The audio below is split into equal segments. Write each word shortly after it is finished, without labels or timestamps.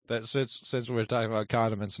That since we're talking about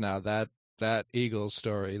condiments now, that Eagles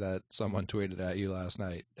story that someone tweeted at you last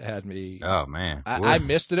night had me. Oh man, I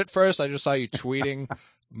missed it at first. I just saw you tweeting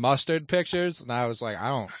mustard pictures, and I was like,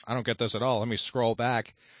 I don't get this at all. Let me scroll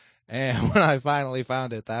back, and when I finally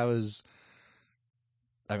found it, that was.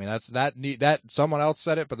 I mean, that someone else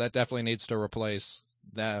said it, but that definitely needs to replace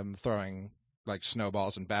them throwing like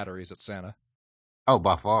snowballs and batteries at Santa. Oh,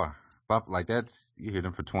 by far. Like that's, you hear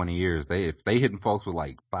them for 20 years. If they hitting folks with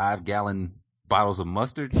like 5-gallon bottles of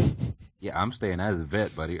mustard, yeah, I'm staying out of the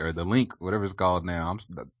vet, buddy, or the Link, whatever it's called now.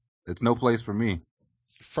 It's no place for me.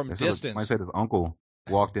 From distance. I said his uncle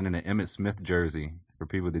walked in an Emmitt Smith jersey, for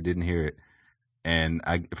people that didn't hear it. And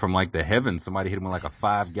from like the heavens, somebody hit him with like a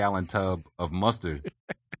 5-gallon tub of mustard.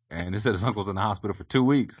 And they said his uncle's in the hospital for 2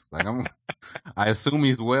 weeks. Like I assume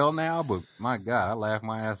he's well now, but my God, I laughed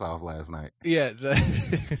my ass off last night. Yeah,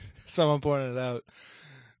 someone pointed it out.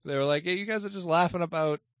 They were like, "Hey, you guys are just laughing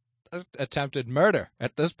about attempted murder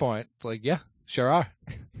at this point." It's like, yeah, sure are.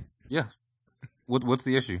 Yeah. What's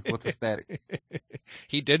the issue? What's the static?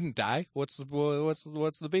 He didn't die. What's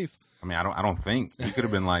the beef? I mean, I don't think he could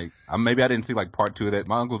have been like. Maybe I didn't see like part 2 of that.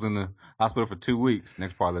 My uncle's in the hospital for 2 weeks.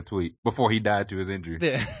 Next part of the tweet before he died to his injury.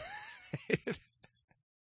 Yeah.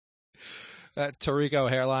 That Tarico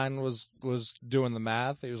hairline was doing the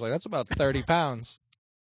math. He was like, "That's about 30 pounds."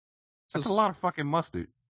 That's a lot of fucking mustard.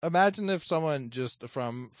 Imagine if someone just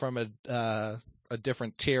from a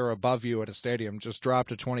different tier above you at a stadium just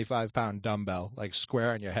dropped a 25-pound dumbbell like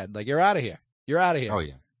square on your head. Like, you're out of here. You're out of here. Oh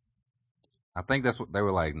yeah. I think that's what they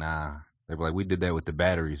were like. Nah, they were like, we did that with the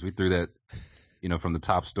batteries. We threw that, from the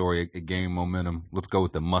top story. It gained momentum. Let's go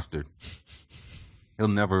with the mustard. He'll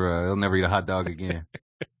never eat a hot dog again.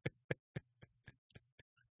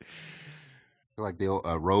 I feel like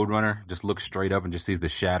the road runner just looks straight up and just sees the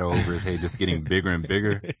shadow over his head just getting bigger and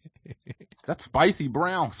bigger. That's spicy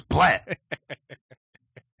brown. Splat.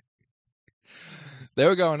 They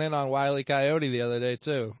were going in on Wile E. Coyote the other day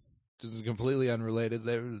too. This is completely unrelated.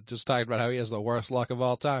 They were just talking about how he has the worst luck of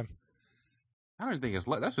all time. I don't think it's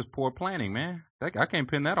luck. That's just poor planning, man. I can't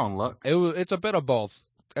pin that on luck. It's a bit of both.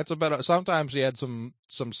 Sometimes he had some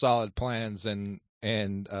solid plans, and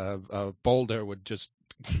Boulder would just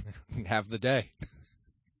have the day.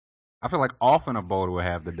 I feel like often a Boulder would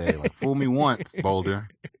have the day. Like, fool me once, Boulder.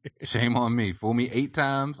 Shame on me. Fool me 8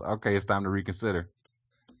 times. Okay, it's time to reconsider.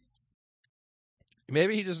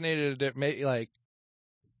 Maybe he just needed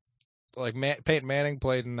Peyton Manning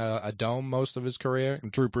played in a dome most of his career,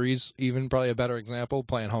 and Drew Brees, even probably a better example,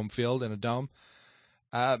 playing home field in a dome.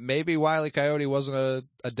 Maybe Wile E. Coyote wasn't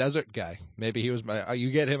a desert guy. Maybe he was.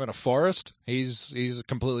 You get him in a forest, he's a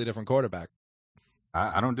completely different quarterback.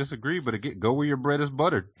 I don't disagree, but again, go where your bread is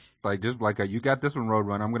buttered. Like, just like you got this one,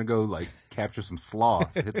 Roadrunner. I'm gonna go like capture some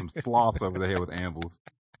sloths, hit some sloths over the head with anvils.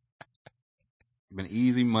 Been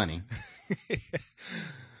easy money.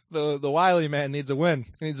 The Wiley man needs a win.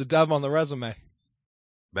 He needs a dub on the resume.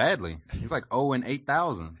 Badly. He's like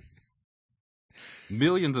 0-8,000.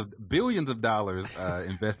 Billions of dollars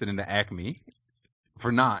invested into Acme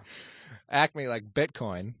for not. Acme like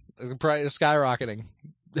Bitcoin. The price is skyrocketing.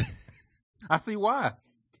 I see why.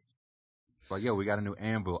 Like, yo, we got a new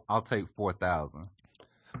anvil. I'll take 4,000.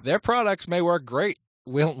 Their products may work great.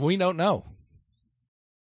 We don't know.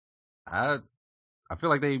 I feel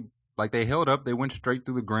like they held up. They went straight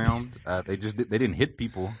through the ground. They didn't hit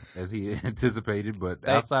people as he anticipated. But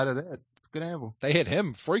outside of that, it's a good anvil. They hit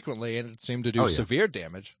him frequently, and it seemed to do severe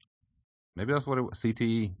damage. Maybe that's what it was.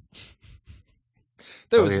 CTE.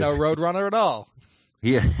 There was no Roadrunner at all.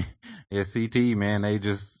 Yeah, CTE, man. They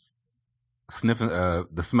just sniffing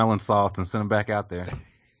the smelling salts and send them back out there.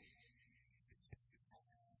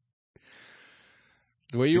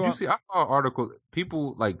 Did you see? I saw an article.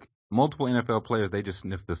 People, like multiple NFL players, they just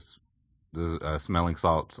sniff the smelling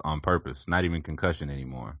salts on purpose. Not even concussion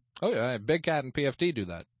anymore. Oh yeah, Big Cat and PFT do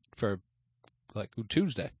that for like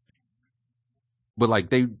Tuesday. But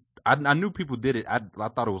like I knew people did it. I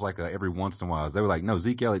thought it was like every once in a while. They were like, no,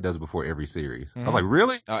 Zeke Elliott does it before every series. Mm-hmm. I was like,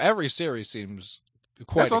 really? Oh, every series seems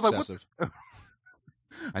quite excessive. Like,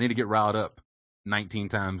 I need to get riled up 19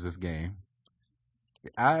 times this game.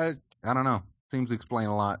 I don't know. Seems to explain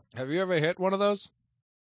a lot. Have you ever hit one of those?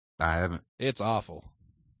 I haven't. It's awful.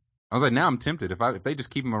 I was like, now I'm tempted. If they just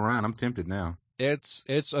keep him around, I'm tempted now. It's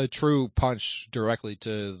a true punch directly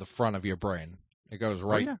to the front of your brain. It goes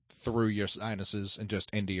right through your sinuses and just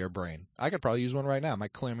into your brain. I could probably use one right now. It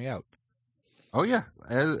might clear me out. Oh yeah,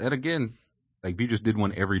 and again, like you just did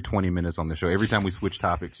one every 20 minutes on the show. Every time we switch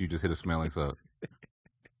topics, you just hit a smelling salt.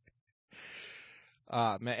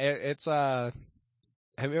 Man, it's have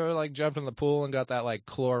you ever like jumped in the pool and got that like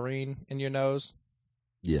chlorine in your nose?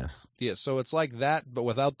 Yes. Yeah, so it's like that, but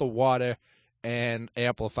without the water and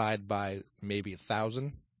amplified by maybe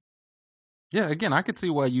 1,000. Yeah, again, I could see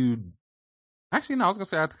why you'd... Actually, no, I was going to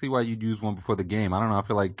say I could see why you'd use one before the game. I don't know. I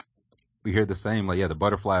feel like we hear the same. Like, yeah, the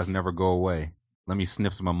butterflies never go away. Let me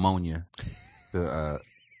sniff some ammonia to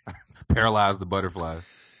paralyze the butterflies.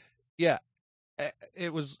 Yeah,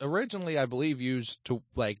 it was originally, I believe, used to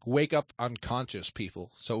like wake up unconscious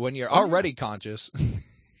people. So when you're already conscious,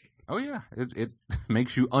 oh yeah, it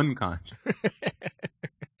makes you unconscious.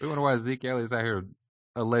 We wonder why Zeke Elliott's out here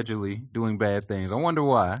allegedly doing bad things. I wonder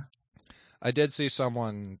why. I did see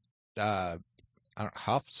someone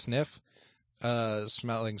sniff,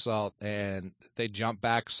 smelling salt, and they jumped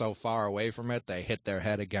back so far away from it they hit their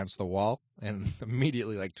head against the wall and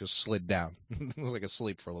immediately like just slid down. It was like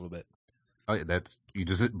asleep for a little bit. Oh, yeah, that's you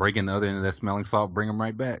just break in the other end of that smelling salt, bring him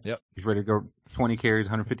right back. Yep, he's ready to go 20 carries,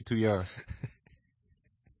 152 yards.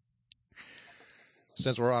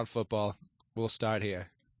 Since we're on football, we'll start here.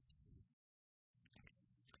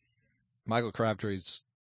 Michael Crabtree's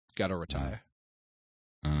got to retire.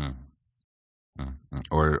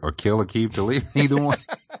 Or kill Aqib Talib. Either one.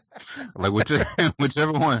 Like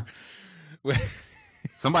whichever one.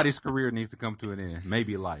 Somebody's career needs to come to an end.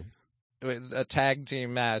 Maybe life. A tag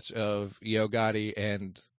team match of Yo Gotti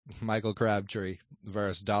and Michael Crabtree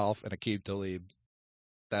versus Dolph and Aqib Talib.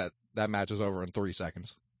 That match is over in 3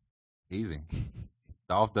 seconds. Easy.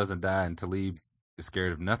 Dolph doesn't die and Talib is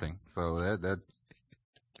scared of nothing. So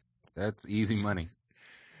that's easy money.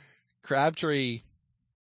 Crabtree,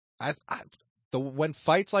 when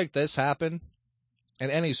fights like this happen in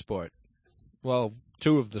any sport, well,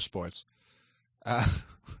 2 of the sports,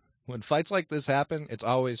 when fights like this happen, it's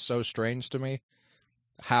always so strange to me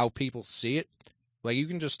how people see it. Like, you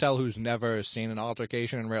can just tell who's never seen an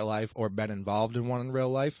altercation in real life or been involved in one in real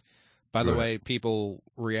life by the way people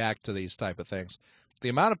react to these type of things. The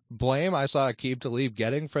amount of blame I saw Aqib Talib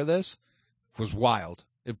getting for this was wild.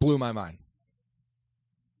 It blew my mind.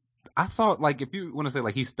 I saw, like, if you want to say,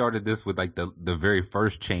 like, he started this with, like, the very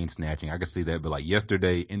first chain snatching, I could see that. But, like,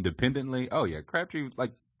 yesterday, independently, oh, yeah, Crabtree,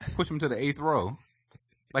 like, push him to the 8th row.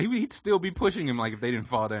 Like, he'd still be pushing him, like, if they didn't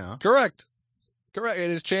fall down. Correct.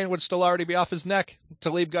 And his chain would still already be off his neck.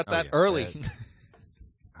 Talib got that early.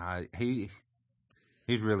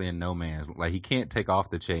 He's really in no man's. Like, he can't take off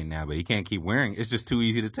the chain now, but he can't keep wearing it. It's just too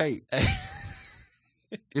easy to take.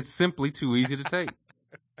 It's simply too easy to take.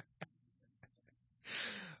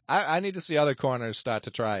 I need to see other corners start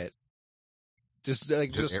to try it. Just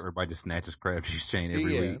Everybody just snatches Crabtree's chain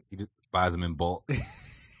every week. He just buys them in bulk.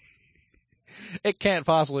 It can't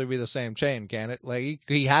possibly be the same chain, can it? Like,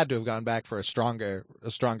 he had to have gone back for a stronger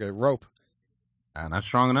rope. Not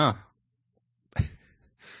strong enough.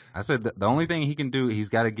 I said the only thing he can do, he's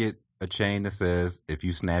got to get a chain that says, if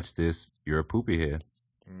you snatch this, you're a poopy head.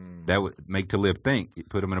 That would make Talib think.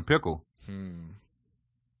 Put him in a pickle.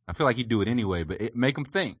 I feel like he'd do it anyway, but make him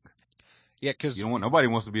think. Yeah, because nobody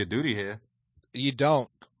wants to be a duty head. You don't,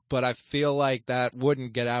 but I feel like that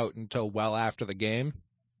wouldn't get out until well after the game.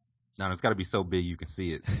 No, it's got to be so big you can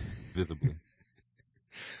see it visibly.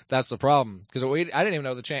 That's the problem, because I didn't even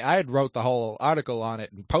know the chain. I had wrote the whole article on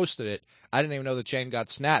it and posted it. I didn't even know the chain got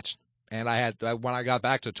snatched. And when I got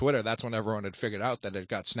back to Twitter, that's when everyone had figured out that it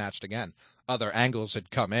got snatched again. Other angles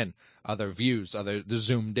had come in, other views,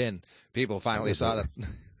 zoomed in. People finally saw that.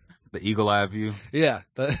 The eagle eye view. Yeah,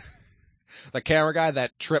 the camera guy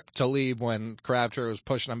that tripped Talib when Crabtree was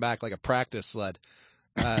pushing him back like a practice sled.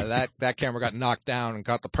 That camera got knocked down and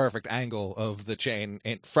caught the perfect angle of the chain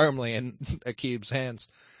firmly in Aqib's hands.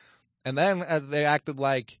 And then they acted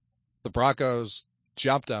like the Broncos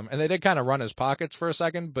jumped him, and they did kind of run his pockets for a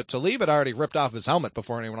second, but Talib had already ripped off his helmet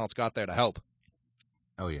before anyone else got there to help.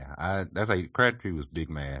 Oh yeah, that's like Crabtree was big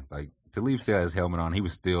mad. Like, Talib still had his helmet on, he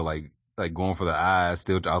was still like going for the eyes.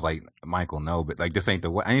 Still, I was like, Michael, no, but like, this ain't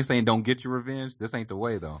the way. I ain't saying don't get your revenge. This ain't the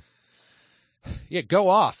way though. Yeah, go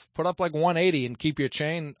off, put up like 180 and keep your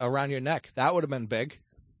chain around your neck. That would have been big.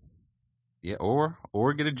 Yeah, or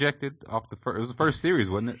get ejected off the first. It was the first series,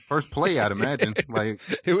 wasn't it? First play, I'd imagine. Like,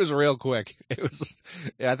 it was real quick. It was.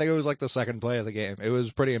 Yeah, I think it was like the second play of the game. It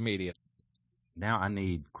was pretty immediate. Now I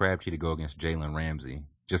need Crabtree to go against Jalen Ramsey,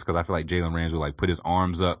 just because I feel like Jalen Ramsey would like put his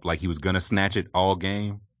arms up like he was gonna snatch it all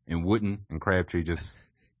game and wouldn't, and Crabtree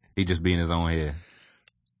he just be in his own head.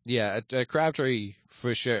 Yeah, Crabtree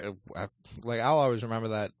for sure. Like, I'll always remember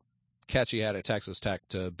that catch he had at Texas Tech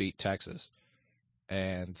to beat Texas,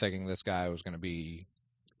 and thinking this guy was going to be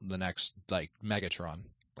the next, like, Megatron,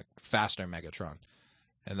 like, faster Megatron.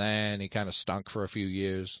 And then he kind of stunk for a few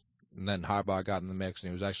years, and then Harbaugh got in the mix,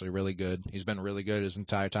 and he was actually really good. He's been really good his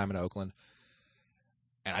entire time in Oakland.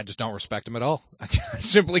 And I just don't respect him at all. I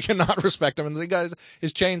simply cannot respect him. And the guy,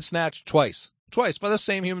 his chain snatched twice by the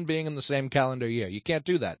same human being in the same calendar year. You can't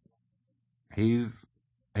do that. He's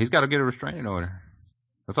got to get a restraining order.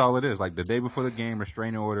 That's all it is. Like the day before the game,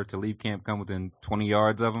 restraining order. Talib can't come within 20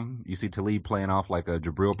 yards of him. You see Talib playing off like a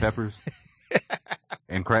Jabril Peppers.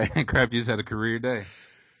 and Crabtree just had a career day.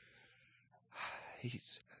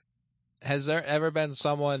 Has there ever been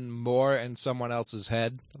someone more in someone else's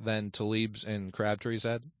head than Talib's in Crabtree's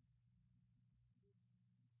head?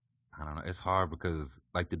 I don't know. It's hard because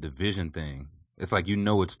like the division thing, it's like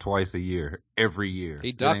it's twice a year, every year.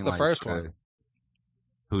 He ducked the first one.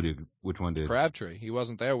 Who did? Which one did? Crabtree. He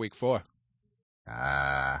wasn't there week 4.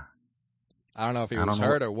 I don't know if he was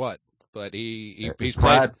hurt or what, but he's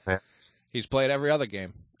played every other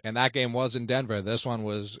game, and that game was in Denver. This one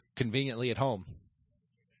was conveniently at home.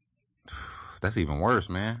 That's even worse,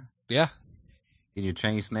 man. Yeah. Getting your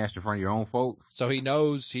chain snatched in front of your own folks. So he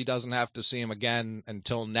knows he doesn't have to see him again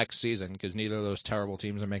until next season because neither of those terrible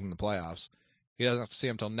teams are making the playoffs. He doesn't have to see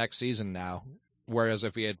him until next season now. Whereas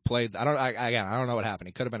if he had played, I don't know what happened.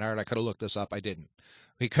 He could have been hurt. I could have looked this up. I didn't.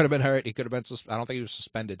 He could have been hurt. He could have been. I don't think he was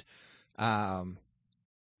suspended.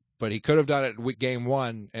 But he could have done it week game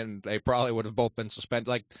 1, and they probably would have both been suspended.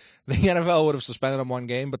 Like the NFL would have suspended him one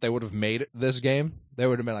game, but they would have made it this game. They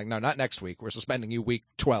would have been like, no, not next week. We're suspending you week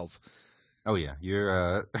 12. Oh yeah,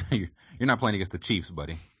 you're not playing against the Chiefs,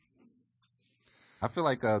 buddy. I feel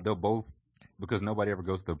like they'll both. Because nobody ever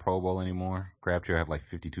goes to the Pro Bowl anymore. Crabtree will have like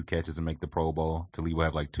 52 catches and make the Pro Bowl. Talib will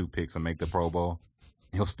have like 2 picks and make the Pro Bowl.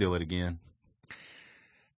 He'll steal it again.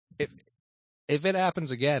 If it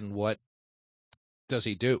happens again, what does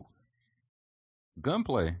he do?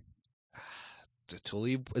 Gunplay.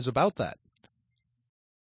 Talib is about that.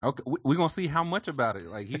 Okay, we're gonna see how much about it.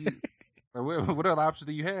 Like what other option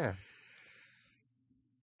do you have?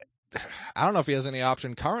 I don't know if he has any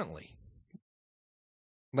option currently.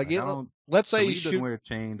 Like, let's say he doesn't wear a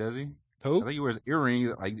chain, does he? Who? I think he wears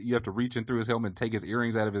earrings. Like you have to reach in through his helmet and take his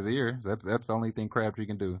earrings out of his ears. That's the only thing Crabtree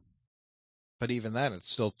can do. But even then, it's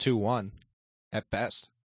still 2-1 at best.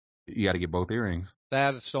 You got to get both earrings.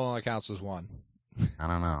 That still only counts as 1. I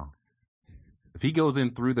don't know. If he goes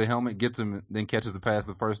in through the helmet, gets him, then catches the pass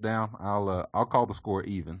the first down, I'll call the score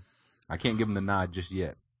even. I can't give him the nod just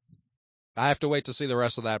yet. I have to wait to see the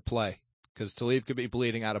rest of that play because Talib could be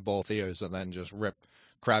bleeding out of both ears and then just rip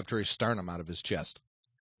Crabtree's sternum out of his chest.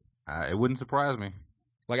 It wouldn't surprise me.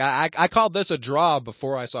 Like I called this a draw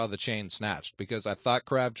before I saw the chain snatched because I thought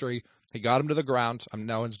Crabtree, he got him to the ground.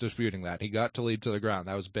 No one's disputing that. He got Talib to the ground.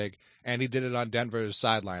 That was big. And he did it on Denver's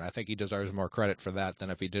sideline. I think he deserves more credit for that than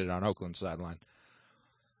if he did it on Oakland's sideline.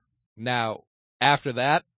 Now, after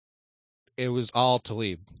that, it was all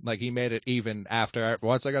Talib. Like, he made it even after.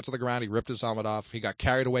 Once I got to the ground, he ripped his helmet off. He got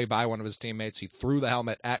carried away by one of his teammates. He threw the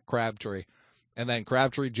helmet at Crabtree. And then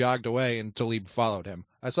Crabtree jogged away, and Talib followed him.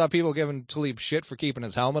 I saw people giving Talib shit for keeping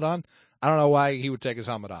his helmet on. I don't know why he would take his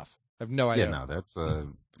helmet off. I have no idea. Yeah, no,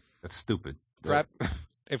 that's stupid.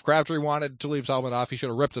 If Crabtree wanted Talib's helmet off, he should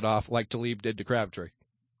have ripped it off like Talib did to Crabtree.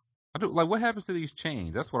 What happens to these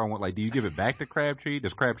chains? That's what I want. Like, do you give it back to Crabtree?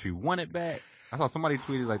 Does Crabtree want it back? I saw somebody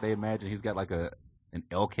tweeted like they imagine he's got like an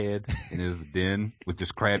elk head in his den with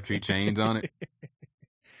just Crabtree chains on it.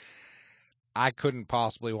 I couldn't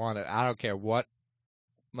possibly want it. I don't care what.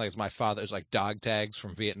 Like, it's my father's like dog tags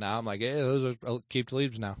from Vietnam. Like, yeah, those are Aqib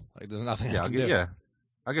Talib's now. Like, there's nothing I can do. Yeah,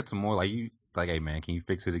 I'll get some more. Like, hey man, can you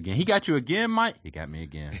fix it again? He got you again, Mike. He got me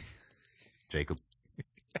again, Jacob.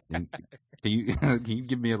 Can you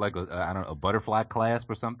give me like a butterfly clasp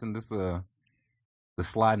or something? The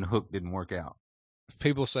sliding hook didn't work out.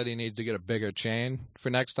 People said he needed to get a bigger chain for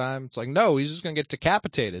next time. It's like, no, he's just gonna get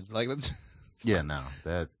decapitated. Like, that's yeah, no,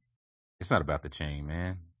 it's not about the chain,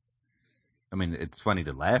 man. I mean, it's funny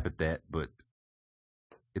to laugh at that, but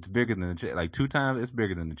it's bigger than the chain. Like 2 times, it's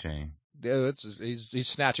bigger than the chain. Yeah, he's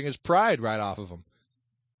snatching his pride right off of him.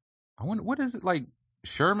 I wonder, what is it like?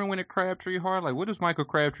 Sherman went at Crabtree hard. Like, what is Michael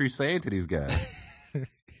Crabtree saying to these guys?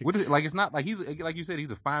 What is it like? It's not like he's like you said.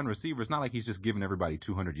 He's a fine receiver. It's not like he's just giving everybody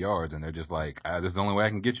 200 yards and they're just like, this is the only way I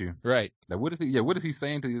can get you. Right. Like, what is he? Yeah, what is he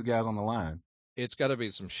saying to these guys on the line? It's got to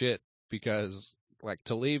be some shit because like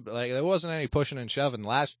Talib, like there wasn't any pushing and shoving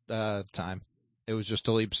last time. It was just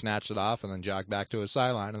Talib snatched it off and then jogged back to his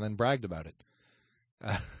sideline and then bragged about it.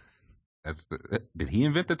 Did he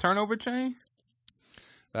invent the turnover chain?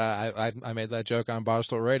 I made that joke on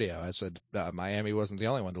Barstool Radio. I said Miami wasn't the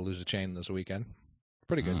only one to lose a chain this weekend.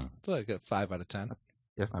 Pretty good. It's like a 5 out of 10.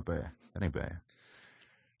 That's not bad. That ain't bad.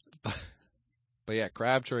 But yeah,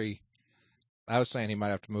 Crabtree, I was saying he might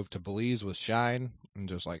have to move to Belize with Shine and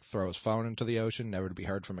just like throw his phone into the ocean, never to be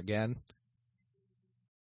heard from again.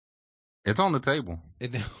 It's on the table.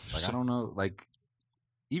 It, Like, I don't know. Like,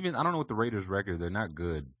 even I don't know what the Raiders' record. They're not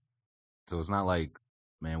good, so it's not like,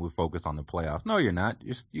 man, we're focused on the playoffs. No, you're not.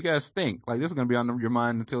 You guys stink. Like, this is gonna be on your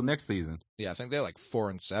mind until next season. yeah, I think they're like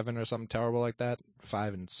 4-7 or something terrible like that.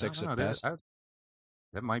 5-6 at best.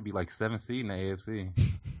 That might be like 7th seed in the AFC.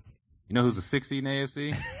 You know who's the 6th seed in the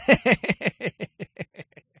AFC?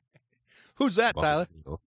 Who's that, Tyler?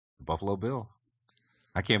 The Buffalo Bills.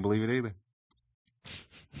 I can't believe it either.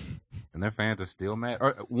 And their fans are still mad.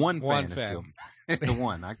 Or one fan. Is still mad. The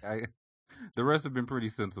one. The rest have been pretty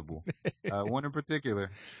sensible. One in particular,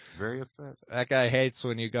 very upset. That guy hates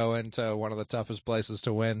when you go into one of the toughest places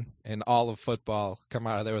to win in all of football, come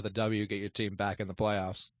out of there with a W, get your team back in the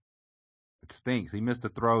playoffs. It stinks. He missed a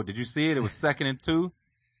throw. Did you see it? It was 2nd and 2.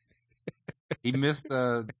 He missed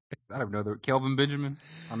I don't know, Kelvin Benjamin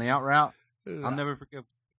on the out route. I'll never forget.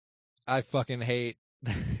 I fucking hate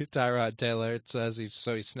Tyrod Taylor. It says he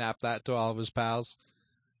snapped that to all of his pals.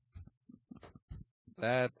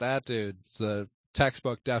 That dude's the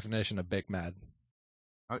textbook definition of big mad.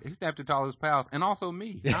 He snapped it to all his pals, and also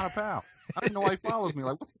me, not a pal. I didn't know why he follows me.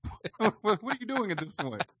 Like, what are you doing at this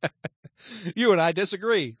point? You and I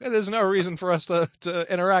disagree. There's no reason for us to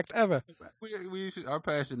interact ever. Our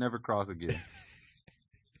paths should never cross again.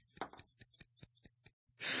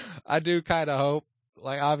 I do kind of hope,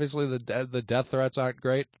 like, obviously the death threats aren't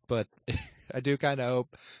great, but I do kind of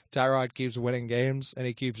hope Tyrod keeps winning games and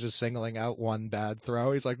he keeps just singling out one bad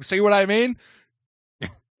throw. He's like, see what I mean?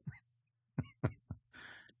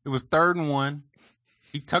 It was 3rd and 1.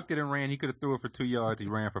 He tucked it and ran. He could have threw it for 2 yards. He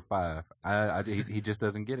ran for 5. He just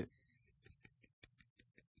doesn't get it.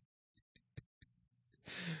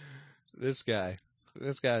 This guy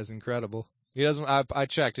is incredible. He doesn't. I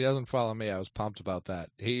checked. He doesn't follow me. I was pumped about that.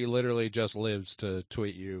 He literally just lives to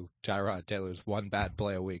tweet you Tyrod Taylor's one bad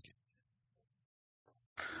play a week.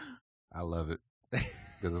 I love it.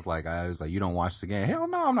 Because it's like, I was like, you don't watch the game. Hell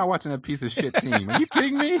no, I'm not watching that piece of shit team. Are you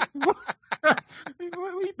kidding me? What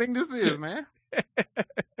do you think this is, man?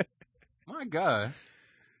 My God.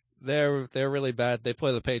 They're really bad. They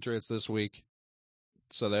play the Patriots this week,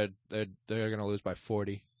 so they're gonna lose by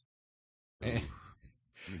 40. Let me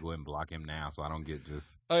go ahead and block him now, so I don't get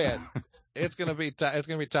just. Oh yeah, it's gonna be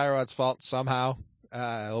Tyrod's fault somehow.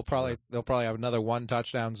 They'll probably have another 1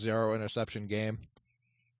 touchdown, 0 interception game.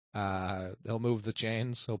 He'll move the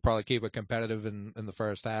chains. He'll probably keep it competitive in the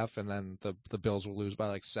first half, and then the Bills will lose by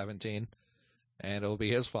like 17, and it'll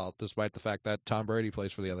be his fault, despite the fact that Tom Brady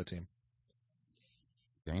plays for the other team.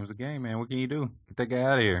 Game's a game, man. What can you do? Get that guy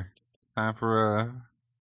out of here. It's time for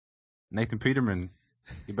Nathan Peterman.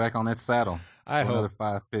 Get back on that saddle. I hope. Another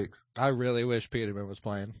 5 picks. I really wish Peterman was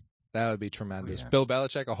playing. That would be tremendous. Oh, yeah. Bill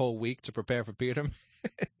Belichick a whole week to prepare for Peterman.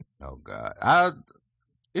 Oh God,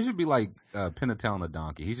 it should be like pin the tail on the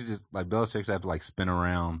donkey. He should just, like, Belichick should have to, like, spin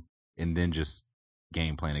around and then just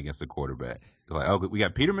game plan against the quarterback. Like, oh, we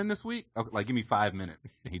got Peterman this week. Okay, like, give me 5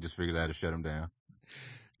 minutes. He just figured out how to shut him down.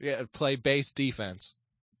 Yeah, play base defense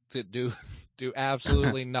to do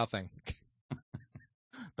absolutely nothing.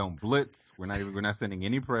 Don't blitz. We're not sending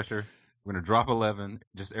any pressure. We're gonna drop 11.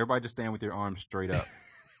 Everybody just stand with your arms straight up.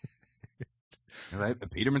 Like,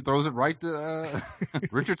 Peterman throws it right to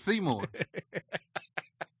Richard Seymour.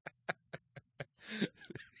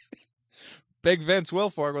 Big Vince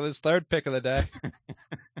Wilfork with his 3rd pick of the day.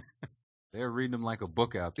 They're reading him like a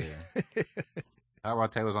book out there.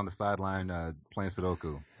 Tyrod Taylor's on the sideline playing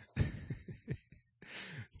Sudoku.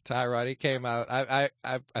 Tyrod, he came out. I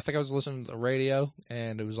think I was listening to the radio,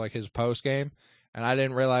 and it was like his post game, and I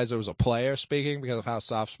didn't realize it was a player speaking because of how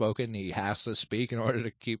soft spoken he has to speak in order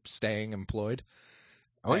to keep staying employed.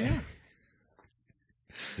 Oh yeah,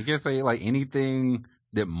 he can say like anything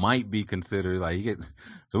that might be considered like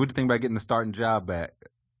So what do you think about getting the starting job back?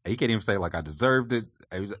 He can't even say like I deserved it.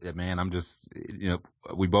 Man, I'm just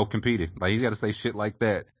we both competed. Like he's got to say shit like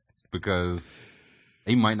that because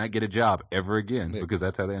he might not get a job ever again because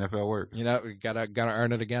that's how the NFL works. We gotta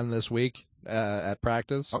earn it again this week at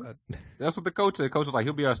practice. Oh, that's what the coach said. The coach was like,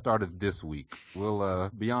 he'll be our starter this week. We'll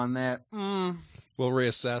beyond that, we'll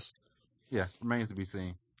reassess. Yeah, remains to be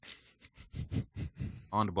seen.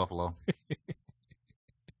 On to Buffalo.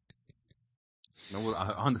 No,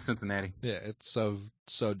 on to Cincinnati. Yeah, it's so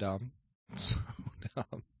dumb. So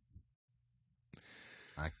dumb.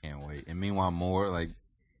 I can't wait. And meanwhile, more like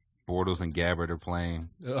Bortles and Gabbert are playing.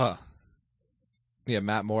 Yeah,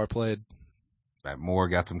 Matt Moore played. Matt Moore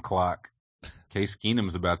got some clock. Case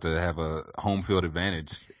Keenum's about to have a home field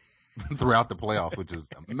advantage throughout the playoffs, which is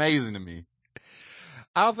amazing to me.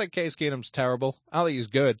 I don't think Case Keenum's terrible. I don't think he's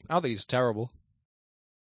good. I don't think he's terrible.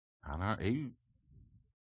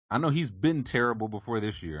 I know he's been terrible before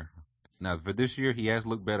this year. Now for this year, he has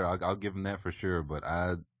looked better. I'll give him that for sure. But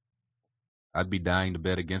I'd be dying to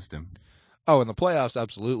bet against him. Oh, in the playoffs,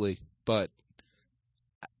 absolutely. But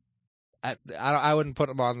I wouldn't put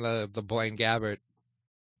him on the Blaine Gabbert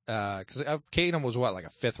because Keenum was what, like a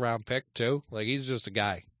 5th round pick too. Like he's just a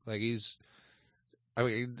guy. Like he's. I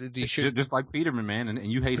mean, he should just like Peterman, man, and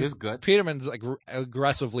you hate his guts. Peterman's like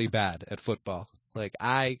aggressively bad at football. Like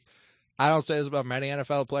I don't say this about many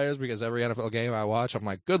NFL players because every NFL game I watch, I'm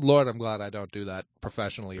like, good Lord, I'm glad I don't do that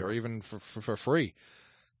professionally or even for free.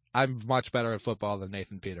 I'm much better at football than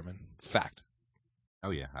Nathan Peterman. Fact.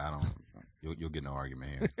 Oh yeah, I don't. You'll get no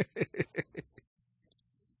argument here.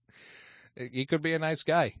 He could be a nice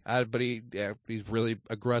guy, but he's really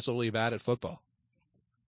aggressively bad at football.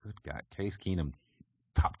 Good God, Case Keenum,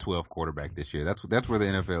 top 12 quarterback this year. That's where the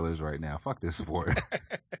NFL is right now. Fuck this sport.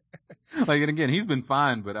 Like, and again, he's been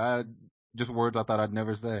fine, but just words I thought I'd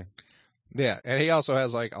never say. Yeah, and he also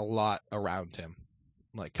has like a lot around him.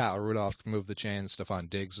 Like Kyle Rudolph can move the chains. Stephon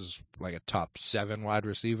Diggs is like a top 7 wide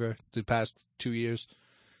receiver the past 2 years.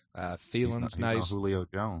 Thielen's nice. Not Julio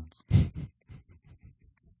Jones.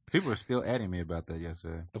 People are still adding me about that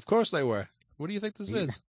yesterday. Of course they were. What do you think this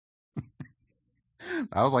is?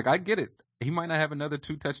 I was like, I get it. He might not have another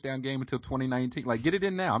 2-touchdown game until 2019. Like, get it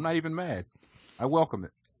in now. I'm not even mad. I welcome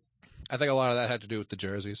it. I think a lot of that had to do with the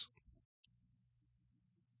jerseys.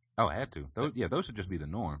 Oh, I had to. Those should just be the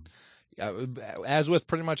norm. As with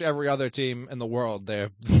pretty much every other team in the world, their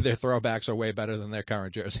throwbacks are way better than their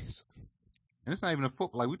current jerseys. And it's not even a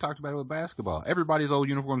football. Like we talked about it with basketball. Everybody's old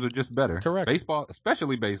uniforms are just better. Correct. Baseball,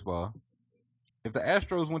 especially baseball. If the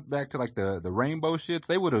Astros went back to like the rainbow shits,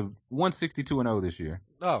 they would have won 62-0 this year.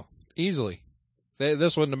 Oh, easily.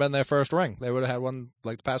 This wouldn't have been their first ring. They would have had one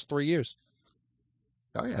like the past 3 years.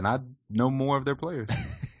 Oh yeah, and I know more of their players.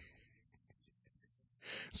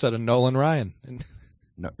 Instead of Nolan Ryan and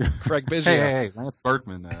Craig Biggio. Hey, Lance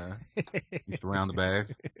Berkman used to round the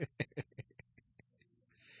bags.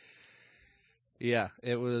 Yeah,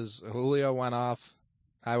 it was Julio went off.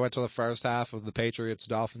 I went to the first half of the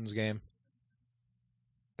Patriots-Dolphins game.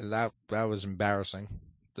 That was embarrassing.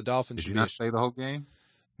 The Dolphins Did should you not stay the whole game?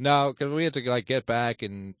 No, because we had to like get back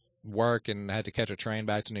and work and had to catch a train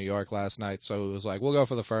back to New York last night. So it was like, we'll go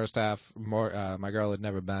for the first half. My girl had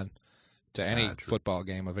never been to any football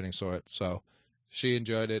game of any sort, so she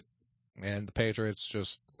enjoyed it. And the Patriots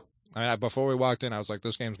just, before we walked in, I was like,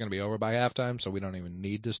 this game's going to be over by halftime, so we don't even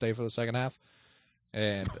need to stay for the second half.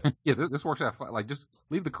 And yeah, this works out. Like, just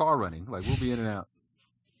leave the car running. Like, we'll be in and out.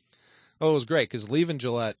 Oh, it was great because leaving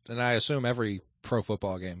Gillette, and I assume every pro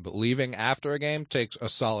football game, but leaving after a game takes a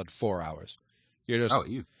solid 4 hours. You're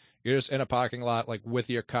just in a parking lot, like with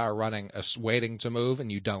your car running, waiting to move, and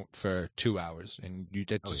you don't for 2 hours, and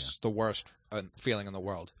it's the worst feeling in the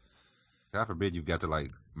world. God forbid you've got to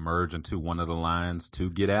like merge into one of the lines to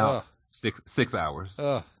get out. 6 hours.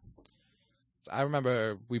 I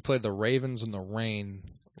remember we played the Ravens in the rain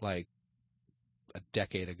like a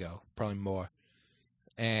decade ago, probably more.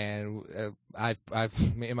 And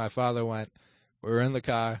me and my father went. We were in the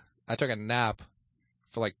car. I took a nap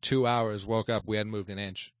for like 2 hours. Woke up. We hadn't moved an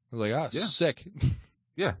inch. I was like, sick.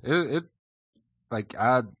 Yeah, it like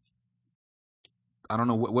I don't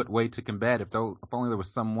know what way to combat it. If only there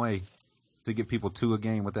was some way to get people to a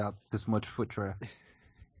game without this much foot traffic.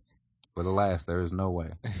 But alas, there is no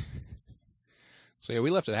way. So yeah,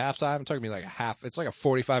 we left at halftime. It took me like it's like a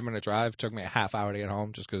 45-minute drive. It took me a half hour to get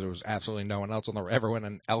home just because there was absolutely no one else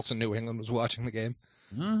everyone else in New England was watching the game.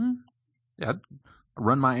 Mm-hmm. Yeah, I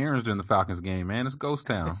run my errands during the Falcons game, man. It's ghost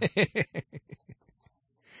town.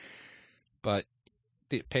 But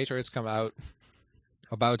the Patriots come out,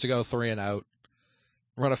 about to go 3-and-out,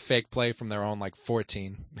 run a fake play from their own like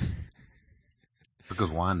 14. Because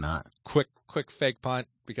why not? Quick fake punt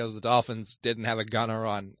because the Dolphins didn't have a gunner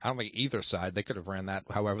on, I don't think either side. They could have ran that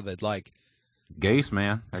however they'd like. Gase,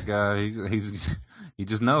 man. That guy, he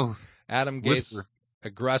just knows. Adam Gase,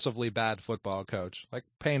 aggressively bad football coach. Like,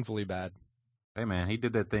 painfully bad. Hey, man, he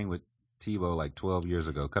did that thing with Tebow like 12 years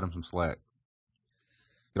ago. Cut him some slack.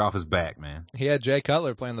 Get off his back, man. He had Jay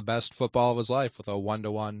Cutler playing the best football of his life with a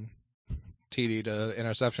 1-to-1 TD to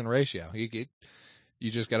interception ratio. You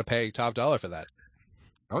just got to pay top dollar for that.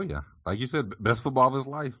 Oh, yeah. Like you said, best football of his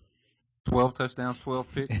life. 12 touchdowns, 12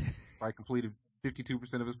 picks. Probably completed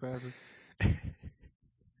 52% of his passes.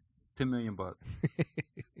 $10 million.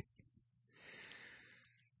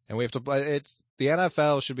 And we have to play. The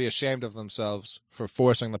NFL should be ashamed of themselves for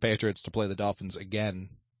forcing the Patriots to play the Dolphins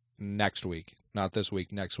again next week. Not this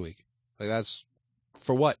week, next week. Like, that's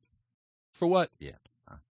for what? For what? Yeah.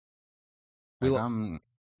 I'm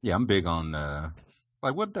big on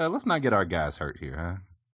like what let's not get our guys hurt here, huh?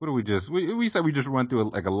 What do we say we just run through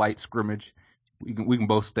like a light scrimmage. We can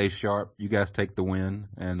both stay sharp. You guys take the win,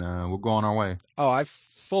 and we'll go on our way. Oh, I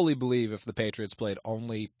fully believe if the Patriots played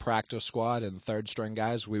only practice squad and third string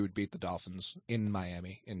guys, we would beat the Dolphins in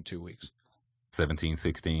Miami in 2 weeks.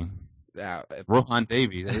 17-16. Yeah, Rohan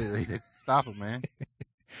Davey, they stop him, man.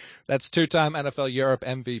 That's two-time NFL Europe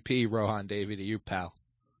MVP Rohan Davey to you, pal.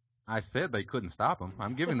 I said they couldn't stop him.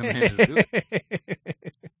 I'm giving them his due.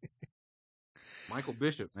 Michael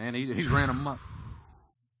Bishop, man, he ran him up.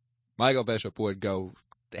 Michael Bishop would go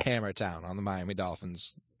hammer town on the Miami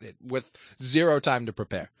Dolphins with zero time to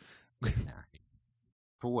prepare.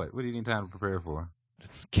 For what? What do you need time to prepare for?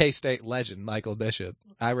 K-State legend Michael Bishop.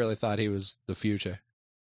 I really thought he was the future.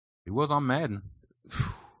 He was on Madden.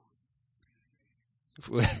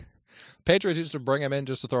 Patriots used to bring him in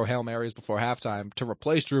just to throw Hail Marys before halftime to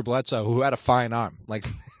replace Drew Bledsoe, who had a fine arm. Like,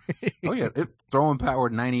 oh yeah, throwing power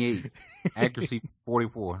 98, accuracy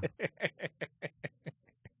 44.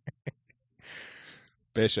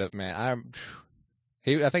 Bishop, man, I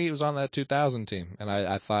think he was on that 2000 team, and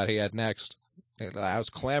I thought he had next. I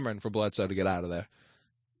was clamoring for Bledsoe to get out of there.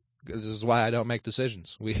 This is why I don't make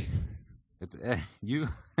decisions. You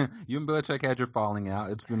and Belichick had your falling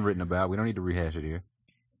out. It's been written about. We don't need to rehash it here.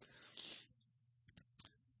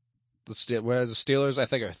 Whereas the Steelers, I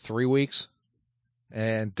think, are 3 weeks.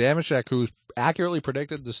 And Damashek, who's accurately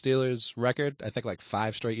predicted the Steelers' record, I think like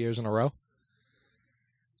 5 straight years in a row,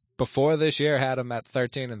 before this year had them at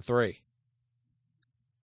 13-3.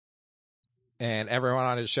 And everyone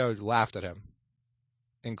on his show laughed at him,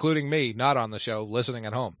 including me, not on the show, listening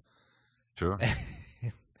at home. Sure.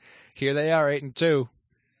 Here they are, 8-2,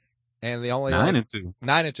 and the only 9-2.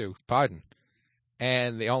 9-2, pardon.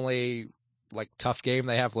 And the only tough game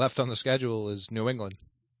they have left on the schedule is New England.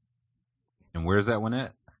 And where's that one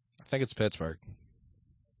at? I think it's Pittsburgh.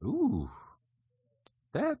 Ooh,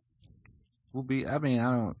 that will be. I mean,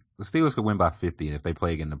 I don't. The Steelers could win by 50, and if they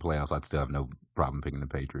play again in the playoffs, I'd still have no problem picking the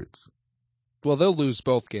Patriots. Well, they'll lose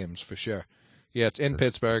both games for sure. Yeah, it's in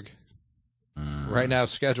Pittsburgh. Right now,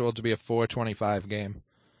 scheduled to be a 4:25 game.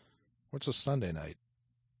 What's a Sunday night?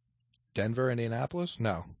 Denver, Indianapolis?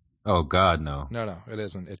 No. Oh, God, no. No, it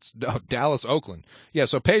isn't. It's Dallas, Oakland. Yeah,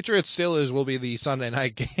 so Patriots Steelers will be the Sunday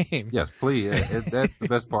night game. Yes, please. That's the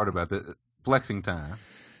best part about it. Flexing time.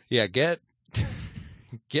 Yeah, get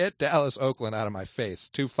Dallas, Oakland out of my face.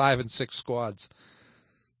 2 5-6 squads.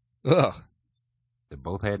 Ugh. They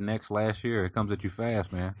both had necks last year. It comes at you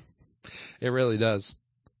fast, man. It really does.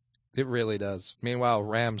 It really does. Meanwhile,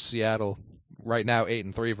 Rams, Seattle, right now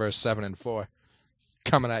 8-3 versus 7-4,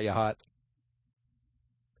 coming at you hot.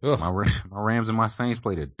 Ugh. My Rams and my Saints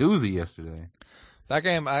played a doozy yesterday. That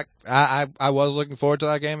game, I was looking forward to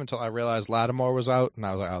that game until I realized Lattimore was out, and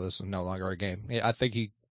I was like, oh, this is no longer a game. I think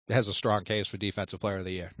he has a strong case for Defensive Player of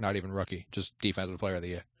the Year. Not even rookie, just Defensive Player of the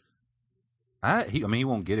Year. He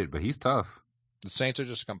won't get it, but he's tough. The Saints are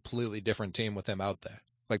just a completely different team with him out there.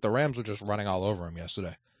 Like, the Rams were just running all over him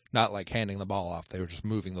yesterday. Not like handing the ball off. They were just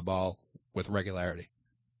moving the ball with regularity.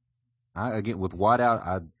 Again, with Watt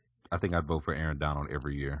out, I think I'd vote for Aaron Donald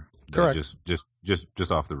every year. Correct.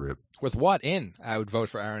 Just off the rip. With Watt in, I would vote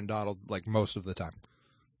for Aaron Donald most of the time.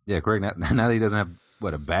 Yeah, correct. Now that he doesn't have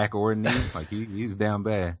a back or a knee, he's down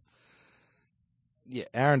bad. Yeah,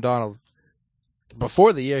 Aaron Donald.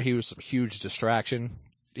 Before the year, he was some huge distraction.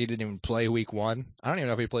 He didn't even play week 1. I don't even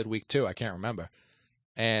know if he played week 2. I can't remember.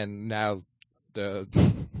 And now the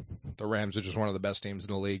Rams are just one of the best teams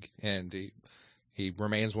in the league, and he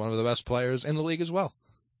remains one of the best players in the league as well.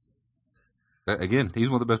 Again, he's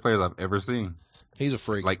one of the best players I've ever seen. He's a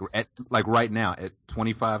freak. Like right now at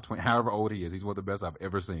 25, 20, however old he is, he's one of the best I've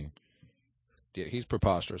ever seen. Yeah, he's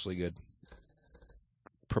preposterously good.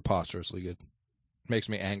 Preposterously good. Makes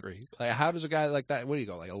me angry. Like, how does a guy like that? What do you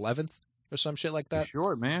go, 11th or some shit like that? He's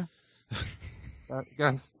short, man.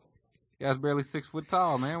 Guy's barely 6 foot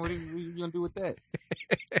tall, man. What are you gonna do with that?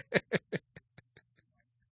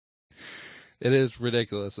 It is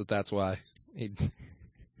ridiculous that's why.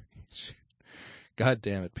 God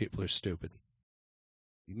damn it, people are stupid.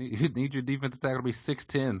 You need your defensive tackle to be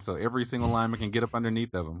 6'10", so every single lineman can get up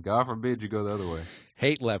underneath of him. God forbid you go the other way.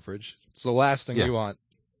 Hate leverage. It's the last thing you want.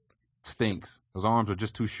 Stinks. Those arms are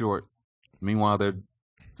just too short. Meanwhile, as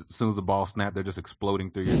soon as the ball snaps, they're just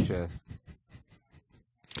exploding through your chest.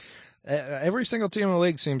 Every single team in the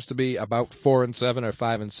league seems to be about 4-7 or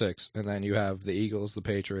 5-6, and then you have the Eagles, the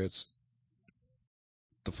Patriots,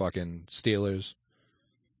 the fucking Steelers.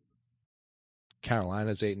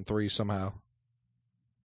 Carolina's 8-3 somehow.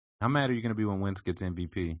 How mad are you going to be when Wentz gets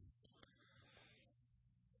MVP?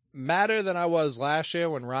 Madder than I was last year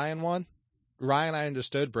when Ryan won, Ryan, I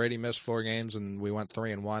understood Brady missed 4 games and we went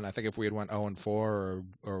 3-1. I think if we had went 0-4 or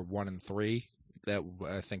 1-3, that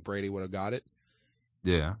I think Brady would have got it.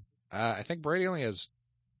 Yeah. I think Brady only has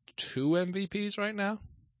 2 MVPs right now.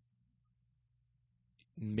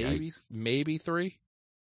 Maybe 3.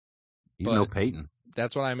 He's no Peyton.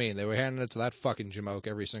 That's what I mean. They were handing it to that fucking jamoke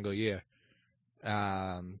every single year.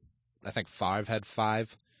 I think Favre had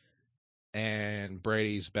 5, and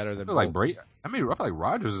Brady's better than both. Like Brady. I feel like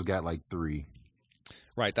Rodgers has got like 3.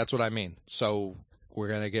 Right, that's what I mean. So we're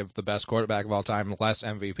gonna give the best quarterback of all time less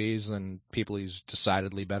MVPs than people he's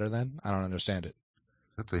decidedly better than. I don't understand it.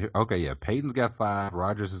 Okay. Yeah, Peyton's got 5.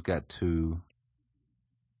 Rodgers has got 2.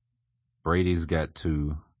 Brady's got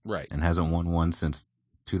 2. Right, and hasn't won one since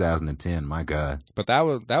 2010. My God. But that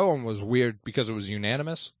one was weird because it was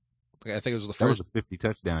unanimous. I think it was the first. That was a 50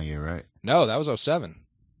 touchdown year, right? No, that was 2007.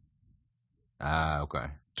 Okay.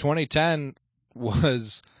 2010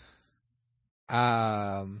 was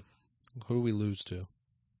who did we lose to?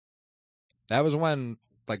 That was when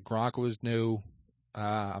like Gronk was new.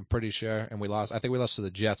 I'm pretty sure, and we lost. I think we lost to the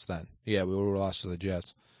Jets then. Yeah, we were lost to the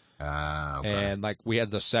Jets. Okay. And like we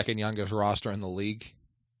had the second youngest roster in the league,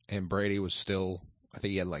 and Brady was still. I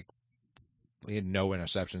think he had no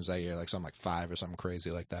interceptions that year, like something like 5 or something crazy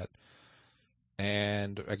like that.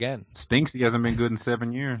 And again, stinks he hasn't been good in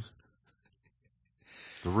 7 years.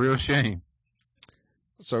 It's a real shame.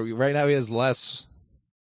 So right now he has less.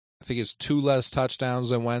 I think he has 2 less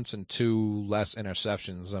touchdowns than Wentz and 2 less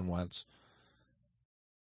interceptions than Wentz.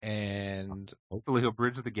 And hopefully he'll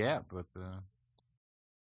bridge the gap. But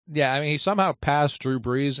yeah, I mean he somehow passed Drew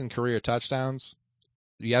Brees in career touchdowns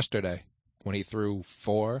yesterday when he threw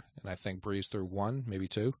 4, and I think Brees threw 1, maybe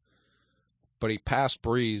 2. But he passed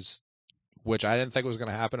Brees, which I didn't think was going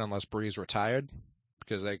to happen unless Brees retired,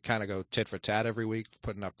 because they kind of go tit for tat every week,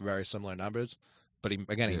 putting up very similar numbers. But he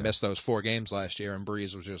missed those 4 games last year, and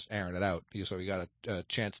Brees was just airing it out. So he got a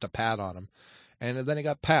chance to pad on him, and then he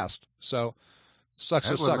got passed. So sucks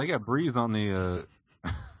to suck. They got Brees on the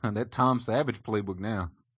that Tom Savage playbook now.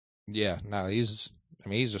 Yeah, no, he's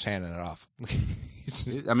just handing it off. It's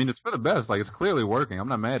for the best. Like, it's clearly working. I'm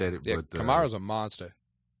not mad at it. Yeah, but Kamara's a monster.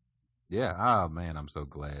 Yeah. Oh man, I'm so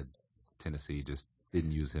glad Tennessee just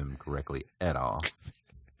didn't use him correctly at all.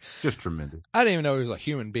 Just tremendous. I didn't even know he was a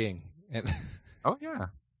human being. Oh yeah.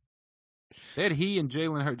 They had he and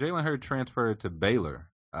Jalen Hurd. Jalen Hurd transferred to Baylor,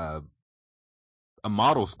 a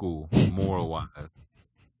model school, moral wise,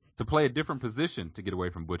 to play a different position to get away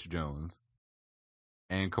from Butch Jones.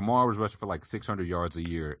 And Kamara was rushing for like 600 yards a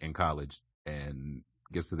year in college, and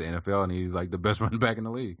gets to the NFL, and he's like the best running back in the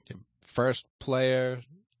league. First player,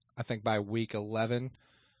 I think by week 11,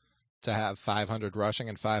 to have 500 rushing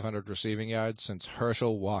and 500 receiving yards since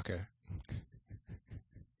Herschel Walker.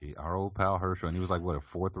 Our old pal Herschel, and he was like, what, a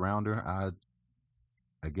 4th rounder?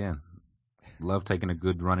 Again, love taking a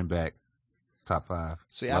good running back, top 5.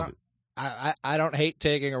 See, I don't hate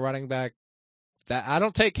taking a running back. I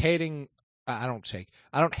don't hate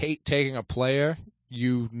taking a player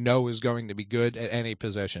you know is going to be good at any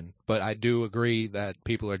position, but I do agree that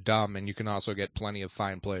people are dumb, and you can also get plenty of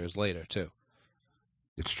fine players later too.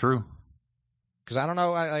 It's true. Because I don't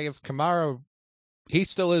know, if Kamara, he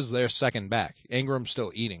still is their second back. Ingram's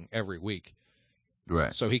still eating every week.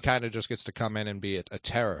 Right. So he kind of just gets to come in and be a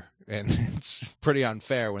terror. And it's pretty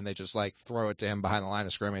unfair when they just throw it to him behind the line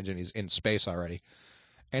of scrimmage and he's in space already.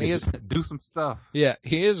 And he is do some stuff. Yeah,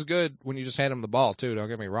 he is good when you just hand him the ball too, don't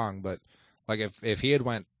get me wrong, but if he had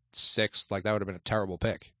went 6th, that would have been a terrible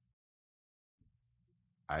pick.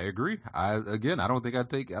 I agree. I don't know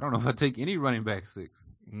if I'd take any running back 6th.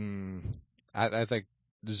 I think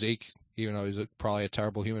Zeke, even though he's probably a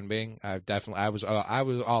terrible human being, I was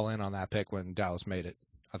all in on that pick when Dallas made it.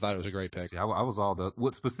 I thought it was a great pick. See, I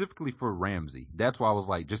was specifically for Ramsey. That's why I was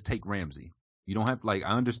like, just take Ramsey. You don't have I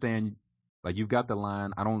understand, you've got the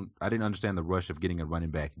line. I didn't understand the rush of getting a running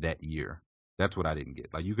back that year. That's what I didn't get.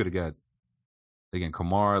 You could have got, again,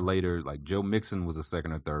 Kamara later. Joe Mixon was a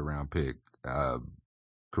 2nd or 3rd round pick.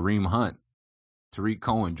 Kareem Hunt, Tariq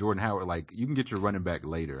Cohen, Jordan Howard. You can get your running back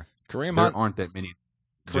later. There aren't that many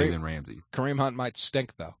Jalen Ramseys. Kareem Hunt might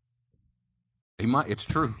stink though. He might. It's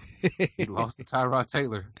true. He lost to Tyrod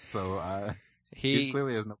Taylor, so he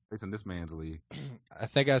clearly has no place in this man's league. I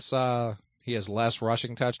think I saw he has less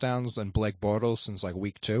rushing touchdowns than Blake Bortles since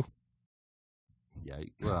week 2. Yeah,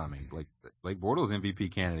 well, Blake Bortles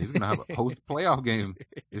MVP candidate. He's going to have a host playoff game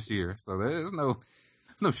this year, so there's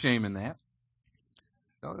no shame in that.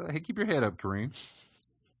 Hey, keep your head up, Kareem.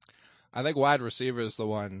 I think wide receiver is the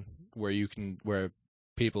one where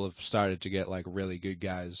people have started to get really good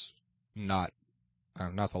guys, not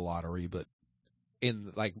the lottery, but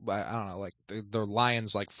in like I don't know, like the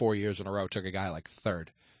Lions like 4 years in a row took a guy like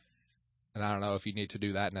third, and I don't know if you need to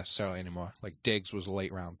do that necessarily anymore. Like Diggs was a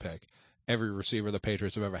late round pick. Every receiver the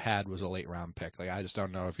Patriots have ever had was a late round pick. Like I just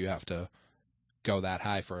don't know if you have to go that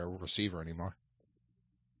high for a receiver anymore.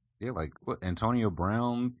 Yeah, like what? Antonio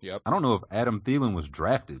Brown. Yep. I don't know if Adam Thielen was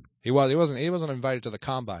drafted. He wasn't invited to the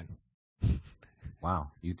combine.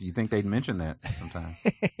 Wow, you think they'd mention that sometime?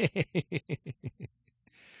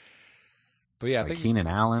 But yeah, I like think Keenan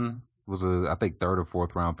Allen was I think 3rd or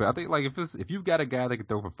 4th round pick. I think like if you've got a guy that can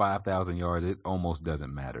throw for 5,000 yards, it almost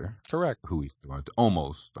doesn't matter. Correct. Who he's throwing to.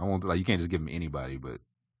 Almost. I won't like you can't just give him anybody, but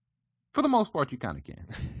for the most part, you kind of can.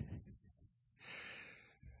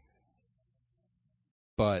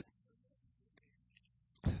 But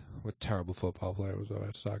what terrible football player was I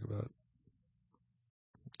about to talk about?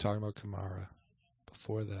 Talking about Kamara.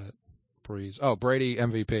 Before that, Breeze. Oh, Brady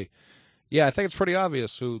MVP. Yeah, I think it's pretty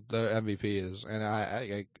obvious who the MVP is, and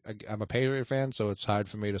I'm a Patriot fan, so it's hard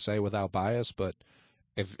for me to say without bias. But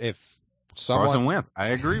if someone Carson Wentz, I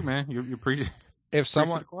agree, man. You're preaching. If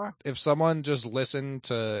someone just listened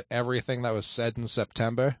to everything that was said in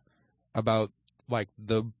September about like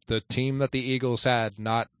the team that the Eagles had,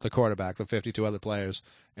 not the quarterback, the 52 other players,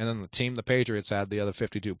 and then the team the Patriots had, the other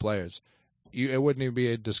 52 players, it wouldn't even be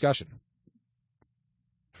a discussion.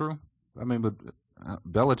 True. I mean, but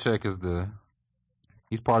Belichick is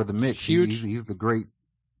he's part of the mix. He's the great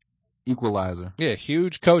equalizer. Yeah,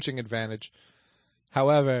 huge coaching advantage.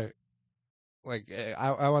 However, like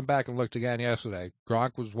I went back and looked again yesterday.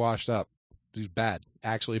 Gronk was washed up. He's bad,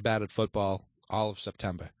 actually bad at football all of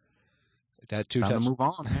September. Had two Time to move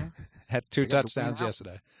on, man. Had 2 touchdowns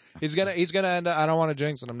yesterday. He's gonna end up. I don't want to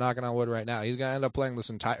jinx it. I'm knocking on wood right now. He's gonna end up playing this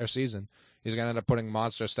entire season. He's gonna end up putting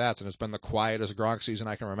monster stats, and it's been the quietest Gronk season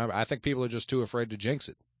I can remember. I think people are just too afraid to jinx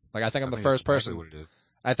it. Like I think I'm the first person.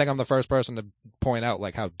 I think I'm the first person to point out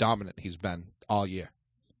like how dominant he's been all year.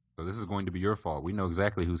 So this is going to be your fault. We know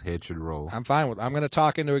exactly whose head should roll. I'm fine with. I'm going to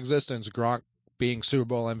talk into existence Gronk being Super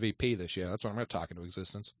Bowl MVP this year. That's what I'm going to talk into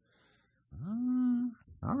existence.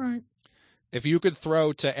 All right. If you could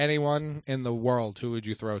throw to anyone in the world, who would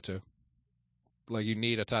you throw to? Like you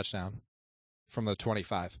need a touchdown from the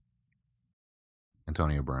 25.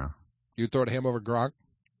 Antonio Brown. You'd throw to him over Gronk?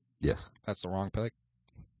 Yes. That's the wrong pick.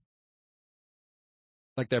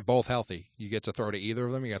 Like they're both healthy. You get to throw to either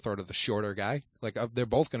of them. You got to throw to the shorter guy. Like they're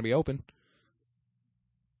both going to be open.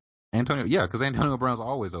 Because Antonio Brown's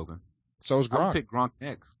always open. So is Gronk. I would pick Gronk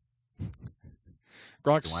next.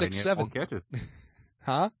 Gronk's 6'7". Catches.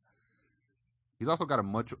 Huh? He's also got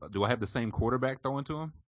do I have the same quarterback throwing to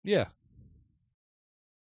him? Yeah.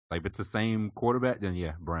 Like if it's the same quarterback, then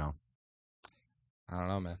yeah, Brown. I don't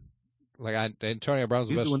know, man. Like Antonio Brown's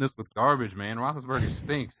the best. He's doing this with garbage, man. Roethlisberger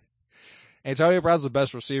stinks. Antonio Brown's the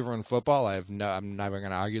best receiver in football. I'm never going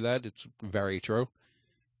to argue that. It's very true.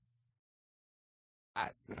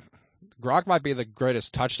 Gronk might be the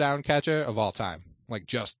greatest touchdown catcher of all time. Like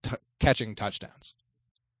just catching touchdowns.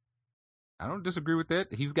 I don't disagree with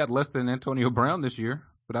that. He's got less than Antonio Brown this year,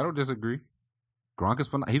 but I don't disagree.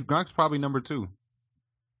 Gronk's probably number 2.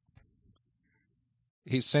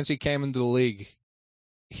 Since he came into the league,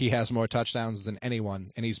 he has more touchdowns than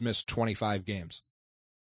anyone, and he's missed 25 games.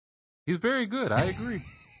 He's very good. I agree.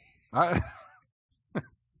 You're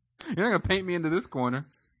not gonna paint me into this corner.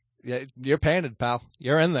 Yeah, you're painted, pal.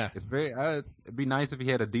 You're in there. It'd be nice if he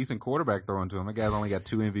had a decent quarterback throwing to him. That guy's only got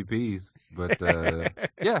 2 MVPs, but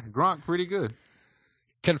yeah, Gronk pretty good.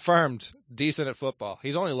 Confirmed, decent at football.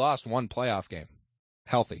 He's only lost 1 playoff game.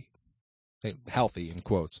 Healthy in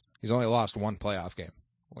quotes. He's only lost 1 playoff game.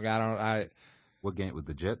 Like What game with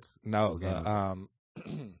the Jets? No,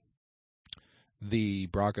 the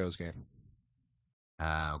Broncos game.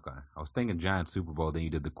 Okay. I was thinking Giants Super Bowl, then you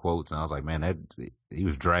did the quotes, and I was like, man, he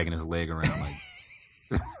was dragging his leg around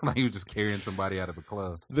like like he was just carrying somebody out of the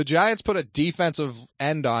club. The Giants put a defensive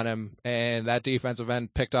end on him, and that defensive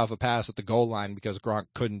end picked off a pass at the goal line because Gronk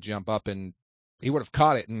couldn't jump up, and he would have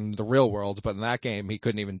caught it in the real world, but in that game, he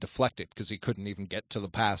couldn't even deflect it because he couldn't even get to the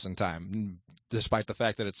pass in time, despite the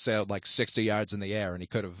fact that it sailed like 60 yards in the air, and he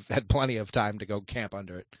could have had plenty of time to go camp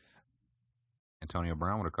under it. Antonio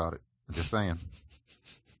Brown would have caught it. Just saying.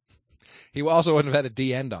 He also wouldn't have had a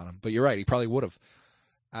D end on him, but you're right. He probably would have.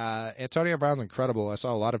 Antonio Brown's incredible. I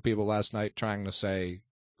saw a lot of people last night trying to say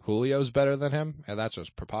Julio's better than him, and that's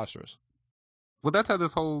just preposterous. Well, that's how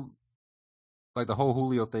this whole, like the whole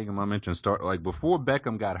Julio thing in my mention started. Like before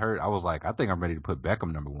Beckham got hurt, I was like, I think I'm ready to put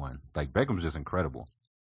Beckham number 1. Like Beckham's just incredible.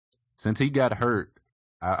 Since he got hurt,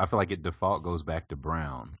 I feel like default goes back to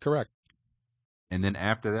Brown. Correct. And then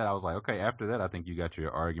after that, I was like, okay, after that, I think you got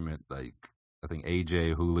your argument. Like I think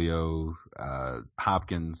AJ, Julio,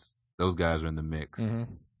 Hopkins, those guys are in the mix. Mm-hmm.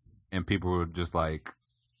 And people were just like,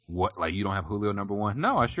 what? Like, you don't have Julio number one?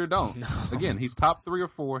 No, I sure don't. No. Again, he's top 3 or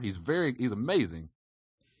 4. He's amazing.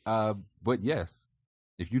 But yes,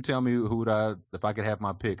 if you tell me if I could have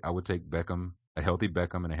my pick, I would take Beckham, a healthy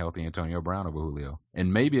Beckham and a healthy Antonio Brown over Julio.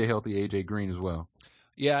 And maybe a healthy AJ Green as well.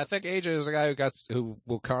 Yeah, I think AJ is a guy who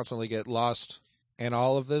will constantly get lost in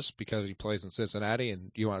all of this because he plays in Cincinnati,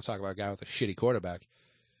 and you want to talk about a guy with a shitty quarterback.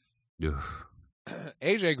 Ugh.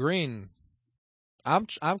 AJ Green, I'm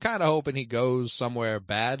kind of hoping he goes somewhere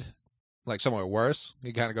bad, like somewhere worse.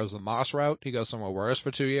 He kind of goes the Moss route. He goes somewhere worse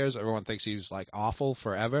for 2 years. Everyone thinks he's like awful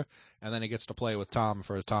forever, and then he gets to play with Tom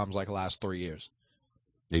for Tom's like last 3 years.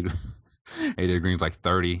 AJ Green's like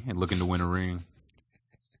 30 and looking to win a ring.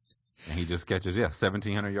 And he just catches,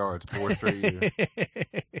 1,700 yards 4 straight years.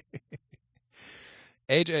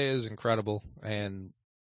 AJ is incredible, and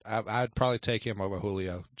I'd probably take him over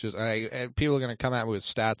Julio. And people are going to come at me with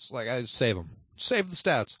stats. Like, I'd save him. Save the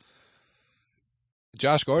stats.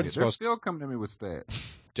 Josh Gordon's still coming to me with stats.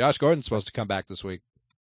 Josh Gordon's supposed to come back this week.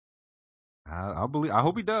 I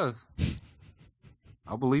hope he does.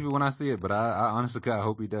 I'll believe it when I see it, but I honestly God, I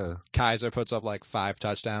hope he does. Kaiser puts up like 5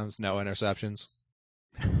 touchdowns, no interceptions.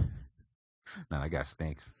 No, that guy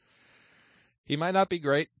stinks. He might not be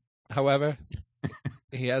great, however.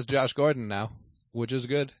 He has Josh Gordon now, which is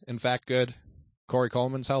good. In fact, good. Corey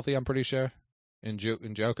Coleman's healthy, I'm pretty sure. And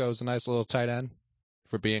Njoku's a nice little tight end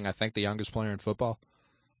for being, I think, the youngest player in football.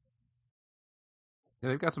 Yeah,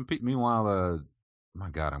 they've got some meanwhile, my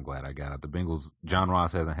God, I'm glad I got it. The Bengals, John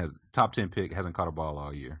Ross hasn't had top 10 pick, hasn't caught a ball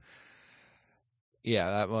all year.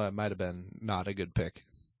 Yeah, that might have been not a good pick.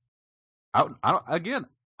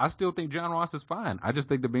 I still think John Ross is fine. I just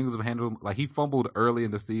think the Bengals have handled him like he fumbled early in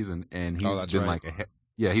the season, and he's been right.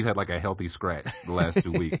 he's had like a healthy scratch the last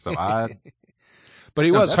 2 weeks. So but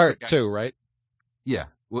he was hurt too, right? Yeah,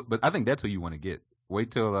 but I think that's who you want to get. Wait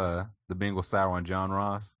till the Bengals sour on John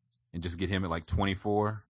Ross and just get him at like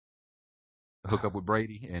 24. Hook up with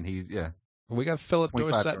Brady, and We got Philip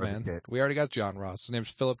Dorsett, man. We already got John Ross. His name's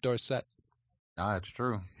Philip Dorsett. Ah, that's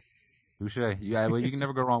true. Touche. You can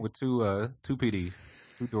never go wrong with two PDs,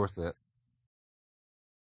 2 Dorsets.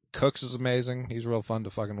 Cooks is amazing. He's real fun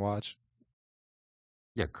to fucking watch.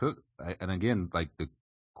 Yeah, Cook, and again, like the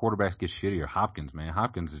quarterbacks get shittier. Hopkins, man,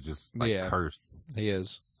 Hopkins is just cursed. He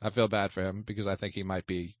is. I feel bad for him because I think he might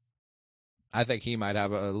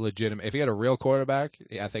have a legitimate. If he had a real quarterback,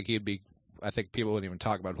 I think people wouldn't even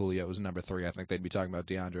talk about Julio as number 3. I think they'd be talking about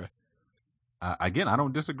DeAndre. Again, I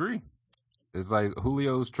don't disagree. It's like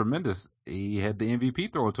Julio's tremendous. He had the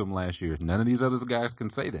MVP thrown to him last year. None of these other guys can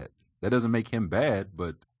say that. That doesn't make him bad,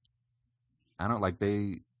 but I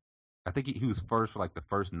think he was first for like the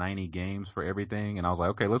first 90 games for everything, and I was like,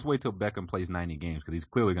 okay, let's wait till Beckham plays 90 games because he's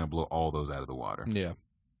clearly going to blow all those out of the water. Yeah,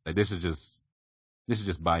 like this is just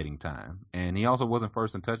biding time. And he also wasn't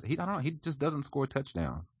first in touch. He just doesn't score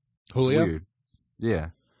touchdowns. Julio, weird. Yeah,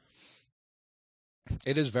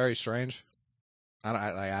 it is very strange.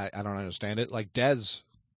 I don't understand it. Like Dez,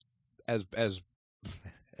 as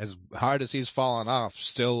hard as he's fallen off,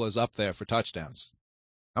 still is up there for touchdowns.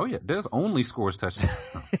 Oh yeah, Dez only scores touchdowns.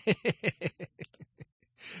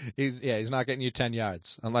 He's not getting you 10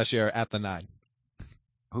 yards unless you're at the 9.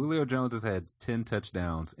 Julio Jones has had 10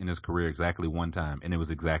 touchdowns in his career exactly one time, and it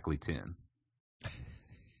was exactly 10.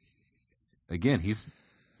 Again, he's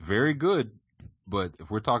very good, but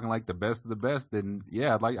if we're talking like the best of the best, then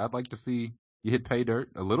yeah, I'd like to see you hit pay dirt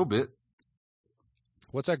a little bit.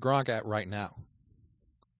 What's that Gronk at right now?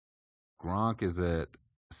 Gronk is at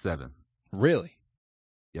 7. Really?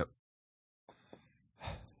 Yep.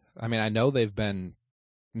 I mean, I know they've been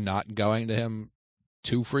not going to him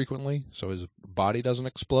too frequently, so his body doesn't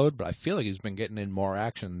explode, but I feel like he's been getting in more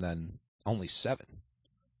action than only 7.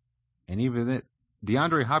 And even that,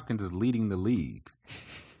 DeAndre Hopkins is leading the league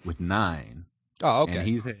with 9. Oh, okay. And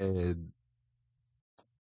he's had,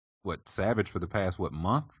 Savage for the past,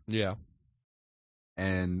 month? Yeah.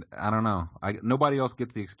 And I don't know. Nobody else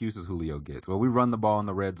gets the excuses Julio gets. Well, we run the ball in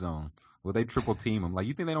the red zone. Well, they triple team him. Like,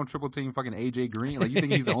 you think they don't triple team fucking AJ Green? Like, you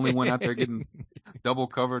think he's the only one out there getting double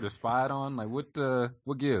covered or spied on? Like,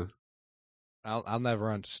 what gives? I'll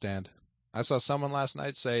never understand. I saw someone last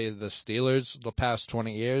night say the Steelers the past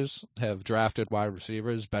 20 years have drafted wide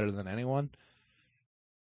receivers better than anyone.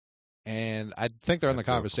 And I think they're in the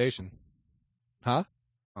conversation. Huh?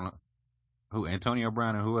 I don't know. Who? Antonio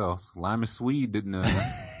Brown and who else? Lyman Swede didn't.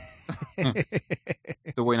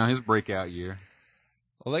 Still waiting on his breakout year.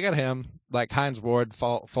 Well, they got him. Like Hines Ward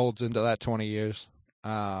folds into that 20 years.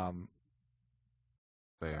 I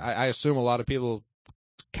assume a lot of people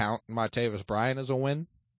count Martavis Bryant as a win?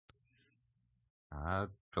 I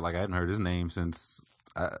feel like I hadn't heard his name since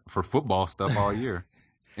for football stuff all year.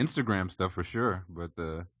 Instagram stuff for sure, but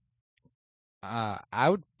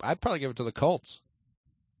I'd probably give it to the Colts.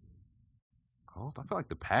 Colts. I feel like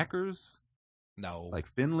the Packers. No, Like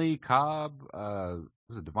Finley, Cobb,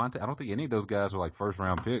 was it Devontae? I don't think any of those guys were like first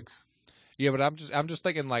round picks. yeah, but I'm just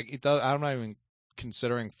thinking like it does. I'm not even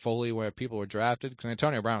considering fully where people were drafted because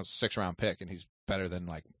Antonio Brown's a 6th-round pick and he's better than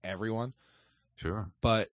like everyone. Sure,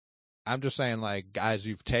 But I'm just saying like guys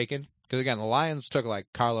you've taken because again the Lions took like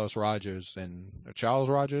Carlos Rogers and Charles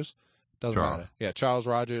Rogers. Doesn't matter. Yeah, Charles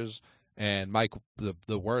Rogers and Mike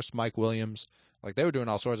the worst Mike Williams. Like they were doing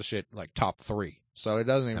all sorts of shit like top 3. So it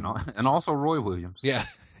doesn't even and also Roy Williams. Yeah,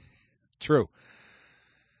 true.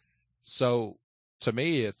 So to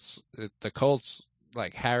me, the Colts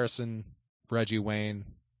like Harrison, Reggie Wayne,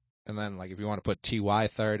 and then like if you want to put Ty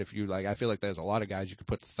third, if you like, I feel like there's a lot of guys you could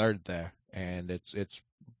put third there, and it's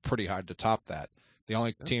pretty hard to top that. The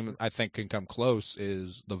only team I think can come close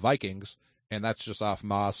is the Vikings, and that's just off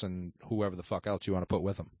Moss and whoever the fuck else you want to put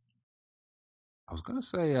with them. I was gonna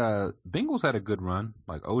say Bengals had a good run,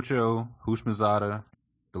 like Ocho, Houshmandzadeh,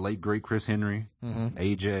 the late great Chris Henry,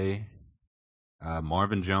 AJ,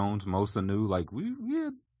 Marvin Jones, Mo Sanu. Like we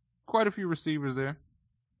had quite a few receivers there.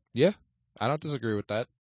 Yeah, I don't disagree with that.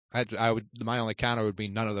 I would. My only counter would be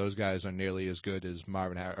none of those guys are nearly as good as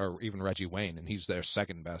Marvin or even Reggie Wayne, and he's their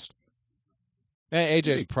second best. And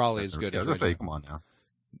AJ's probably as good as Reggie. Say, come on now.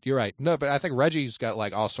 You're right. No, but I think Reggie's got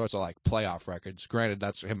like all sorts of like playoff records. Granted,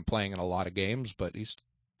 that's him playing in a lot of games, but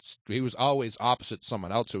he was always opposite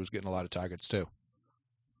someone else who was getting a lot of targets too.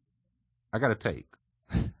 I got a take.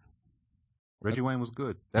 Reggie Wayne was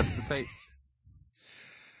good. That's the take.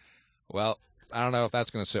 Well, I don't know if that's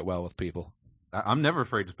going to sit well with people. I'm never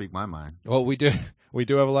afraid to speak my mind. Well, we do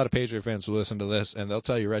have a lot of Patriot fans who listen to this, and they'll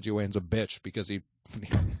tell you Reggie Wayne's a bitch because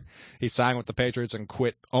he signed with the Patriots and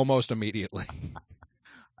quit almost immediately.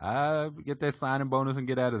 Get that signing bonus and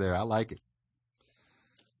get out of there. I like it.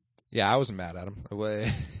 Yeah, I wasn't mad at him.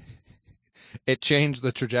 It changed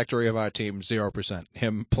the trajectory of our team 0%.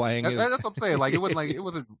 Him playing. That's what I'm saying. Like it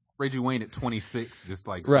wasn't Reggie Wayne at 26, just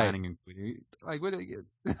like signing and quitting. Like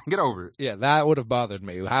get over it. Yeah, that would have bothered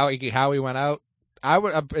me. How he went out. I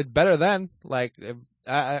would better then. Like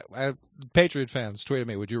Patriot fans tweeted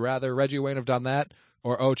me. Would you rather Reggie Wayne have done that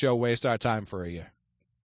or Ocho waste our time for a year?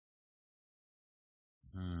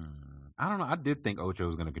 I don't know. I did think Ocho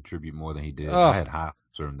was going to contribute more than he did. I had high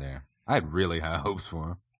hopes for him there. I had really high hopes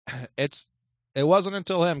for him. It wasn't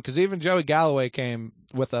until him, because even Joey Galloway came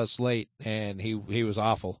with us late, and he was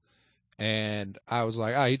awful. And I was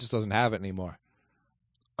like, he just doesn't have it anymore.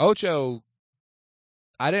 Ocho,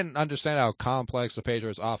 I didn't understand how complex the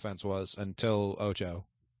Patriots offense was until Ocho,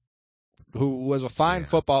 who was a fine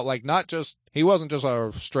football, like he wasn't just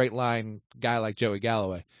a straight line guy like Joey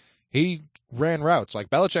Galloway. He ran routes. Like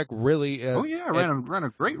Belichick really. Ran a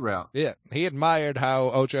great route. Yeah, he admired how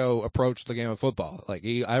Ocho approached the game of football. Like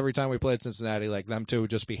every time we played Cincinnati, like them two would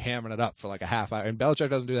just be hammering it up for like a half hour. And Belichick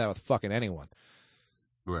doesn't do that with fucking anyone.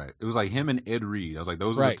 Right. It was like him and Ed Reed. I was like,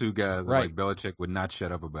 those are the two guys that like Belichick would not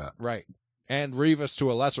shut up about. Right. And Revis to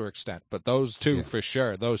a lesser extent, but those two for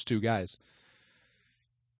sure. Those two guys.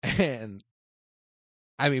 And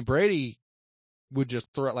I mean, Brady would just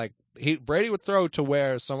throw Brady would throw to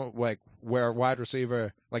where where a wide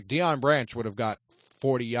receiver like Deion Branch would have got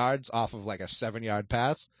 40 yards off of like a 7-yard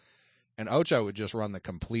pass, and Ocho would just run the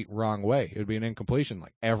complete wrong way. It would be an incompletion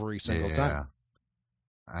like every single time.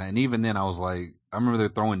 And even then, I was like, I remember they're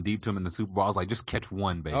throwing deep to him in the Super Bowl. I was like, just catch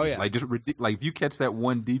one, baby. Oh yeah, like if you catch that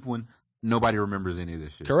one deep one, nobody remembers any of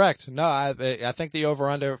this shit. Correct. No, I think the over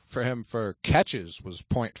under for him for catches was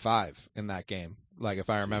 0.5 in that game. Like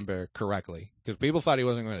if I remember correctly, because people thought he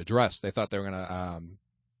wasn't going to dress. They thought they were going to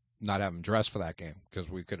not have him dress for that game because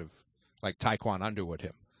we could have like Taekwon Underwood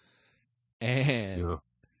him. And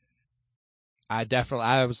I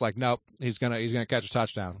was like, nope, he's gonna catch a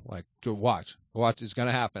touchdown. Like, watch, it's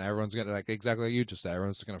gonna happen. Everyone's gonna like exactly like you just said.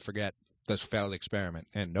 Everyone's gonna forget this failed experiment.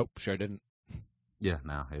 And nope, sure didn't. Yeah,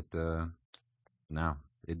 it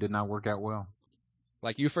did not work out well.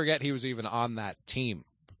 Like you forget he was even on that team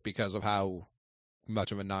because of how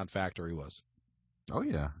much of a non-factor he was. Oh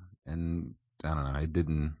yeah, and I don't know. It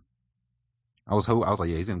didn't. I was like,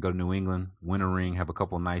 yeah, he's gonna go to New England, win a ring, have a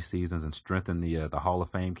couple of nice seasons, and strengthen the Hall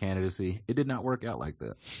of Fame candidacy. It did not work out like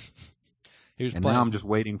that. Now I'm just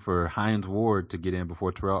waiting for Hines Ward to get in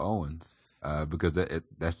before Terrell Owens, because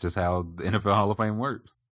that's just how the NFL Hall of Fame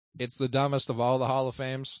works. It's the dumbest of all the Hall of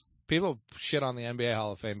Fames. People shit on the NBA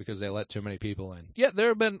Hall of Fame because they let too many people in. Yeah, there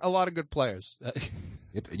have been a lot of good players.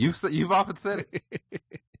 You've often said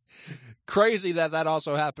it. crazy that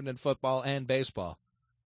also happened in football and baseball.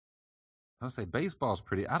 I would say baseball's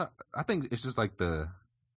pretty. I think it's just like the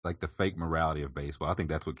fake morality of baseball. I think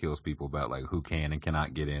that's what kills people about like who can and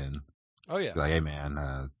cannot get in. Oh yeah. Like, hey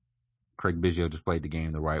man, Craig Biggio just played the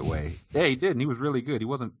game the right way. Yeah, he did, and he was really good. He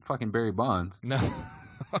wasn't fucking Barry Bonds. No.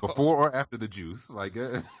 Before or after the juice, like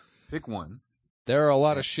pick one. There are a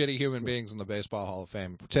lot of shitty human beings in the Baseball Hall of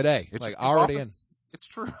Fame today. Like already in. It's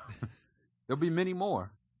true. There'll be many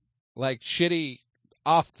more. Like shitty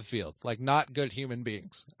off the field, like not good human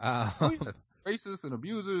beings. Oh, yes. Racists and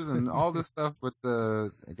abusers and all this stuff, but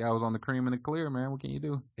the guy was on the cream and the clear, man. What can you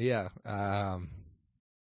do? Yeah. I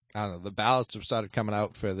don't know. The ballots have started coming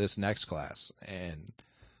out for this next class, and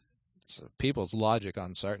so people's logic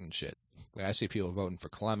on certain shit. Like I see people voting for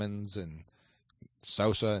Clemens and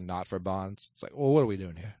Sosa and not for Bonds. It's like, well, what are we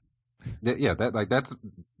doing here? Yeah,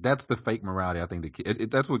 that's the fake morality. I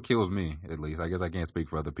think that's what kills me, at least. I guess I can't speak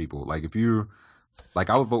for other people. Like if you, like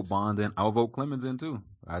I would vote Bond in, I would vote Clemens in too.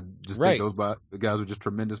 I just think those guys were just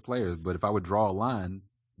tremendous players. But if I would draw a line,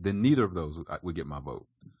 then neither of those would get my vote.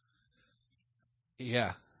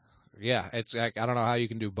 Yeah, it's like I don't know how you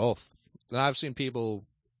can do both. And I've seen people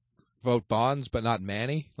vote Bonds but not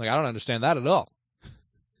Manny. Like I don't understand that at all.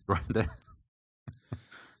 Right.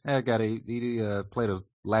 That guy he played a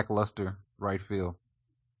lackluster right field.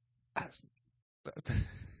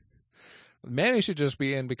 Manny should just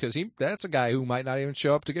be in because that's a guy who might not even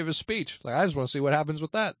show up to give his speech. Like I just want to see what happens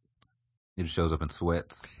with that. He just shows up in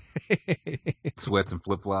sweats. Sweats and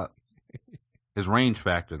flip flop. His range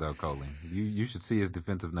factor though, Coley. You should see his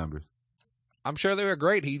defensive numbers. I'm sure they were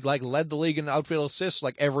great. He like led the league in outfield assists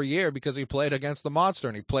like every year because he played against the monster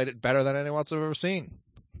and he played it better than anyone else I've ever seen.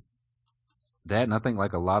 That, and I think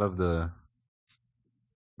like a lot of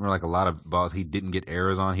balls he didn't get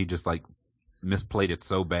errors on. He just like misplayed it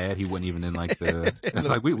so bad he wasn't even in like the. It's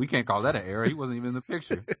like we can't call that an error. He wasn't even in the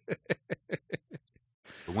picture.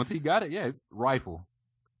 But once he got it, yeah, rifle.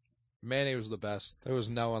 Manny was the best. There was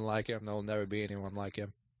no one like him. There will never be anyone like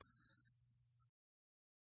him.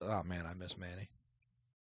 Oh man, I miss Manny.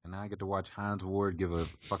 And now I get to watch Hines Ward give a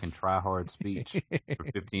fucking try-hard speech for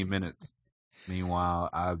 15 minutes.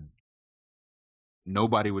 Meanwhile,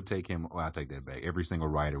 nobody would take him. Well, I take that back. Every single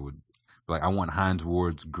writer would. Like, I want Hines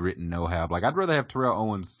Ward's grit and know-how. Like, I'd rather have Terrell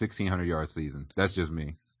Owens' 1,600-yard season. That's just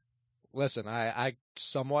me. Listen, I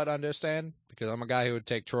somewhat understand because I'm a guy who would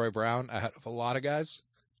take Troy Brown ahead of a lot of guys.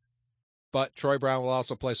 But Troy Brown will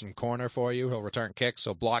also play some corner for you. He'll return kicks.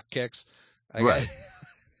 He'll block kicks. Right.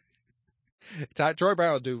 Troy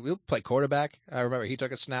Brown he'll play quarterback. I remember he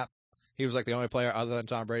took a snap. He was like the only player other than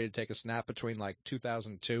Tom Brady to take a snap between like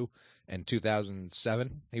 2002 and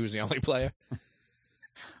 2007. He was the only player.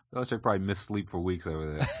 Belichick probably missed sleep for weeks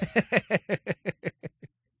over there.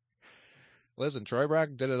 Listen, Troy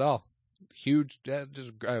Brown did it all. Huge,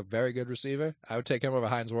 just a very good receiver. I would take him over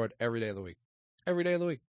Hines Ward every day of the week. Every day of the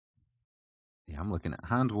week. Yeah, I'm looking at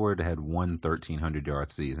Hines Ward had one 1,300-yard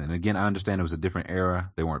season. And again, I understand it was a different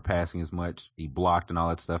era. They weren't passing as much. He blocked and all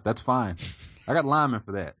that stuff. That's fine. I got linemen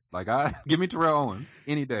for that. Like, give me Terrell Owens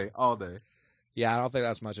any day, all day. Yeah, I don't think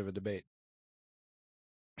that's much of a debate.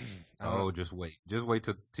 Oh, just wait. Just wait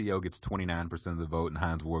till T.O. gets 29% of the vote and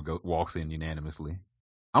Hines Ward walks in unanimously.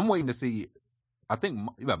 I'm waiting to see. I think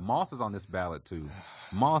Moss is on this ballot, too.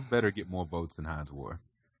 Moss better get more votes than Hines Ward.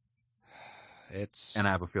 And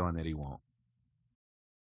I have a feeling that he won't.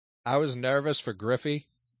 I was nervous for Griffey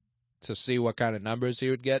to see what kind of numbers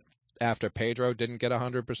he would get after Pedro didn't get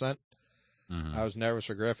 100%. Mm-hmm. I was nervous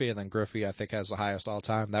for Griffey, and then Griffey, I think, has the highest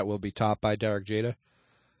all-time. That will be topped by Derek Jeter.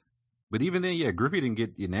 But even then, yeah, Griffey didn't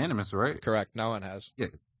get unanimous, right? Correct. No one has. Yeah.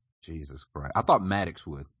 Jesus Christ. I thought Maddox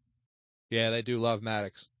would. Yeah, they do love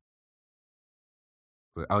Maddox.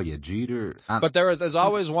 But, oh, yeah, Jeter. But there's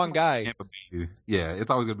always one guy. Yeah,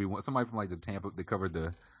 it's always going to be somebody from like the Tampa that covered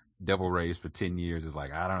the Devil Rays for 10 years is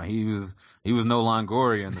like, I don't know, he was no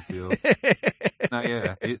Longoria in the field. No,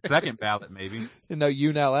 yeah, second ballot maybe. No,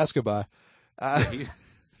 Yunel Escobar.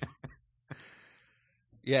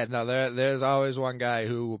 Yeah, no, there's always one guy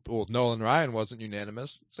who, well, Nolan Ryan wasn't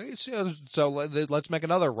unanimous. So let's make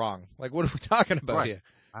another wrong. Like, what are we talking about here?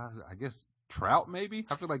 I guess Trout maybe.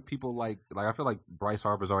 I feel like people I feel like Bryce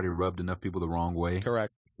Harper's already rubbed enough people the wrong way.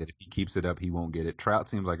 Correct. That if he keeps it up, he won't get it. Trout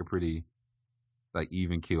seems like a pretty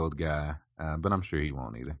even-keeled guy, but I'm sure he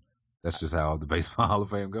won't either. That's just how the Baseball Hall of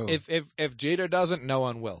Fame goes. If Jeter doesn't, no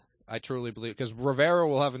one will. I truly believe, because Rivera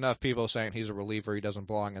will have enough people saying he's a reliever, he doesn't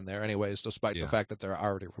belong in there anyways, despite the fact that there are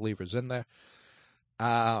already relievers in there.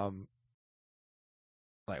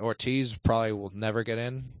 Like Ortiz probably will never get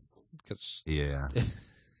in, because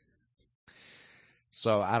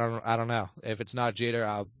So I don't know. If it's not Jeter,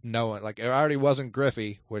 I'll know it. Like, it already wasn't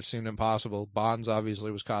Griffey, which seemed impossible. Bonds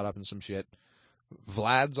obviously was caught up in some shit.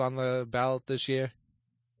 Vlad's on the ballot this year.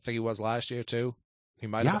 I think he was last year too. He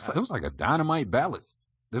might have. It was like a dynamite ballot.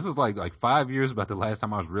 This is like 5 years about the last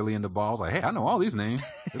time I was really into balls. Like, hey, I know all these names.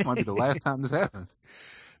 This might be the last time this happens.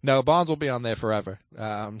 No, Bonds will be on there forever.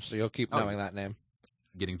 So you'll keep knowing that name.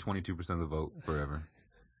 Getting 22% of the vote forever.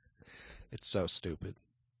 It's so stupid.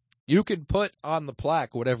 You can put on the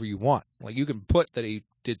plaque whatever you want. Like, you can put that he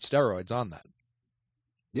did steroids on that.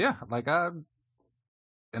 Yeah,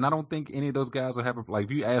 and I don't think any of those guys will have like,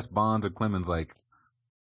 if you ask Bonds or Clemens, like,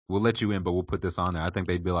 we'll let you in, but we'll put this on there, I think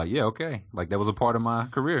they'd be like, yeah, okay. Like, that was a part of my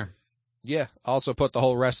career. Yeah. Also put the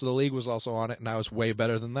whole rest of the league was also on it, and I was way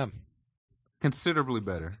better than them. Considerably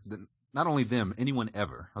better. Not only them, anyone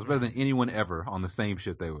ever. I was better than anyone ever on the same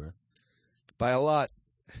shit they were. By a lot.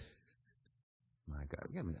 My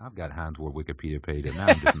God, I've got Heinz Ward Wikipedia page, and now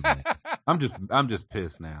I'm just mad. I'm just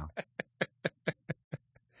pissed now.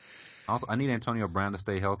 Also, I need Antonio Brown to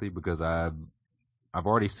stay healthy because I've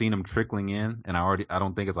already seen him trickling in, and I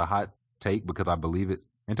don't think it's a hot take because I believe it.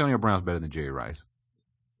 Antonio Brown's better than Jerry Rice.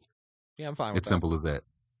 Yeah, I'm fine with that. It's simple as that.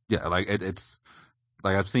 Yeah, like it's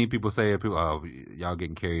like I've seen people say, oh, y'all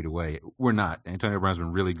getting carried away. We're not. Antonio Brown's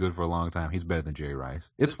been really good for a long time. He's better than Jerry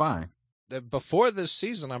Rice. It's fine. Before this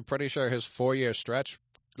season, I'm pretty sure his 4-year stretch,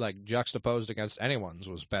 like, juxtaposed against anyone's,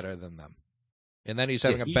 was better than them. And then he's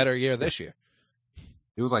having a better year this year.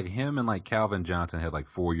 It was like him and like Calvin Johnson had like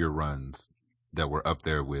 4-year runs that were up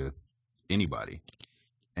there with anybody.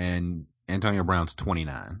 And Antonio Brown's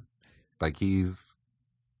 29. Like, he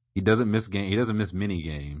doesn't miss he doesn't miss many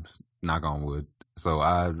games, knock on wood. So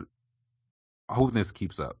I hope this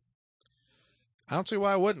keeps up. I don't see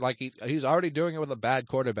why I wouldn't. Like, he's already doing it with a bad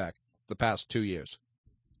quarterback the past 2 years.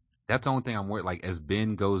 That's the only thing I'm worried. Like, as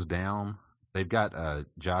Ben goes down, they've got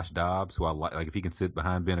Josh Dobbs, who I like. Like, if he can sit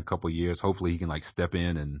behind Ben a couple of years, hopefully he can like step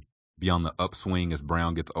in and be on the upswing as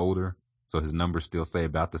Brown gets older, so his numbers still stay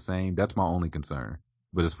about the same. That's my only concern.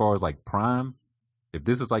 But as far as like prime, if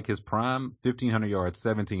this is like his prime, 1,500 yards,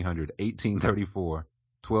 1,700, 1,834,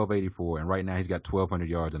 1,284, and right now he's got 1,200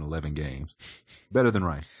 yards in 11 games. Better than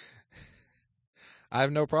Rice. I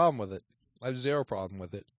have no problem with it. I have zero problem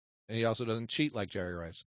with it. And he also doesn't cheat like Jerry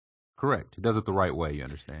Rice. Correct. He does it the right way, you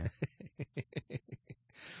understand?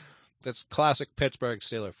 That's classic Pittsburgh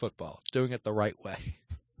Steelers football. Doing it the right way.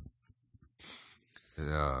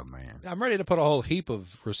 Oh, man. I'm ready to put a whole heap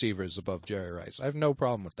of receivers above Jerry Rice. I have no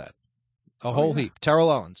problem with that. A whole heap. Terrell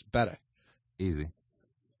Owens, better. Easy.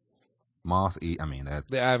 Moss,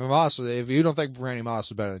 Moss, if you don't think Randy Moss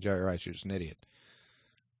is better than Jerry Rice, you're just an idiot.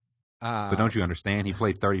 But don't you understand? He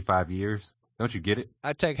played 35 years. Don't you get it?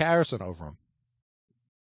 I'd take Harrison over him.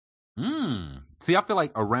 See, I feel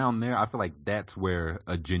like around there, I feel like that's where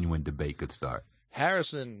a genuine debate could start.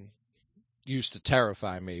 Harrison used to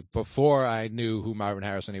terrify me before I knew who Marvin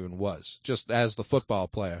Harrison even was. Just as the football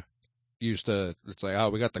player used to, it's like, oh,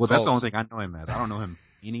 we got the Colts. That's the only thing I know him as. I don't know him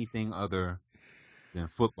anything other than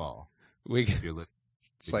football.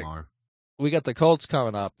 It's like, we got the Colts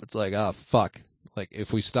coming up. It's like, oh, fuck. Like,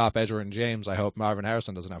 if we stop Edgerrin James, I hope Marvin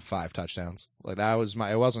Harrison doesn't have 5 touchdowns. Like, that was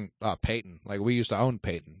it wasn't Peyton. Like, we used to own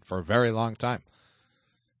Peyton for a very long time.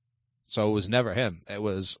 So it was never him. It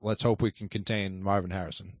was, let's hope we can contain Marvin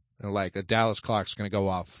Harrison. And, like, a Dallas Clark's going to go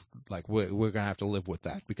off. Like, we're going to have to live with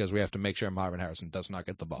that because we have to make sure Marvin Harrison does not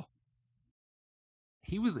get the ball.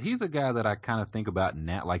 He's a guy that I kind of think about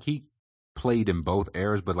now. Like, he played in both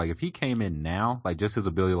eras, but, like, if he came in now, like, just his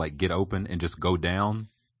ability to, like, get open and just go down,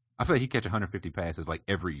 I feel like he'd catch 150 passes like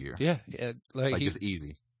every year. Yeah, like just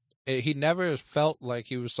easy. He never felt like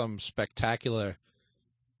he was some spectacular.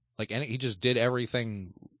 He just did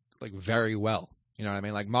everything like very well. You know what I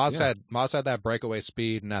mean? Like Moss had that breakaway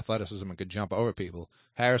speed and athleticism and could jump over people.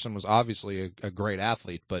 Harrison was obviously a great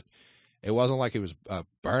athlete, but it wasn't like he was a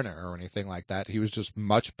burner or anything like that. He was just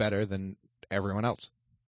much better than everyone else.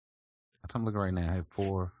 I'm looking right now. I have 4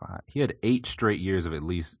 or 5. He had 8 straight years of at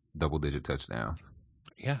least double-digit touchdowns.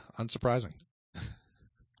 Yeah, unsurprising.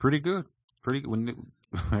 Pretty good. When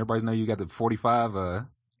everybody know you got the 45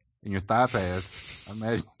 in your thigh pads, I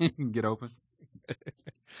imagine you can get open.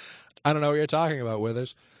 I don't know what you're talking about,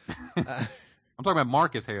 Withers. I'm talking about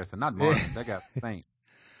Marcus Harrison, not Martin. That guy faint.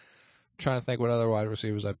 Trying to think what other wide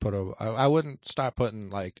receivers I'd put over. I wouldn't start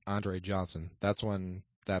putting like Andre Johnson. That's when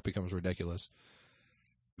that becomes ridiculous.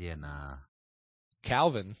 Yeah, nah.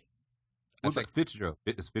 Calvin. What about Fitzgerald?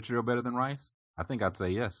 Is Fitzgerald better than Rice? I think I'd say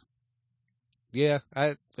yes. Yeah,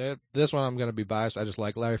 this one I'm going to be biased. I just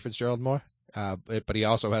like Larry Fitzgerald more. But he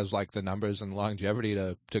also has like the numbers and longevity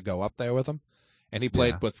to go up there with him. And he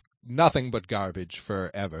played with nothing but garbage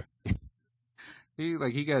forever.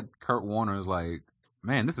 He got Kurt Warner's like,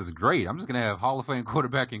 man, this is great. I'm just gonna have Hall of Fame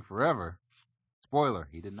quarterbacking forever. Spoiler,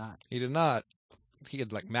 he did not. He did not. He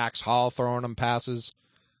had like Max Hall throwing him passes.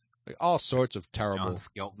 Like all sorts of terrible. John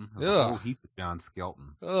Skelton. Ugh. A whole heap of John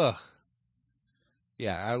Skelton. Ugh.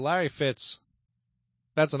 Yeah, Larry Fitz.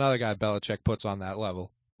 That's another guy Belichick puts on that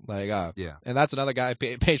level. Like, yeah. And that's another guy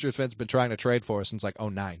Patriots fans been trying to trade for since like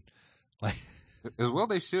 2009. Like, as well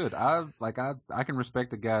they should. I can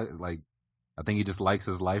respect a guy like. I think he just likes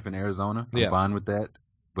his life in Arizona. I'm fine with that.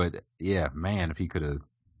 But yeah, man, if he could have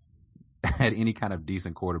had any kind of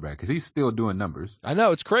decent quarterback, because he's still doing numbers. I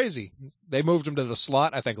know, it's crazy. They moved him to the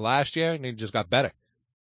slot, I think, last year, and he just got better.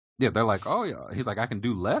 Yeah, they're like, oh yeah. He's like, I can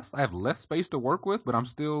do less. I have less space to work with, but I'm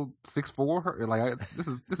still 6'4". Like, this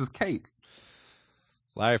is cake.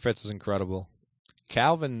 Larry Fitz is incredible.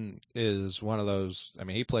 Calvin is one of those. I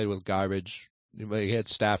mean, he played with garbage. He had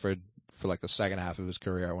Stafford for like the second half of his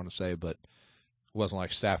career, I want to say, but it wasn't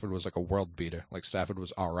like Stafford was like a world beater. Like Stafford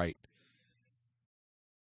was all right.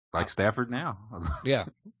 Like Stafford now. Yeah.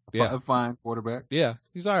 A fine quarterback. Yeah,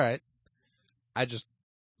 he's all right.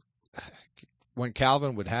 When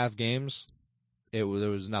Calvin would have games, there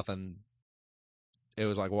was nothing. It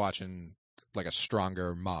was like watching like a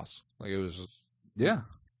stronger Moss. Like it was. Yeah.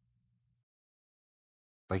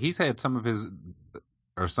 Like he's had some of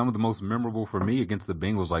the most memorable for me against the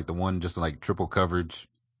Bengals, like the one just like triple coverage.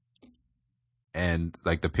 And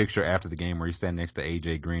like the picture after the game where he's standing next to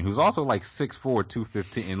AJ Green, who's also like 6'4",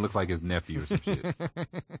 215, and looks like his nephew or some shit.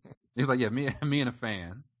 He's like, yeah, me and a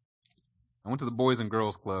fan. I went to the Boys and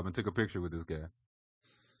Girls Club and took a picture with this guy.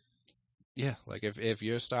 Yeah, like if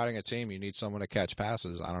you're starting a team, you need someone to catch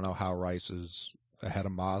passes. I don't know how Rice is ahead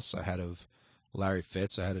of Moss, ahead of Larry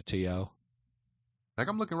Fitz, ahead of T.O. Like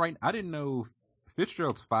I'm looking right, I didn't know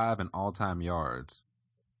Fitzgerald's 5 in all-time yards.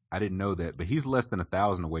 I didn't know that, but he's less than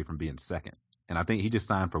 1,000 away from being second. And I think he just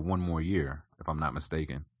signed for one more year, if I'm not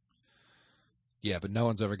mistaken. Yeah, but no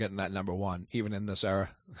one's ever getting that number one, even in this era.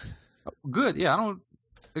 Good. Yeah, I don't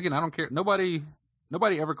care. Nobody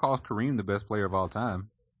ever calls Kareem the best player of all time.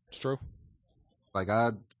 It's true. Like,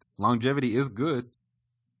 longevity is good,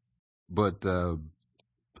 but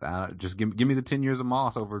just give me the 10 years of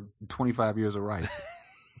Moss over 25 years of Rice.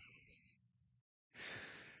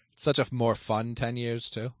 Such a more fun 10 years,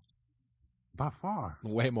 too. By far.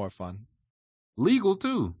 Way more fun. Legal,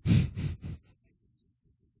 too.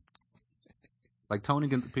 Like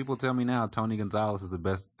people tell me now Tony Gonzalez is the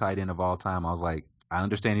best tight end of all time. I was like, I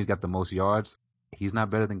understand he's got the most yards. He's not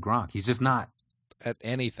better than Gronk. He's just not. At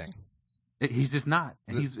anything. He's just not.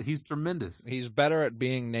 And he's tremendous. He's better at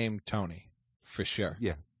being named Tony, for sure.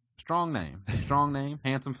 Yeah. Strong name.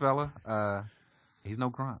 Handsome fella. He's no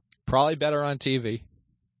Gronk. Probably better on TV.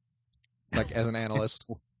 Like as an analyst.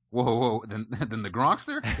 Whoa. Than the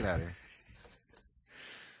Gronkster? Get out of here.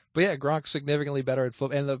 But yeah, Gronk's significantly better at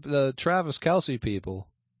football. And the Travis Kelce people,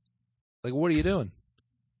 like, what are you doing?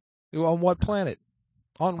 On what planet?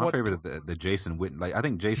 My favorite is the Jason Witten. Like, I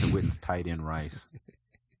think Jason Witten's tight end Rice.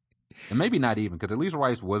 And maybe not even, because at least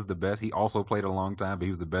Rice was the best. He also played a long time, but he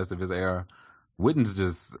was the best of his era. Witten's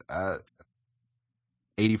just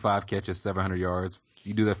 85 catches, 700 yards.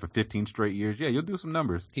 You do that for 15 straight years, yeah, you'll do some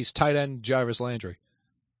numbers. He's tight end Jarvis Landry.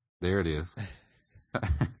 There it is.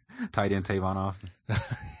 Tight end Tavon Austin.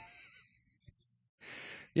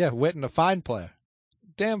 Yeah, Witten, a fine player.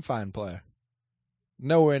 Damn fine player.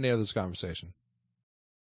 Nowhere near this conversation.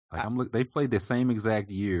 Like they played the same exact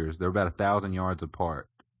years. They're about 1,000 yards apart.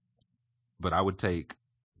 But I would take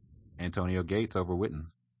Antonio Gates over Witten.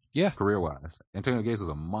 Yeah. Career-wise. Antonio Gates was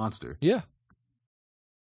a monster. Yeah.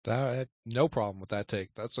 I had no problem with that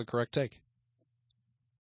take. That's the correct take.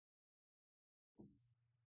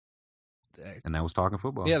 And that was talking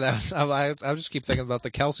football. Yeah, I just keep thinking about the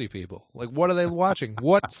Kelce people. Like, what are they watching?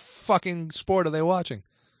 What fucking sport are they watching?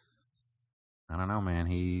 I don't know, man.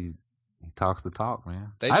 He talks the talk,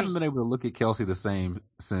 man. I haven't been able to look at Kelce the same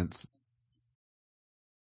since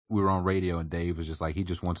we were on radio and Dave was just like, he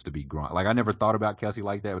just wants to be Gronk. Like, I never thought about Kelce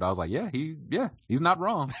like that, but I was like, he's not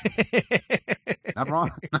wrong. Not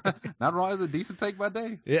wrong. Not wrong is a decent take by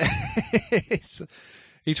Dave. Yeah.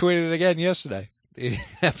 He tweeted it again yesterday.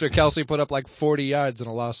 After Kelce put up like 40 yards in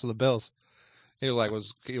a loss to the Bills. He was like,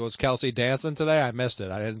 was Kelce dancing today? I missed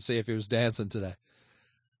it. I didn't see if he was dancing today.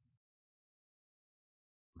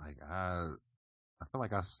 Like, I feel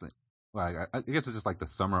like I guess it's just like the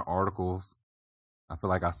summer articles. I feel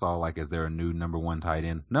like I saw like, is there a new number one tight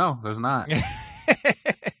end? No, there's not.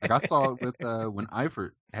 Like I saw it with when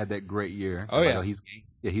Eifert had that great year. Oh yeah. Like,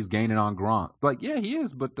 he's gaining on Gronk. Like, yeah, he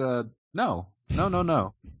is, but no.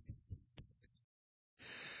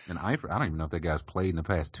 And Eifert, I don't even know if that guy's played in the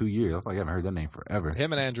past 2 years. I feel like I haven't heard that name forever.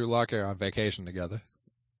 Him and Andrew Luck are on vacation together.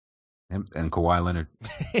 Him and Kawhi Leonard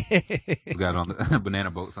got on the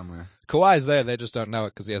banana boat somewhere. Kawhi's there. They just don't know it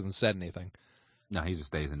because he hasn't said anything. No, he just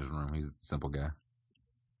stays in his room. He's a simple guy.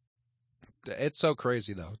 It's so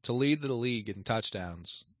crazy, though, to lead the league in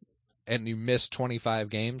touchdowns and you miss 25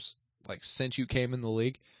 games, like, since you came in the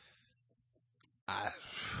league.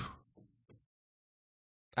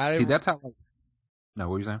 I See, that's how. No,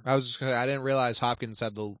 what were you saying? I didn't realize Hopkins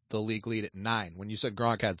had the league lead at 9. When you said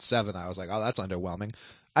Gronk had 7, I was like, oh, that's underwhelming.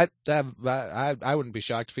 I wouldn't be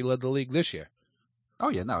shocked if he led the league this year. Oh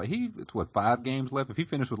yeah, no, it's 5 games left. If he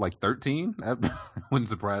finished with like 13, that wouldn't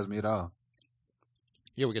surprise me at all.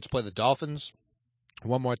 Yeah, we get to play the Dolphins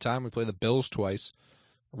one more time. We play the Bills twice.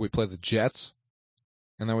 We play the Jets,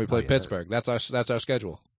 and then we play Pittsburgh. That's our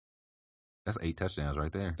schedule. That's 8 touchdowns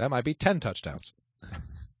right there. That might be 10 touchdowns.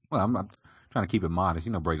 Well, I'm trying to keep it modest.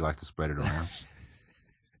 You know, Brady likes to spread it around.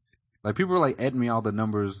 Like, people were like adding me all the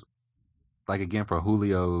numbers. Like, again, for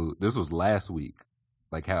Julio, this was last week.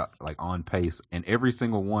 Like, how, like, on pace. And every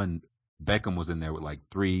single one, Beckham was in there with like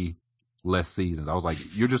 3 less seasons. I was like,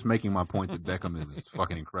 you're just making my point that Beckham is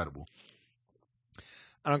fucking incredible.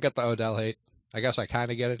 I don't get the Odell hate. I guess I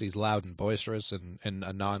kind of get it. He's loud and boisterous and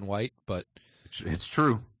a non-white, but it's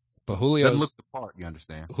true. But Julio doesn't look the part. You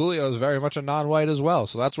understand? Julio is very much a non-white as well,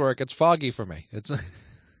 so that's where it gets foggy for me. It's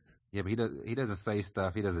yeah, but he doesn't say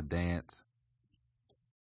stuff. He doesn't dance.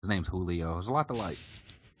 His name's Julio. There's a lot to like.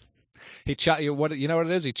 You know what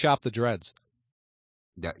it is? He chopped the dreads.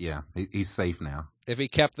 Yeah, he's safe now. If he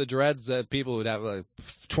kept the dreads, people would have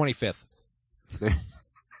 25th.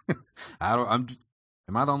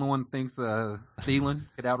 Am I the only one who thinks Thielen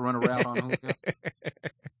could outrun a route on Julio?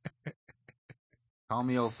 Call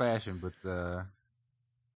me old fashioned, but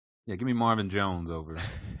yeah, give me Marvin Jones over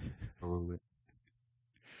Julio.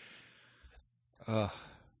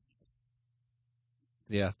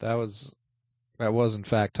 Yeah, that was in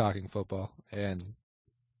fact talking football, and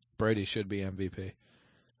Brady should be MVP.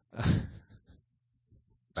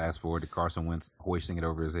 Fast forward to Carson Wentz hoisting it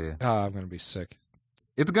over his head. Oh, I'm gonna be sick.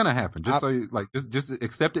 It's gonna happen. Just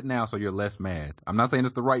accept it now, so you're less mad. I'm not saying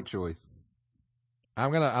it's the right choice.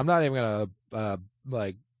 I'm not even gonna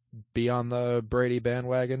be on the Brady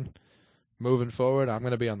bandwagon moving forward. I'm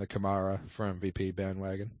gonna be on the Kamara for MVP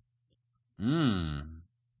bandwagon.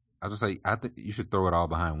 I just say I think you should throw it all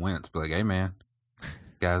behind Wentz. Be like, hey man,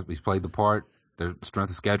 guys, he's played the part. Their strength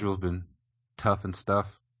of schedule has been tough and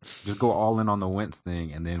stuff. Just go all in on the Wentz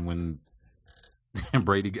thing, and then when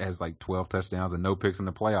Brady has like 12 touchdowns and no picks in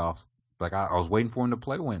the playoffs, like I was waiting for him to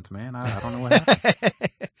play Wentz, man. I don't know what happened.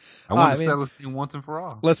 I want to settle this thing once and for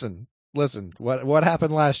all. Listen. What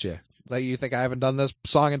happened last year? Like, you think I haven't done this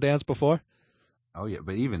song and dance before? Oh yeah,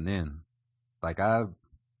 but even then, like I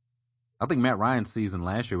think Matt Ryan's season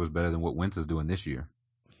last year was better than what Wentz is doing this year.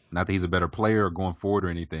 Not that he's a better player or going forward or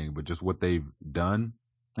anything, but just what they've done.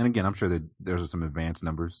 And again, I'm sure that there's some advanced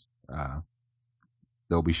numbers.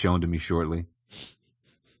 They'll be shown to me shortly.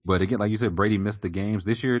 But again, like you said, Brady missed the games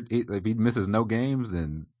this year. If he misses no games,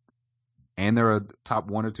 and they're a top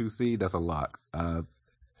 1 or 2 seed, that's a lock.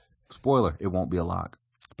 Spoiler, it won't be a lock.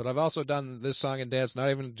 But I've also done this song and dance not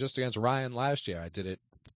even just against Ryan last year. I did it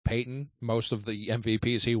Peyton, most of the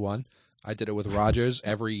MVPs he won. I did it with Rodgers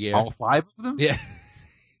every year. All 5 of them? Yeah.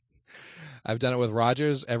 I've done it with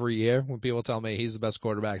Rodgers every year when people tell me he's the best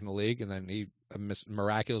quarterback in the league, and then he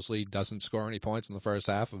miraculously doesn't score any points in the first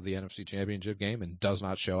half of the NFC Championship game and does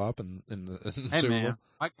not show up in the Super Bowl.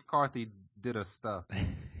 Mike McCarthy did us stuff.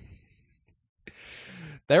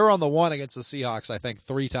 They were on the one against the Seahawks, I think,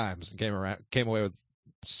 3 times and came away with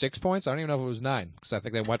 6 points. I don't even know if it was 9 because I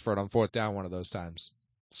think they went for it on 4th down one of those times.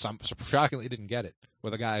 Shockingly didn't get it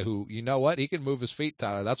with a guy who, you know what, he can move his feet,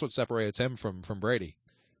 Tyler. That's what separates him from Brady.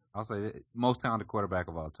 I'll say most talented quarterback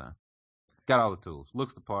of all time. Got all the tools.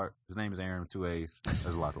 Looks the part. His name is Aaron with 2 A's.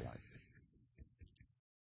 There's a lot to like.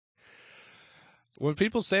 When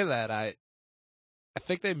people say that, I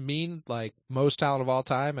think they mean like most talent of all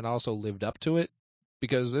time and also lived up to it,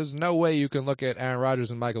 because there's no way you can look at Aaron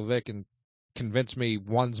Rodgers and Michael Vick and convince me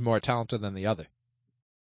one's more talented than the other.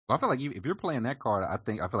 Well, I feel like if you're playing that card, I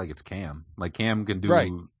feel like it's Cam. Like Cam can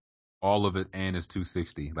do all of it and is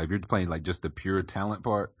 260. Like if you're playing like just the pure talent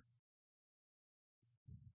part.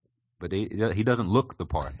 But he doesn't look the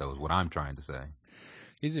part, though, is what I'm trying to say.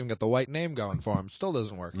 He's even got the white name going for him. Still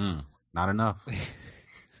doesn't work. Not enough.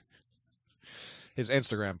 His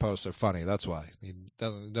Instagram posts are funny. That's why. He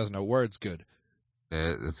doesn't know words good.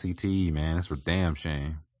 The CTE, man. That's for damn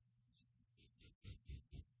shame.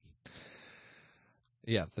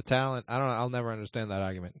 Yeah, the talent. I don't know. I'll never understand that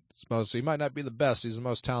argument. He might not be the best. He's the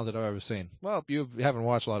most talented I've ever seen. Well, you haven't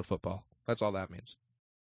watched a lot of football. That's all that means.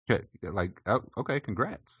 Okay, like, okay,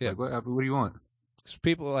 congrats. Yeah. Like, what do you want? 'Cause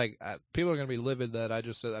people are going to be livid that I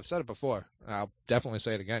just said. I've said it before. I'll definitely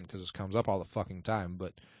say it again because this comes up all the fucking time.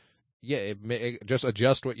 But yeah, just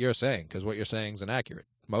adjust what you're saying because what you're saying is inaccurate.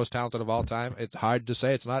 Most talented of all time. It's hard to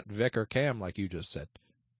say it's not Vic or Cam like you just said.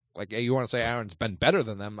 Like, you want to say Aaron's been better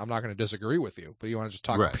than them, I'm not going to disagree with you. But you want to just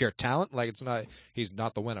talk Right. pure talent? Like, he's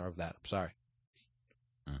not the winner of that. I'm sorry.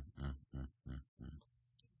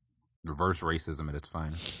 Reverse racism at its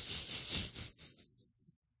finest.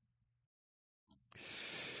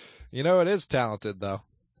 You know, it is talented, though.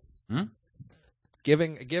 Hmm?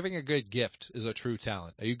 Giving a good gift is a true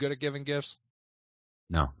talent. Are you good at giving gifts?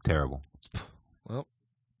 No, terrible. Well,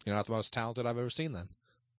 you're not the most talented I've ever seen, then.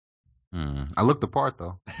 I looked the part,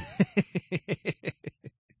 though.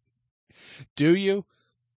 Do you?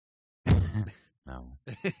 No.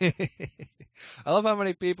 I love how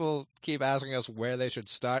many people keep asking us where they should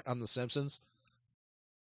start on The Simpsons.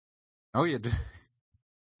 Oh, yeah.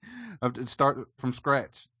 Start from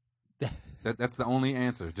scratch. That's the only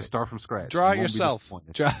answer. Just start from scratch. Draw it yourself.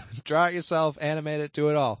 Draw it yourself. Animate it. Do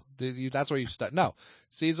it all. That's where you start. No,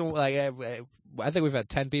 season. Like, I think we've had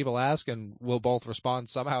 10 people ask, and we'll both respond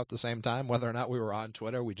somehow at the same time. Whether or not we were on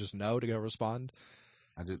Twitter, we just know to go respond.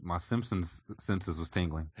 My Simpsons senses was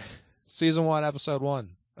tingling. Season 1, episode 1,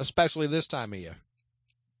 especially this time of year.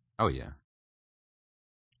 Oh yeah.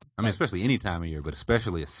 I mean, especially any time of year, but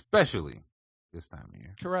especially this time of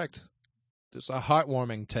year. Correct. Just a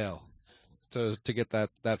heartwarming tale to get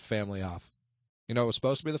that family off. You know, it was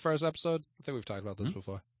supposed to be the first episode. I think we've talked about this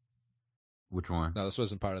before. Which one? No, this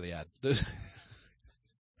wasn't part of the ad. The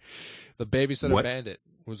Babysitter Bandit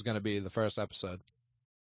was going to be the first episode.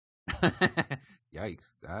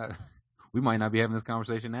 Yikes. We might not be having this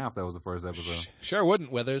conversation now if that was the first episode. Sure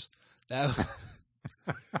wouldn't, Withers.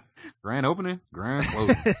 Grand opening, grand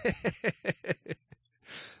closing.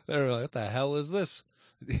 They were like, what the hell is this?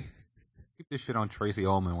 Keep this shit on Tracy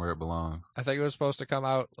Ullman where it belongs. I think it was supposed to come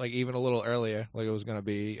out like even a little earlier. Like it was going to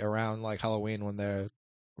be around like Halloween when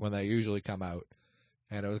they usually come out.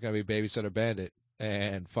 And it was going to be Babysitter Bandit.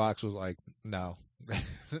 And Fox was like, no,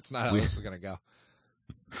 that's not how this is going to go.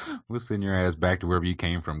 We'll send your ass back to wherever you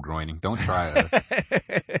came from, Groening. Don't try us.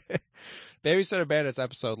 Babysitter Bandit's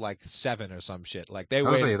episode like 7 or some shit. Like they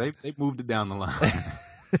moved it down the line.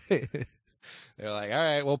 They're like, all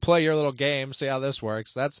right, we'll play your little game, see how this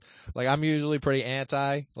works. That's like, I'm usually pretty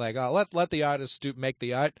anti. Like, let the artist make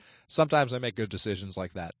the art. Sometimes I make good decisions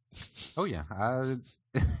like that. Oh yeah,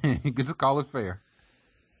 you can just call it fair.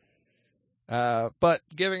 But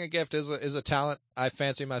giving a gift is a talent. I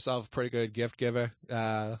fancy myself a pretty good gift giver.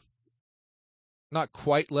 Not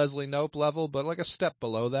quite Leslie Knope level, but like a step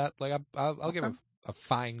below that. Like I'll give a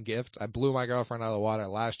fine gift. I blew my girlfriend out of the water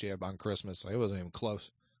last year on Christmas. Like, it wasn't even close.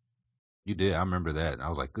 You did. I remember that. I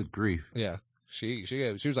was like, good grief. Yeah. She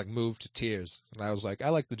was like moved to tears. And I was like, I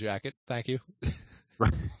like the jacket. Thank you.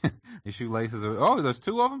 Right. Your shoelaces are, there's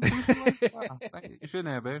 2 of them? 2 shoelaces? Wow. You shouldn't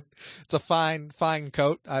have, babe. It's a fine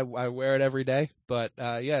coat. I wear it every day. But,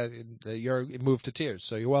 yeah, you're moved to tears,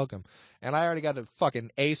 so you're welcome. And I already got a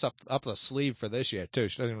fucking ace up the sleeve for this year, too.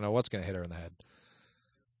 She doesn't even know what's going to hit her in the head.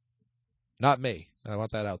 Not me. I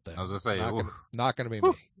want that out there. I was going to say, not going to be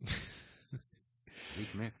me.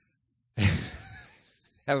 Zeke, man.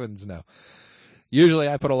 Heavens no. Usually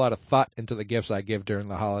I put a lot of thought into the gifts I give during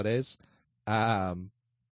the holidays. Yeah,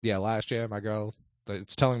 last year my girl,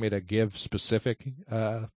 it's telling me to give specifics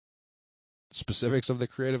of the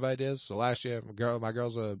creative ideas. So last year my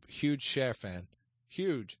girl's a huge Cher fan.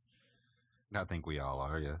 Huge. I think we all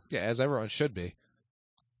are, yes. Yeah, as everyone should be.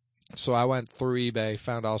 So I went through eBay,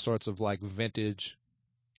 found all sorts of like vintage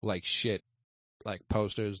like shit, like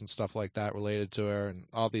posters and stuff like that related to her, and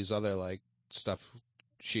all these other like stuff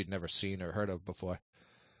she'd never seen or heard of before.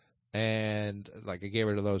 And like I gave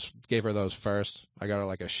her those first. I got her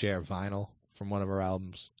like a Cher vinyl from one of her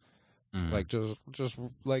albums. Like just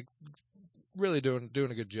like really doing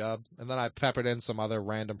a good job. And then I peppered in some other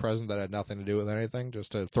random present that had nothing to do with anything,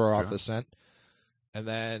 just to throw off the scent. And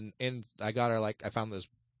then I got her like, I found this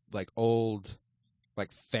like old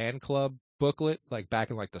like fan club booklet, like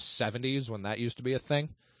back in like the 70s when that used to be a thing.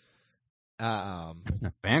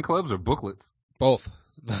 Fan clubs or booklets? Both.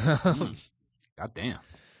 God damn.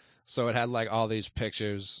 So it had like all these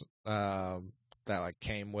pictures that like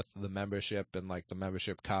came with the membership and like the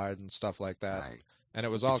membership card and stuff like that. Nice. And it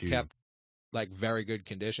was all kept like very good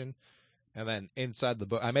condition. And then inside the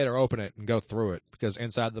book, I made her open it and go through it because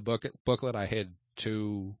inside the booklet I hid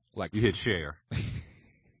 2 like you hid Cher.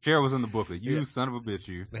 Cher was in the booklet. You son of a bitch,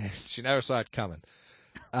 you. She never saw it coming.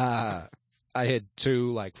 I had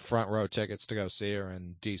 2 like front row tickets to go see her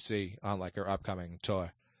in DC on like her upcoming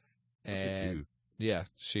tour. And yeah,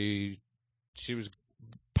 she was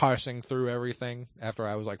parsing through everything after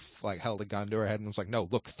I was like held a gun to her head and was like, "No,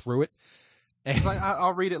 look through it." And like,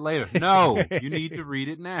 I'll read it later. No, you need to read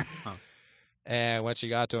it now. And when she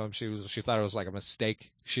got to him, she thought it was like a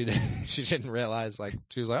mistake. She didn't realize, like,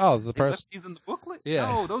 she was like, "Oh, the person he's in the booklet. Yeah.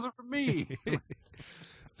 No, those are for me."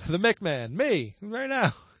 The Mick Man, me right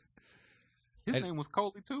now. His name was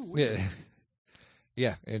Coley too. Weird.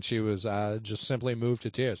 Yeah, and she was just simply moved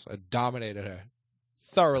to tears. I dominated her,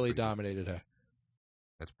 thoroughly dominated her.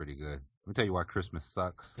 That's pretty good. Let me tell you why Christmas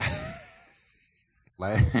sucks.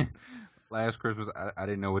 Last Christmas, I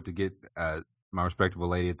didn't know what to get my respectable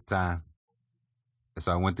lady at the time.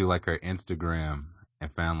 So I went through like her Instagram and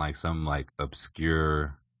found like some like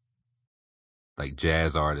obscure like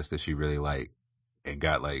jazz artist that she really liked and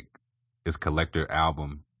got like this collector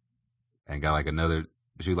album and got like another.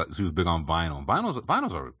 She was big on vinyl.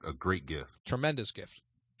 Vinyls are a great gift. Tremendous gift.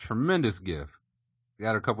 Tremendous gift.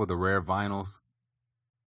 Got her a couple of the rare vinyls.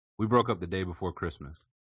 We broke up the day before Christmas.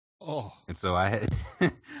 Oh. And so I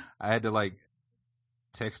had to like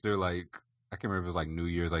text her like, I can't remember if it was like New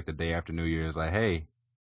Year's, like the day after New Year's, like, "Hey,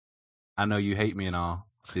 I know you hate me and all.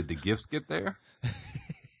 Did the gifts get there?"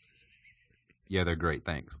 "Yeah, they're great,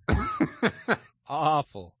 thanks."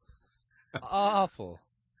 Awful.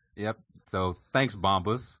 Yep. So thanks,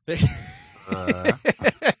 Bombas.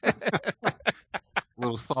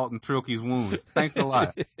 Little salt in Trilky's wounds. Thanks a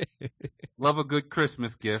lot. Love a good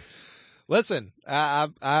Christmas gift. Listen, I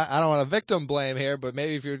don't want to victim blame here, but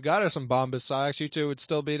maybe if you'd got her some Bombas socks, you two would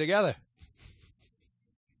still be together.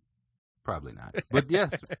 Probably not. But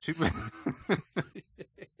yes.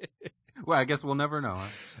 Well, I guess we'll never know.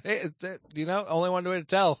 Huh? Only one way to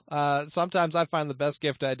tell. Sometimes I find the best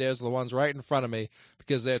gift ideas are the ones right in front of me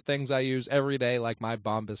because they're things I use every day, like my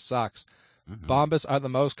Bombas socks. Mm-hmm. Bombas are the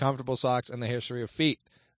most comfortable socks in the history of feet.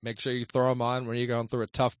 Make sure you throw them on when you're going through a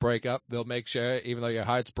tough breakup. They'll make sure, even though your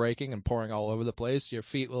heart's breaking and pouring all over the place, your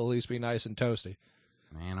feet will at least be nice and toasty.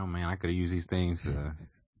 Man, oh man, I could have used these things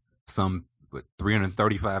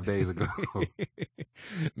 335 days ago.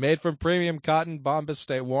 Made from premium cotton, Bombas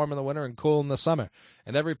stay warm in the winter and cool in the summer.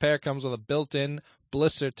 And every pair comes with a built-in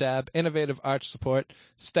blister tab, innovative arch support,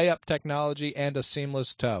 stay-up technology, and a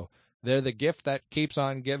seamless toe. They're the gift that keeps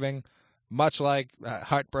on giving, much like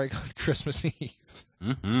heartbreak on Christmas Eve.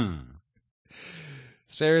 Mm-hmm.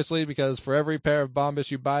 Seriously, because for every pair of Bombas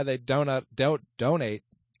you buy, they donate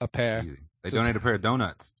a pair. They donate a pair of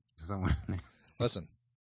donuts to someone. Listen,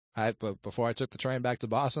 before I took the train back to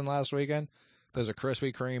Boston last weekend, there's a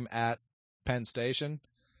Krispy Kreme at Penn Station,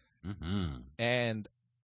 and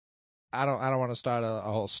I don't want to start a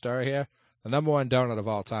whole stir here. The number one donut of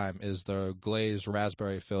all time is the glazed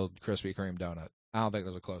raspberry-filled Krispy Kreme donut. I don't think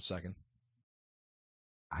there's a close second.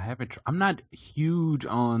 I haven't. I'm not huge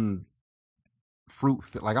on fruit.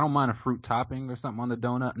 Like, I don't mind a fruit topping or something on the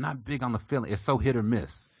donut. I'm not big on the filling. It's so hit or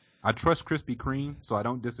miss. I trust Krispy Kreme, so I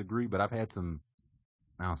don't disagree. But I've had some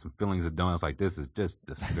fillings of donuts like this is just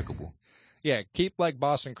despicable. Yeah, keep like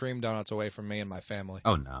Boston cream donuts away from me and my family.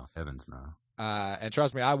 Oh no, heavens no. And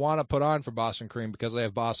trust me, I want to put on for Boston cream because they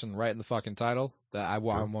have Boston right in the fucking title. That I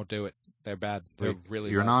won't do it. They're bad. They're really.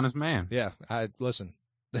 You're bad. An honest man. Yeah, listen.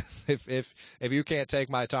 If you can't take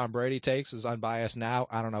my Tom Brady takes as unbiased now,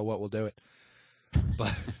 I don't know what will do it.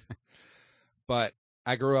 But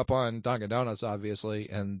I grew up on Dunkin' Donuts, obviously,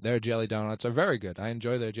 and their jelly donuts are very good. I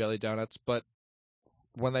enjoy their jelly donuts, but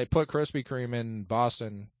when they put Krispy Kreme in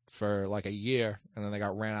Boston for like a year, and then they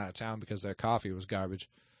got ran out of town because their coffee was garbage.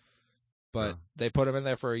 But they put them in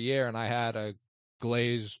there for a year, and I had a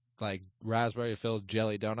glazed, like, raspberry-filled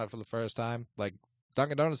jelly donut for the first time. Like,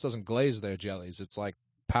 Dunkin' Donuts doesn't glaze their jellies. It's, like,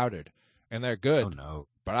 powdered. And they're good. Oh, no.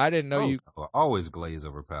 But I didn't know always glaze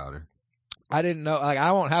over powder. I didn't know. Like,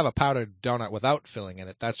 I won't have a powdered donut without filling in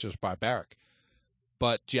it. That's just barbaric.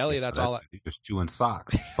 But jelly, you're just chewing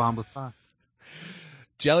socks. Bomba socks.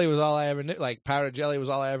 Jelly was all I ever knew. Like, powdered jelly was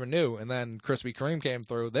all I ever knew. And then Krispy Kreme came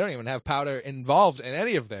through. They don't even have powder involved in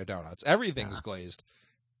any of their donuts. Everything's glazed.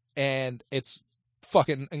 And it's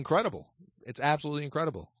fucking incredible. It's absolutely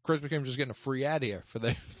incredible. Krispy Kreme's just getting a free ad here for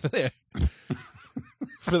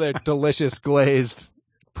their delicious glazed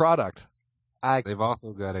product. They've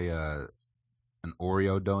also got an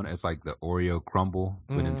Oreo donut. It's like the Oreo crumble,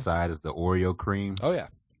 but inside is the Oreo cream. Oh, yeah.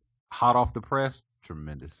 Hot off the press.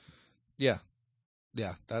 Tremendous. Yeah.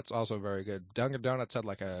 Yeah, that's also very good. Dunkin' Donuts had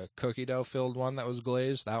like a cookie dough filled one that was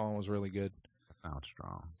glazed. That one was really good. That sounds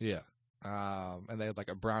strong. Yeah. And they had like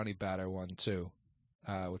a brownie batter one too.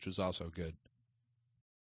 which was also good.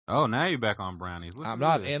 Oh, now you're back on brownies. I'm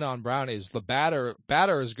not in on brownies. The batter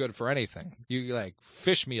is good for anything. You like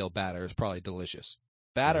fish meal batter is probably delicious.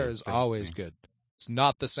 Batter is always good. It's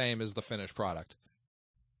not the same as the finished product.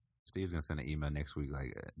 Steve's gonna send an email next week,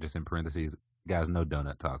 like just in parentheses, guys, no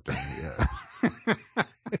donut talk during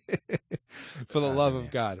For the love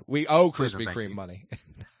of God, we owe Krispy Kreme money.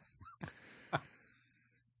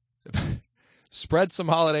 Spread some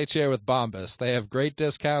holiday cheer with Bombas. They have great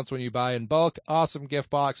discounts when you buy in bulk, awesome gift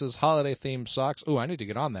boxes, holiday-themed socks. Ooh, I need to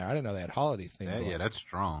get on there. I didn't know they had holiday-themed Yeah, that's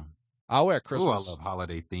strong. I'll wear Christmas. Ooh, I love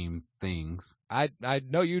holiday-themed things. I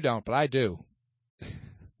know you don't, but I do.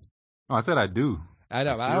 Oh, I said I do. I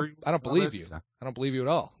know. I don't believe you. I don't believe you at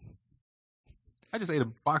all. I just ate a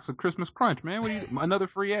box of Christmas Crunch, man. What are you, another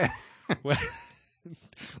free ad?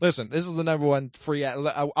 Listen, this is the number one free ad.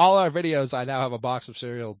 All our videos, I now have a box of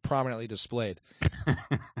cereal prominently displayed.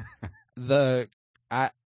 What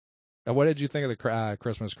did you think of the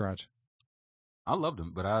Christmas Crunch? I loved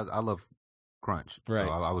them, but I love Crunch. Right.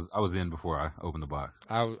 So I was in before I opened the box.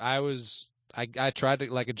 I tried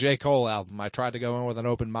to, like a J. Cole album, I tried to go in with an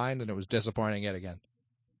open mind, and it was disappointing yet again.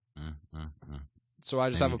 So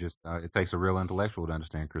I just it takes a real intellectual to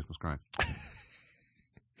understand Christmas Crunch.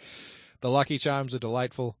 The Lucky Charms are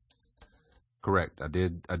delightful. Correct. I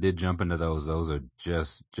did jump into those. Those are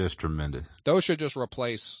just tremendous. Those should just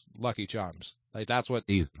replace Lucky Charms. Like that's what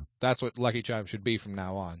Lucky Charms should be from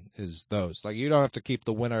now on, is those. Like you don't have to keep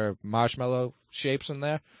the winter marshmallow shapes in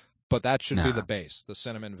there, but that should be the base, the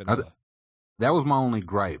cinnamon vanilla. That was my only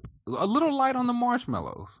gripe. A little light on the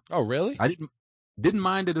marshmallows. Oh, really? I didn't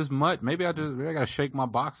mind it as much. Maybe I gotta shake my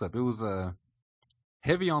box up. It was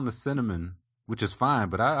heavy on the cinnamon, which is fine,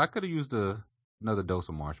 but I could have used another dose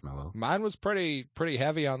of marshmallow. Mine was pretty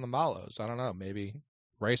heavy on the mallows. I don't know, maybe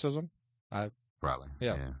racism. Probably.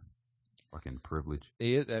 Yeah. Fucking privilege.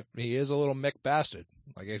 He is a little Mick bastard.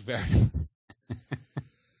 Like a very.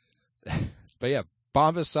 But yeah,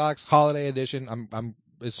 Bombas socks, holiday edition. I'm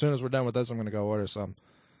as soon as we're done with this, I'm gonna go order some.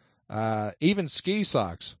 Even ski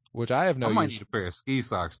socks, which I have no use. I might need a pair of ski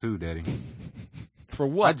socks too, Daddy. For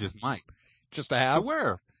what? I just might. Just to have? To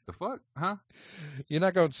wear. The fuck? Huh? You're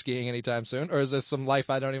not going skiing anytime soon? Or is this some life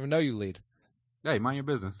I don't even know you lead? Hey, mind your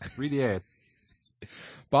business. Read the ad.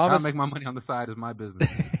 Bombas, I'll make my money on the side is my business.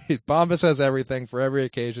 Bombas has everything for every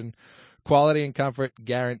occasion. Quality and comfort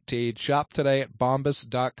guaranteed. Shop today at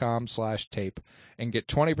bombas.com/tape and get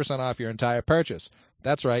 20% off your entire purchase.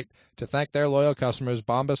 That's right. To thank their loyal customers,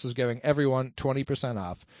 Bombas is giving everyone 20%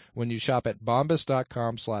 off when you shop at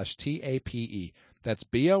bombas.com/TAPE. That's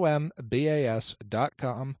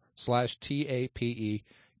BOMBAS.com/TAPE.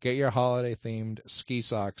 Get your holiday-themed ski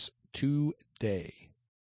socks today.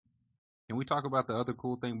 Can we talk about the other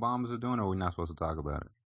cool thing Bombas are doing, or are we not supposed to talk about it?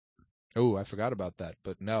 Oh, I forgot about that.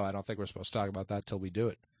 But no, I don't think we're supposed to talk about that till we do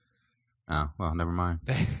it. Oh, well, never mind.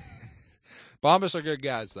 Bombas are good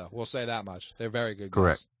guys, though. We'll say that much. They're very good guys.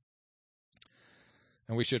 Correct.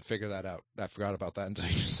 And we should figure that out. I forgot about that until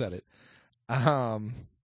you just said it. But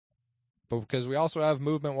because we also have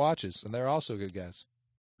Movement watches, and they're also good guys.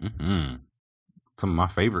 Mm-hmm. Some of my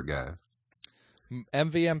favorite guys.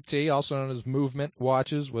 MVMT, also known as Movement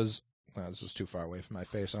watches, was... Well, this is too far away from my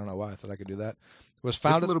face. I don't know why I thought I could do that. Was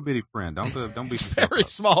founded... It's a little bitty print. Don't be very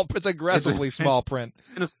small. It's aggressively small print.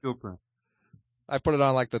 In a steel print. I put it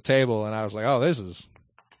on like the table, and I was like, "Oh, these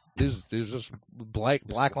just black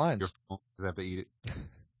lines." You have to eat it.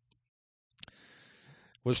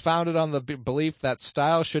 Was founded on the belief that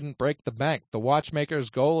style shouldn't break the bank. The watchmaker's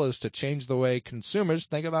goal is to change the way consumers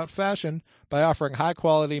think about fashion by offering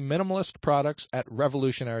high-quality, minimalist products at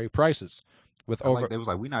revolutionary prices. It was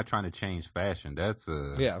like, we're not trying to change fashion. That's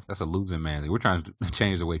a losing man. We're trying to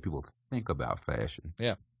change the way people think about fashion.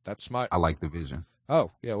 Yeah, that's smart. I like the vision.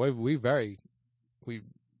 Oh yeah,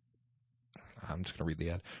 I'm just gonna read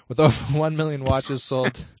the ad. With over 1 million watches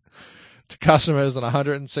sold to customers in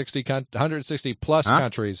 160 plus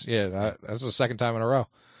countries. Yeah, that's the second time in a row.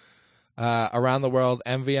 Around the world,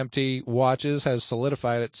 MVMT Watches has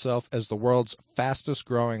solidified itself as the world's fastest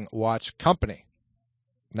growing watch company.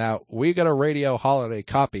 Now, we got a radio holiday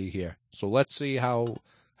copy here, so let's see how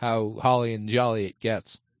holly and jolly it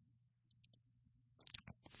gets.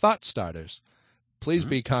 Thought starters. Please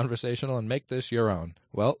be conversational and make this your own.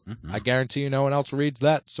 Well, I guarantee you no one else reads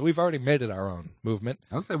that, so we've already made it our own. Movement.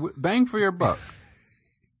 I'll say bang for your buck.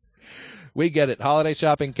 We get it. Holiday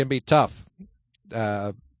shopping can be tough.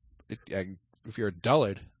 If you're a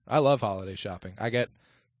dullard, I love holiday shopping. I get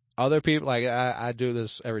other people, like I do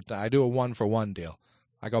this every time. I do a 1-for-1 deal.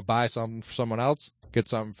 I go buy something for someone else, get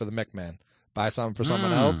something for the McMahon. Buy something for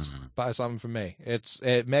someone else. Buy something for me.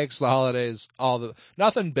 It makes the holidays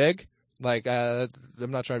nothing big. Like I'm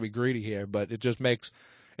not trying to be greedy here, but it just makes.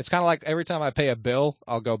 It's kind of like every time I pay a bill,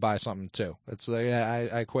 I'll go buy something too. It's like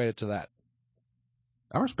I equate it to that.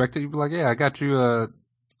 I respect it. You'd be like, yeah, I got you.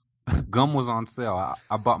 Gum was on sale.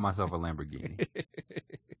 I bought myself a Lamborghini.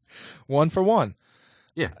 1 for 1.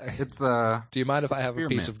 Yeah, it's Do you mind if I have a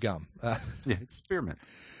piece of gum? Yeah, experiment.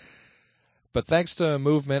 But thanks to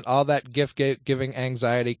Movement, all that gift-giving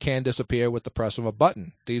anxiety can disappear with the press of a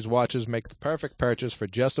button. These watches make the perfect purchase for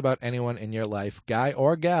just about anyone in your life, guy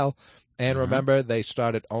or gal. And remember, they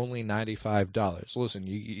start at only $95. Listen,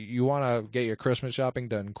 you want to get your Christmas shopping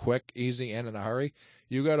done quick, easy, and in a hurry?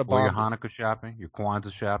 You go to Or your Hanukkah shopping, your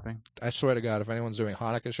Kwanzaa shopping. I swear to God, if anyone's doing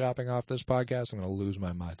Hanukkah shopping off this podcast, I'm going to lose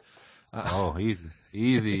my mind.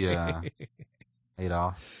 Easy,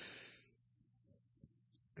 Adolf.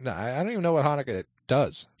 No, I don't even know what Hanukkah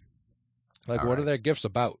does. Like, what are their gifts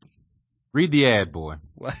about? Read the ad, boy.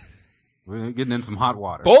 What? We're getting in some hot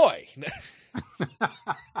water. Boy!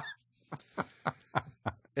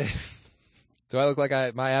 Do I look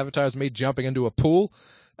like my avatar is me jumping into a pool?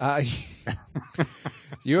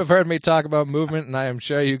 You have heard me talk about Movement, and I am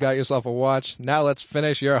sure you got yourself a watch. Now let's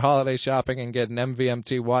finish your holiday shopping and get an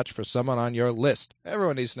MVMT watch for someone on your list.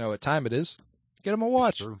 Everyone needs to know what time it is. Get them a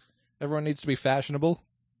watch. Everyone needs to be fashionable.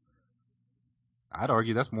 I'd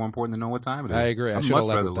argue that's more important than know what time it is. I agree. I should have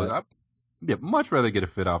led with that. I'd much rather get a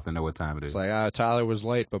fit off than know what time it is. It's like, Tyler was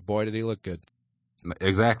late, but boy, did he look good.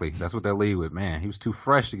 Exactly. That's what they'll lead with. Man, he was too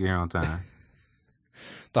fresh to get here on time.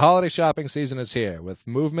 The holiday shopping season is here. With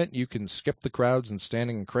Movement, you can skip the crowds and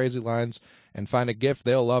standing in crazy lines and find a gift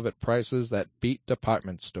they'll love at prices that beat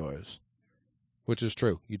department stores. Which is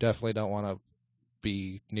true. You definitely don't want to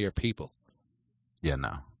be near people. Yeah,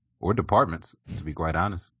 no. Or departments, to be quite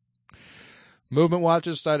honest. Movement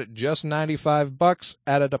watches start at just $95.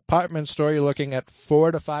 At a department store, you're looking at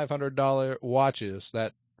 $400 to $500 watches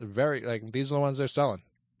that these are the ones they're selling.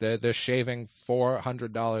 They're shaving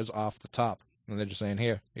 $400 off the top. And they're just saying,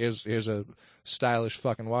 here's a stylish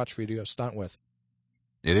fucking watch for you to go stunt with.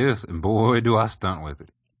 It is, and boy, do I stunt with it.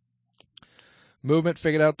 Movement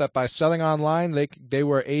figured out that by selling online, they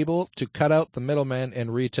were able to cut out the middleman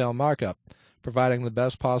in retail markup, providing the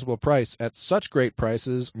best possible price. At such great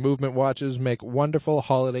prices, Movement watches make wonderful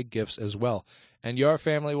holiday gifts as well. And your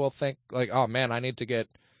family will think, like, oh man, I need to get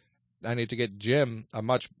Jim a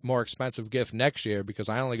much more expensive gift next year because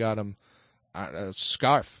I only got him a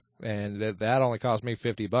scarf. And that only cost me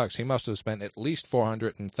 $50. He must have spent at least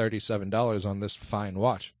 $437 on this fine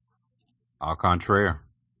watch. Au contraire.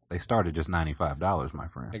 They started just $95, my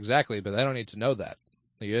friend. Exactly, but they don't need to know that.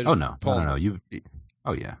 No.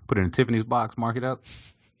 Oh, yeah. Put it in a Tiffany's box, mark it up,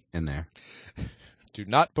 in there. Do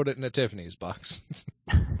not put it in a Tiffany's box.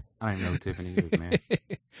 I don't even know what Tiffany is, man.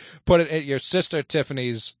 Put it in your sister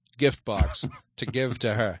Tiffany's gift box to give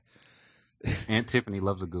to her. Aunt Tiffany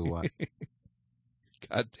loves a good watch.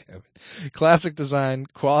 God damn it. Classic design,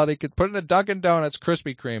 quality. Could put in a Dunkin' Donuts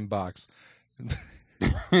Krispy Kreme box.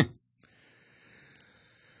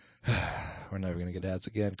 We're never going to get ads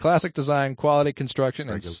again. Classic design, quality construction,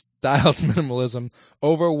 and styled minimalism.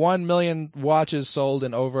 Over 1 million watches sold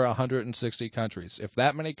in over 160 countries. If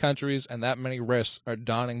that many countries and that many wrists are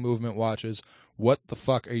donning Movement watches, what the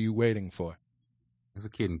fuck are you waiting for? There's a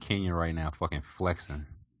kid in Kenya right now fucking flexing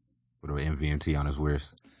with an MVMT on his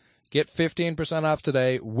wrist. Get 15% off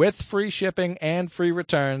today with free shipping and free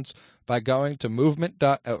returns by going to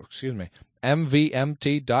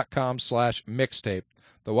MVMT.com/mixtape.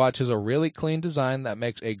 The watch has a really clean design that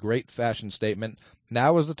makes a great fashion statement.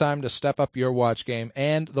 Now is the time to step up your watch game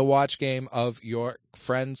and the watch game of your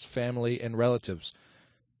friends, family, and relatives.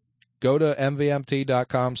 Go to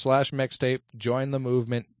MVMT.com/mixtape. Join the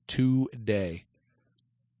movement today.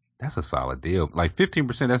 That's a solid deal. Like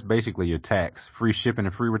 15%, that's basically your tax. Free shipping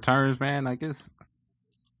and free returns, man. I guess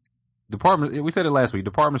we said it last week,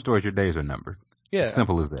 department stores, your days are numbered. Yeah. As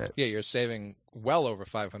simple as that. Yeah, you're saving well over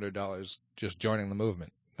 $500 just joining the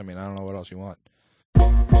movement. I mean, I don't know what else you want.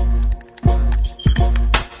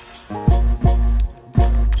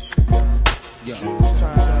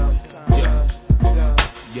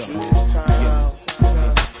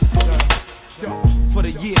 For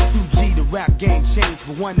the year 2G, the rap game changed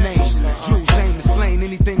with one name. Jules aim to slain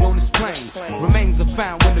anything on this plane. Remains are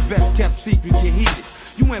found when the best kept secret get heated.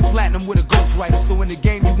 You went platinum with a ghostwriter, so in the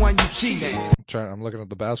game you won, you cheated. I'm looking at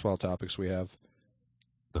the basketball topics we have.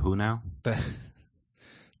 The who now?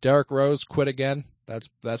 Derrick Rose quit again.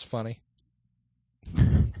 That's funny.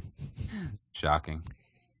 Shocking.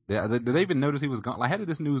 Did they even notice he was gone? Like, how did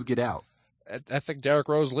this news get out? I think Derrick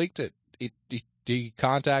Rose leaked it. he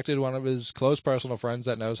contacted one of his close personal friends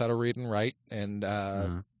that knows how to read and write, and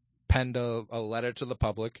penned a letter to the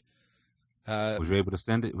public. Was you able to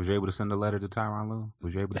send it? Was you able to send a letter to Tyronn Lue?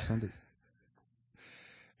 Was you able to send it?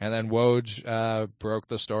 And then Woj broke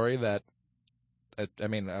the story that,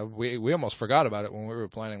 we almost forgot about it when we were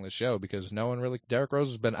planning the show because no one really. Derrick Rose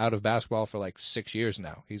has been out of basketball for like 6 years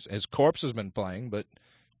now. His corpse has been playing, but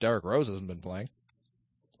Derrick Rose hasn't been playing.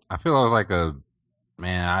 I feel I was like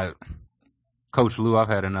Coach Lue, I've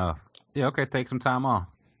had enough. Yeah, okay, take some time off.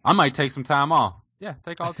 I might take some time off. Yeah,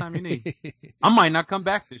 take all the time you need. I might not come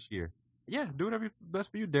back this year. Yeah, do whatever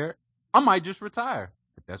best for you, Derrick. I might just retire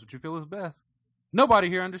if that's what you feel is best. Nobody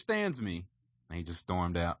here understands me. And he just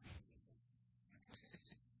stormed out.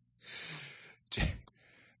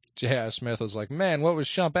 J.R. Smith was like, man, what was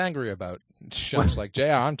Shump angry about? Shump's like,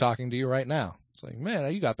 J.R., I'm talking to you right now. It's like,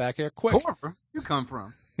 man, you got back here quick. Where you come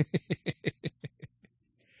from?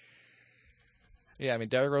 Yeah,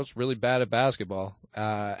 Derrick Rose really bad at basketball.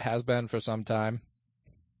 Has been for some time.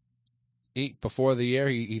 Before the year,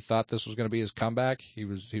 he thought this was going to be his comeback. He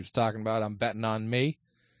was talking about, I'm betting on me.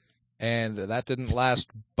 And that didn't last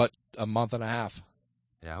but a month and a half.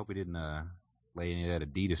 Yeah, I hope he didn't lay any of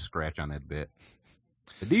that Adidas scratch on that bet.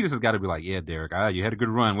 Adidas has got to be like, yeah, Derrick, you had a good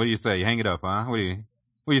run. What do you say? You hang it up, huh? What do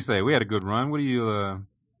you say? We had a good run. What do you,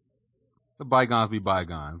 the bygones be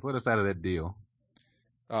bygones. Let us out of that deal.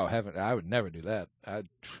 Oh, heaven, I would never do that.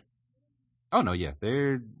 Oh, no, yeah.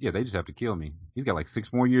 They just have to kill me. He's got like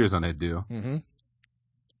 6 more years on that deal. Mm-hmm.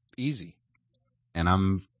 Easy.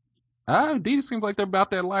 And Adidas seems like they're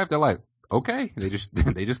about that life. They're like, okay. They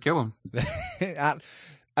just kill him.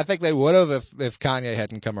 I think they would have if Kanye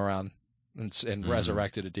hadn't come around and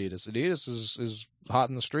resurrected Adidas. Adidas is hot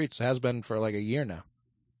in the streets. Has been for like a year now.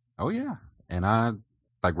 Oh, yeah. And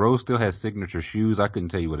Rose still has signature shoes. I couldn't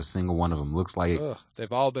tell you what a single one of them looks like. Ugh,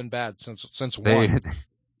 they've all been bad since one.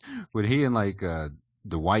 When he and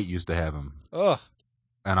Dwight used to have them. Ugh.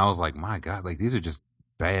 And I was like, my God, these are just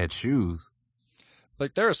bad shoes.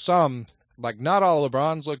 There are some, not all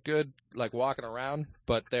LeBrons look good, walking around,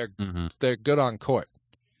 but they're good on court.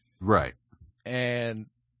 Right. And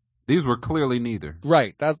these were clearly neither.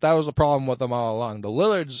 Right. That was the problem with them all along. The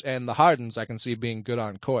Lillards and the Hardens I can see being good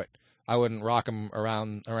on court. I wouldn't rock them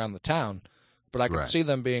around the town, but I could see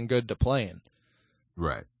them being good to play in.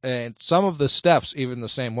 Right. And some of the Stephs even the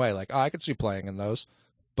same way. I could see playing in those,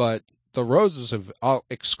 but the Roses have all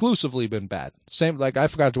exclusively been bad. Same, I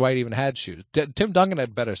forgot Dwight even had shoes. Tim Duncan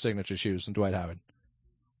had better signature shoes than Dwight Howard.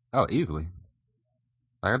 Oh, easily.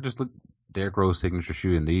 I just looked Derrick Rose signature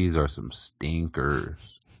shoe, and these are some stinkers.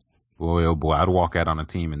 Boy, oh boy, I'd walk out on a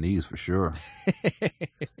team in these for sure.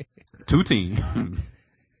 2 team.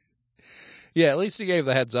 Yeah, at least he gave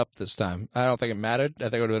the heads up this time. I don't think it mattered. I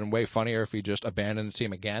think it would have been way funnier if he just abandoned the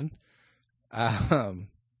team again. Again,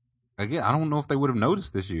 I don't know if they would have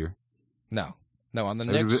noticed this year. No, on the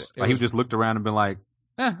Knicks. He just looked around and been like,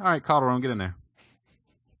 all right, Calderon, get in there.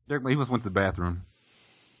 Derrick, he must went to the bathroom.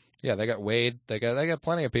 Yeah, they got Wade. They got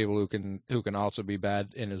plenty of people who can also be bad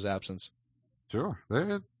in his absence. Sure.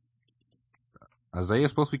 Isaiah's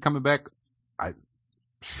supposed to be coming back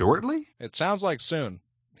shortly? It sounds like soon.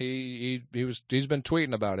 He's been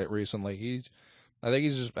tweeting about it recently. I think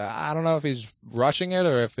he's just, I don't know if he's rushing it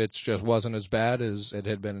or if it just wasn't as bad as it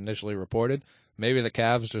had been initially reported. Maybe the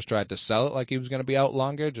Cavs just tried to sell it like he was going to be out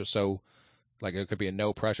longer, just so it could be a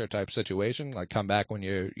no pressure type situation. Come back when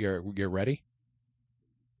you're ready.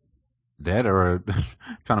 That or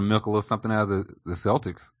trying to milk a little something out of the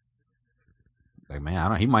Celtics.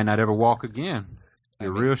 Man, he might not ever walk again. It's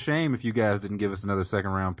a real shame if you guys didn't give us another 2nd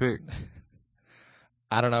round pick.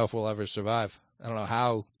 I don't know if we'll ever survive. I don't know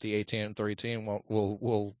how the 18-3 team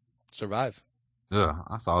will survive. Yeah,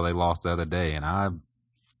 I saw they lost the other day, and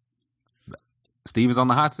Steve is on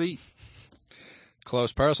the hot seat.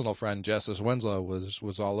 Close personal friend Justice Winslow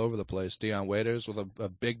was all over the place. Dion Waiters with a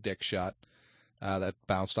big dick shot that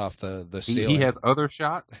bounced off the ceiling. He has other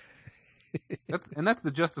shot. That's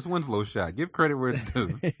the Justice Winslow shot. Give credit where it's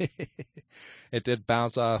due. It did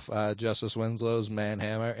bounce off Justice Winslow's man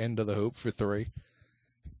hammer into the hoop for 3.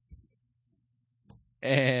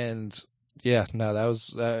 And yeah, no, that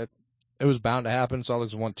was it was bound to happen.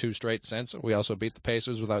 Celtics won 2 straight since. We also beat the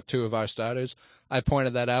Pacers without 2 of our starters. I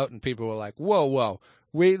pointed that out, and people were like, "Whoa,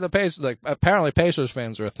 the Pacers." Apparently, Pacers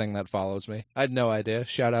fans are a thing that follows me. I had no idea.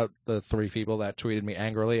 Shout out the 3 people that tweeted me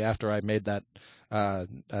angrily after I made that.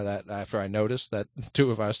 After I noticed that 2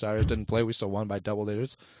 of our starters didn't play, we still won by double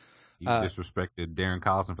digits. You disrespected Darren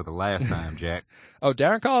Collison for the last time, Jack. Oh,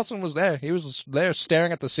 Darren Collison was there. He was there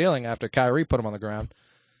staring at the ceiling after Kyrie put him on the ground.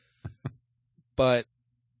 But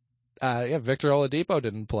Victor Oladipo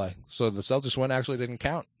didn't play, so the Celtics win actually didn't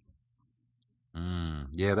count.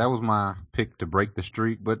 Yeah, that was my pick to break the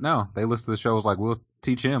streak, but no, they listened to the show, was like, we'll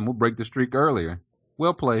teach him, we'll break the streak earlier.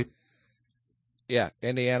 Well played. Yeah,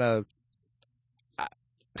 Indiana.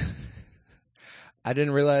 I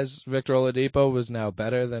didn't realize Victor Oladipo was now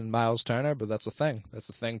better than Myles Turner, but that's a thing. That's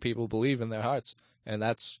a thing people believe in their hearts, and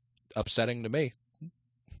that's upsetting to me.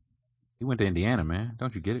 He went to Indiana, man.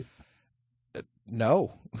 Don't you get it?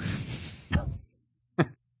 No.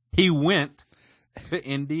 He went to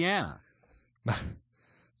Indiana.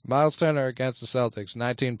 Myles Turner against the Celtics,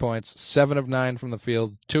 19 points, 7 of 9 from the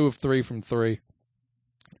field, 2 of 3 from 3,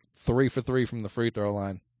 3 for 3 from the free throw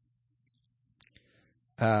line.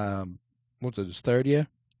 What's it, his third year?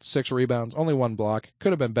 6 rebounds, only 1 block.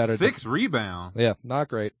 Could have been better. 6 rebounds? Yeah, not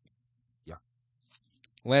great. Yeah.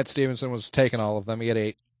 Lance Stevenson was taking all of them. He had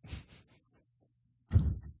 8.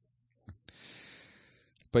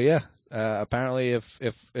 But yeah, apparently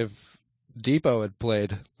if Depot had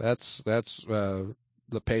played, the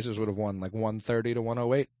Pacers would have won like 130 to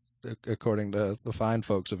 108, according to the fine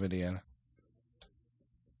folks of Indiana.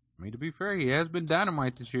 I mean, to be fair, he has been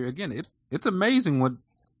dynamite this year. Again, it's amazing when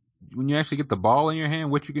you actually get the ball in your hand,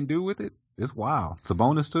 what you can do with it. It's wild. It's a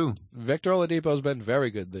bonus, too. Victor Oladipo's been very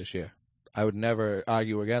good this year. I would never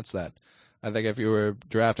argue against that. I think if you were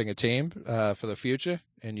drafting a team for the future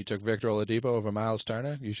and you took Victor Oladipo over Myles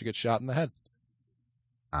Turner, you should get shot in the head.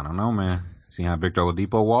 I don't know, man. See how Victor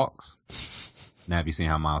Oladipo walks? Now have you seen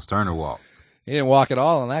how Myles Turner walks? He didn't walk at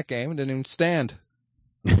all in that game. He didn't even stand.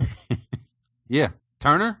 Yeah.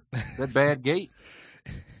 Turner? That bad gait?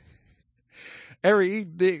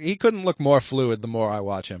 He couldn't look more fluid the more I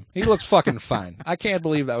watch him. He looks fucking fine. I can't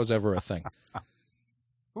believe that was ever a thing.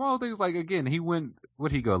 Well, things like, again, he went,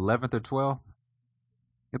 what'd he go, 11th or 12th?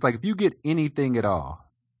 It's like, if you get anything at all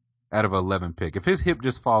out of an 11 pick, if his hip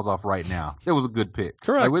just falls off right now, it was a good pick.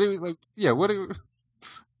 Correct. What are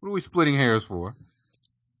we splitting hairs for?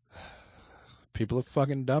 People are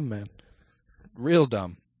fucking dumb, man. Real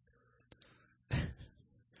dumb.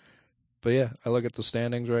 But yeah, I look at the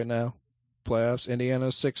standings right now. Playoffs,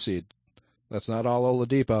 Indiana's 6th seed. That's not all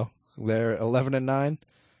Oladipo. They're 11-9.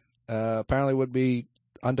 Apparently would be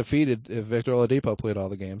undefeated if Victor Oladipo played all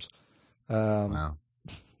the games. Wow.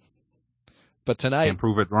 But tonight, can't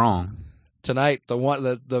prove it wrong. Tonight, the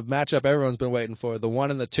matchup everyone's been waiting for, the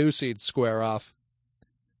 1 and the 2 seed square off.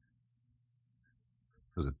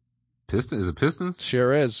 Was it Pistons? Is it Pistons?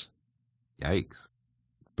 Sure is. Yikes.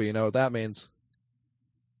 But you know what that means?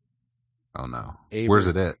 Oh no. Avery, where's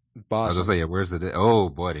it at? Boston. I was gonna say, yeah, where's it at? Oh,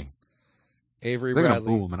 buddy. Avery They're Bradley.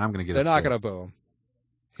 gonna boo him, and I'm gonna get They're upset. not gonna boo him.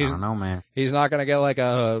 I don't know, man. He's not gonna get like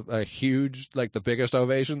a huge, like the biggest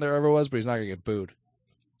ovation there ever was, but he's not gonna get booed.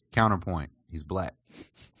 Counterpoint. He's black.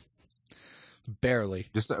 Barely.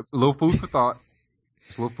 Just a little food for thought.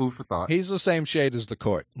 Just a little food for thought. He's the same shade as the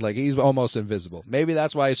court. Like, he's almost invisible. Maybe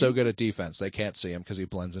that's why he's so good at defense. They can't see him because he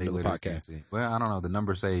blends into the parquet. Well, I don't know. The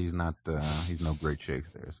numbers say he's not. He's no great shakes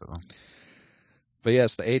there. So. But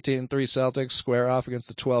yes, the 18-3 Celtics square off against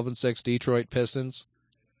the 12-6 Detroit Pistons.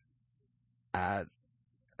 I'm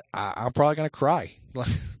probably gonna cry.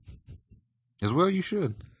 As well, you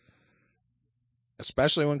should.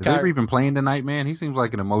 Especially when Is Avery even playing tonight, man? He seems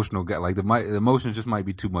like an emotional guy. Like the emotions just might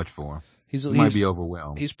be too much for him. He might be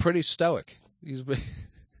overwhelmed. He's pretty stoic. He's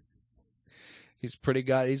pretty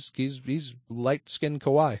guy. He's light skinned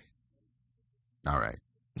Kawhi. All right.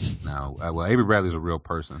 Now, well, Avery Bradley's a real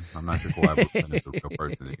person. I'm not sure Kawhi Leonard is a real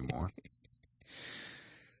person anymore.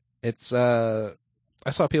 It's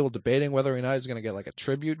I saw people debating whether or not he's going to get like a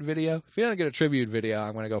tribute video. If he doesn't get a tribute video,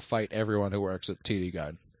 I'm going to go fight everyone who works at TD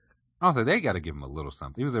Guide. Also, they got to give him a little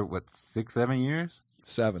something. He was there, what, 6-7 years?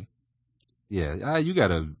 7. Yeah, you got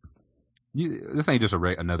to. This ain't just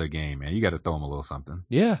another game, man. You got to throw him a little something.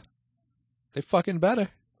 Yeah, they fucking better.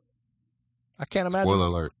 I can't imagine. Spoiler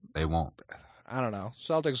alert: they won't. I don't know.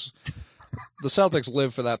 The Celtics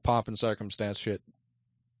live for that pomp and circumstance shit.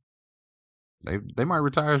 They might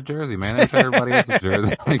retire his jersey, man. They retire everybody else's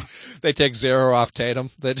jersey. They take 0 off Tatum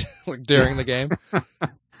during the game.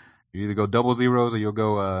 You either go double zeros or you'll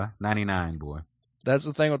go 99, boy. That's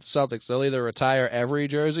the thing with the Celtics. They'll either retire every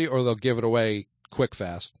jersey or they'll give it away quick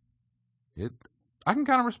fast. I can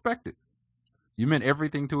kind of respect it. You meant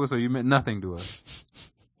everything to us or you meant nothing to us.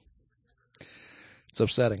 It's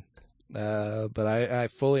upsetting. But I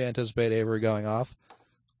fully anticipate Avery going off.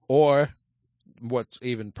 Or, what's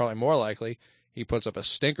even probably more likely, he puts up a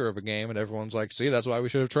stinker of a game and everyone's like, see, that's why we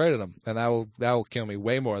should have traded him. And that will kill me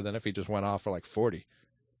way more than if he just went off for like 40.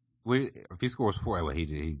 If he scores 4, well,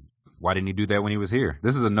 why didn't he do that when he was here?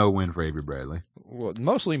 This is a no-win for Avery Bradley. Well,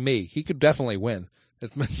 mostly me. He could definitely win.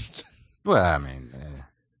 Well, I mean,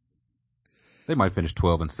 they might finish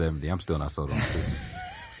 12-70. I'm still not sold on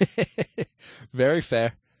it. Very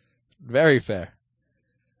fair. Very fair.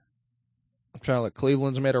 I'm trying to look.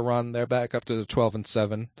 Cleveland's made a run. They're back up to the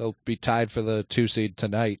 12-7. They'll be tied for the 2 seed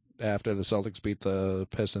tonight after the Celtics beat the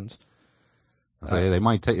Pistons. So they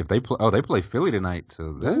might take if they play. Oh, they play Philly tonight.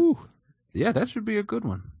 So that should be a good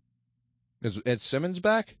one. Is Simmons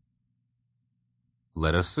back?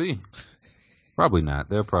 Let us see. Probably not.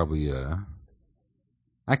 They'll probably.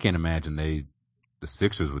 I can't imagine the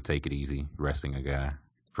Sixers would take it easy resting a guy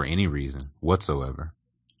for any reason whatsoever.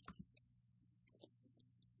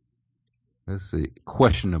 Let's see.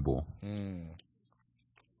 Questionable.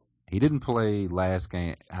 He didn't play last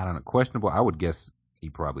game. I don't know. Questionable. I would guess he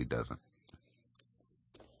probably doesn't.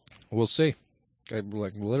 We'll see.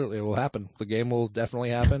 Like literally, it will happen. The game will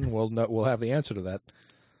definitely happen. We'll have the answer to that.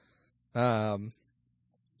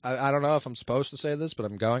 I don't know if I'm supposed to say this, but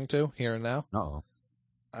I'm going to here and now. Uh-oh.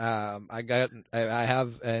 I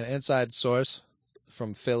have an inside source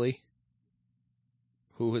from Philly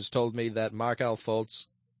who has told me that Markelle Fultz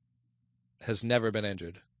has never been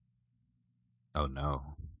injured. Oh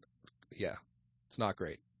no. Yeah, it's not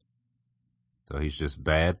great. So he's just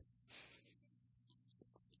bad.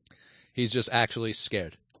 He's just actually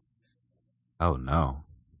scared. Oh no.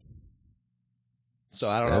 So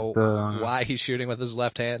I don't know why he's shooting with his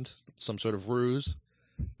left hand. Some sort of ruse.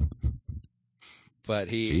 But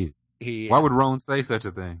he. Why would Roan say such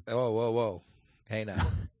a thing? Whoa. Hey now.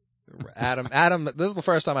 Adam, this is the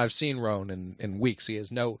first time I've seen Roan in weeks.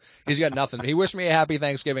 He's got nothing. He wished me a happy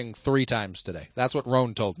Thanksgiving 3 times today. That's what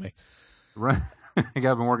Roan told me. Right. I've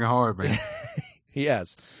been working hard, man. He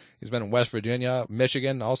has. He's been in West Virginia,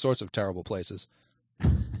 Michigan, all sorts of terrible places.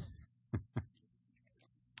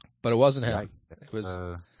 But it wasn't him. It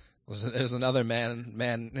was another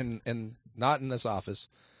man in not in this office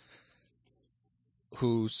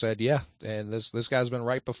who said, yeah, and this guy's been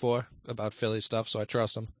right before about Philly stuff, so I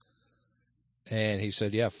trust him. And he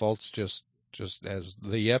said, yeah, Fultz just as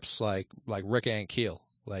the yips like Rick Ankiel,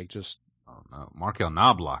 like just. Oh no, Markel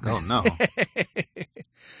Knobloch. Oh no.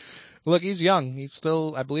 Look, he's young. He's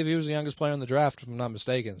still, I believe he was the youngest player in the draft, if I'm not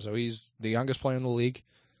mistaken. So he's the youngest player in the league.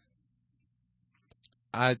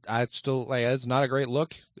 I still, like, it's not a great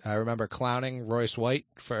look. I remember clowning Royce White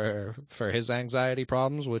for his anxiety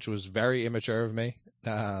problems, which was very immature of me.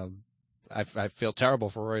 I feel terrible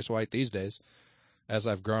for Royce White these days as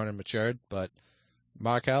I've grown and matured. But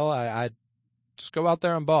Markelle, I just go out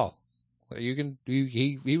there and ball.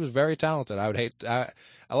 He was very talented. I would hate. A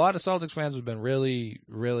lot of Celtics fans have been really,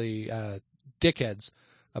 really dickheads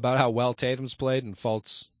about how well Tatum's played and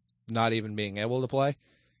Fultz not even being able to play.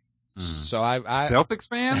 So I Celtics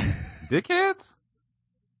fan, dickheads.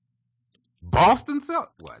 Boston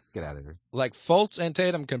Celtics. What? Get out of here. Like Fultz and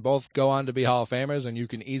Tatum can both go on to be Hall of Famers, and you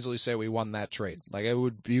can easily say we won that trade. Like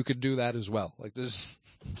you could do that as well. Like this.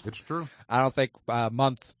 It's true. I don't think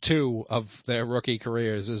month 2 of their rookie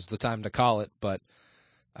careers is the time to call it, but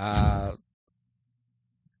yeah,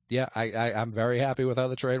 I'm very happy with how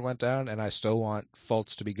the trade went down, and I still want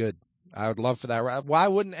Fultz to be good. I would love for that. Why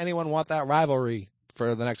wouldn't anyone want that rivalry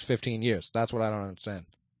for the next 15 years? That's what I don't understand.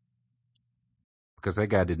 Because that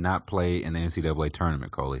guy did not play in the NCAA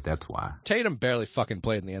tournament, Coley. That's why. Tatum barely fucking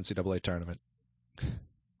played in the NCAA tournament.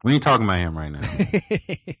 We ain't talking about him right now.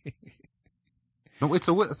 No, wait.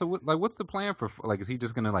 So what? Like, what's the plan for? Like, is he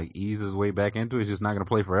just gonna like ease his way back into it? He's just not gonna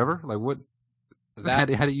play forever? Like, what? How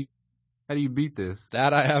do you beat this?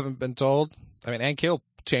 That I haven't been told. I mean, Ankiel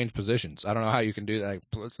changed positions. I don't know how you can do that.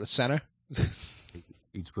 Like, the center.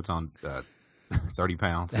 He just puts on 30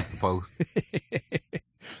 pounds. That's the post.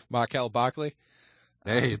 Markelle Barkley.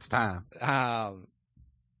 Hey, it's time. I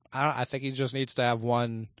think he just needs to have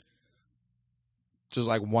one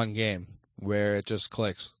game where it just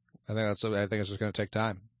clicks. I think it's just going to take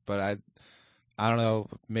time. But I don't know.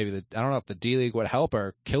 I don't know if the D League would help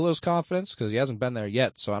or kill his confidence because he hasn't been there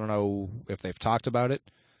yet. So I don't know if they've talked about it.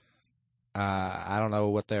 I don't know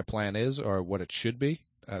what their plan is or what it should be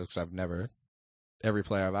because every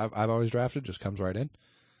player I've always drafted just comes right in.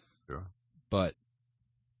 Sure. But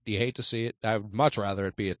you hate to see it. I would much rather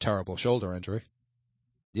it be a terrible shoulder injury.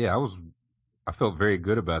 Yeah, I felt very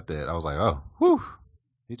good about that. I was like, oh, whew.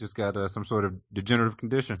 He just got some sort of degenerative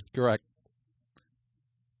condition. Correct.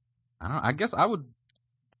 I guess I'd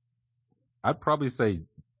probably say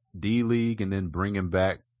D League and then bring him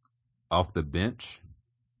back off the bench.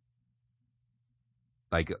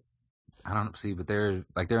 Like, I don't see, but they're in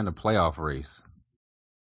the playoff race.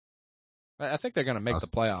 I think they're going to make the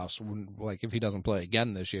playoffs, like if he doesn't play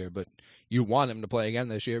again this year. But you want him to play again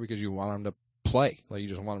this year because you want him to play. Like you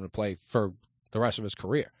just want him to play for the rest of his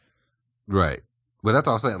career. Right. But that's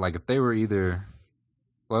all I'm saying. Like, if they were either,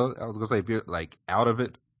 well, I was gonna say if you're like out of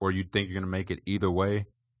it or you think you're gonna make it either way,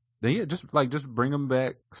 then yeah, just bring him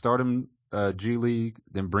back, start him G League,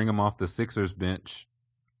 then bring him off the Sixers bench,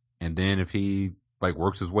 and then if he like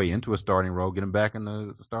works his way into a starting role, get him back in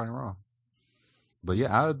the starting role. But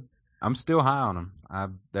yeah, I'm still high on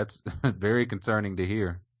him. That's very concerning to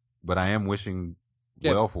hear, but I am wishing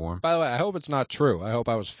well for him. By the way, I hope it's not true. I hope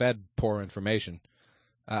I was fed poor information.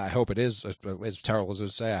 I hope it is, as terrible as it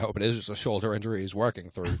is to say, I hope it is just a shoulder injury he's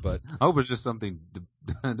working through. But I hope it's just something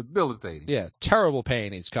debilitating. Yeah, terrible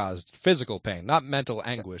pain he's caused. Physical pain, not mental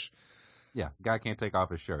anguish. Yeah, guy can't take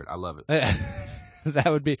off his shirt. I love it. That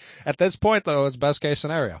would be, at this point, though, it's best case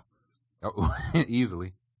scenario. Oh,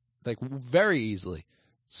 easily. Like, very easily.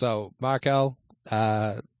 So, Markel,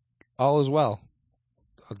 all is well.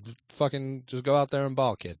 Fucking just go out there and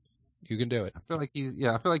ball, kid. You can do it. I feel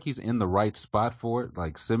like he's in the right spot for it.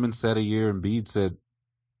 Like Simmons said a year, and Embiid said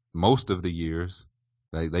most of the years.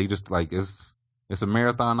 Like they just like it's a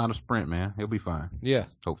marathon, not a sprint, man. He'll be fine. Yeah.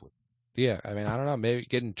 Hopefully. Yeah. I mean, I don't know. Maybe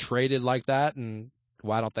getting traded like that and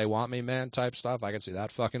why don't they want me, man, type stuff. I can see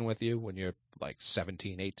that fucking with you when you're like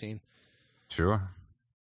 17, 18. Sure.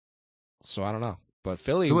 So I don't know. But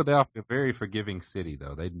Philadelphia, very forgiving city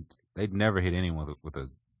though. They'd never hit anyone with a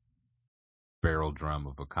barrel drum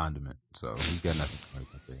of a condiment, so he's got nothing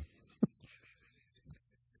to say.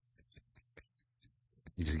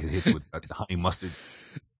 You just get hit with honey mustard.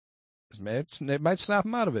 It might snap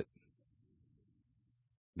him out of it.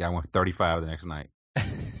 Guy went 35 the next night.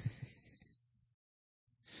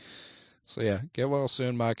 So yeah, get well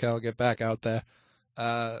soon, Michael. Get back out there.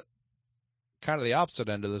 Kind of the opposite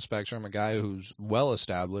end of the spectrum, a guy who's well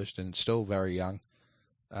established and still very young.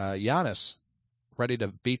 Giannis. Ready to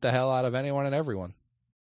beat the hell out of anyone and everyone.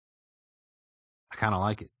 I kind of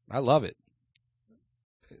like it. I love it.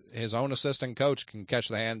 His own assistant coach can catch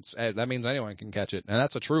the hands. That means anyone can catch it. And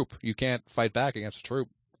that's a troop. You can't fight back against a troop.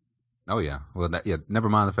 Oh, yeah. Well, never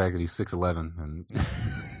mind the fact that he's 6'11". And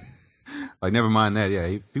like, never mind that. Yeah,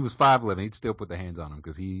 if he was 5'11", he'd still put the hands on him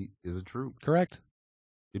because he is a troop. Correct.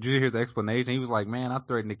 Did you hear his explanation? He was like, man, I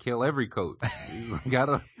threatened to kill every coach.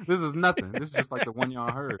 Like, this is nothing. This is just like the one y'all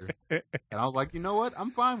heard. And I was like, you know what?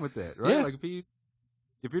 I'm fine with that, right? Yeah. Like,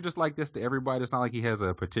 if you're just like this to everybody, it's not like he has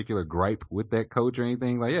a particular gripe with that coach or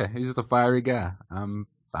anything. Like, yeah, he's just a fiery guy.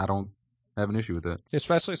 I don't have an issue with that.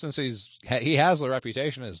 Especially since he has the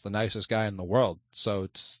reputation as the nicest guy in the world. So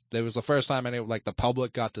it was the first time the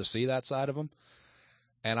public got to see that side of him.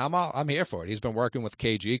 And I'm here for it. He's been working with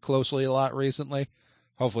KG closely a lot recently.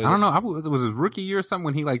 Hopefully, I don't know. It was his rookie year or something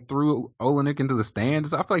when he like threw Olenek into the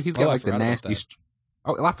stands. I feel like he's got like the nasty.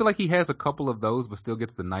 I feel like he has a couple of those, but still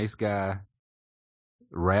gets the nice guy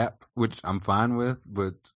rap, which I'm fine with.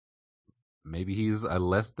 But maybe he's a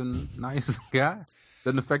less than nice guy.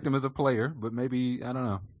 Doesn't affect him as a player, but maybe I don't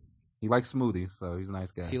know. He likes smoothies, so he's a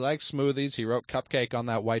nice guy. He likes smoothies. He wrote cupcake on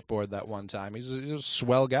that whiteboard that one time. He's a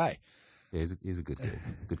swell guy. Yeah, he's a good kid.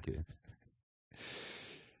 Good kid.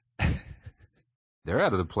 They're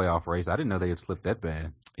out of the playoff race. I didn't know they had slipped that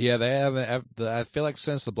bad. Yeah, they haven't. I feel like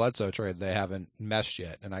since the Bledsoe trade, they haven't meshed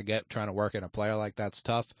yet. And I get trying to work in a player like that's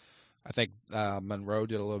tough. I think Monroe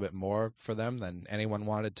did a little bit more for them than anyone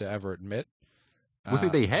wanted to ever admit. Well, see,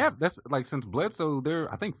 they have. That's like since Bledsoe,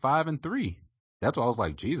 they're I think 5-3. That's why I was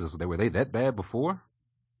like, Jesus, were they that bad before?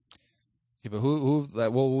 Yeah, but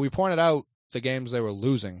well, we pointed out the games they were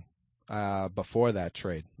losing before that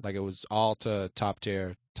trade. Like it was all to top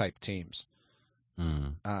tier type teams.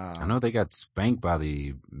 I know they got spanked by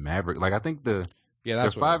the Maverick. Like I think they're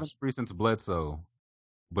 5-3 since Bledsoe,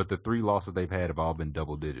 but the 3 losses they've had have all been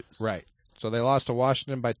double digits. Right. So they lost to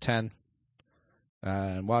Washington by 10,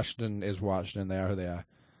 and Washington is Washington. They are who they are.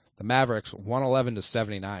 The Mavericks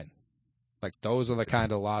 111-79. Like those are the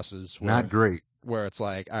kind of losses. Not great. Where it's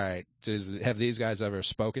like, all right, have these guys ever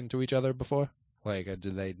spoken to each other before? Like,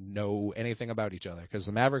 do they know anything about each other? Because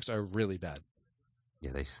the Mavericks are really bad.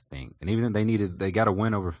 Yeah, they stink. And even they got a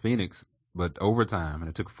win over Phoenix, but overtime, and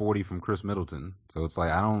it took 40 from Chris Middleton. So it's like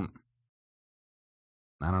I don't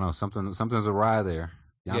know. Something's awry there.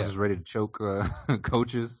 Giannis is ready to choke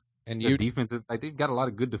coaches. And their defense is like they've got a lot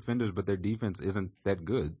of good defenders, but their defense isn't that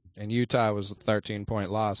good. And Utah was a 13-point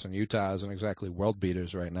loss, and Utah isn't exactly world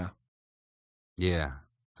beaters right now. Yeah.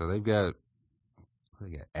 So they got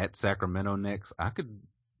at Sacramento next. I could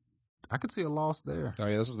see a loss there. Oh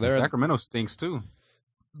yeah, Sacramento stinks too.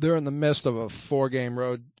 They're in the midst of a 4-game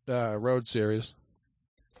road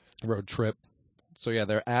trip. So yeah,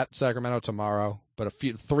 they're at Sacramento tomorrow, but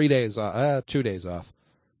 2 days off.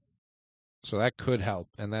 So that could help.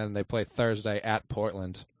 And then they play Thursday at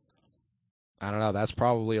Portland. I don't know. That's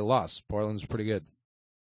probably a loss. Portland's pretty good.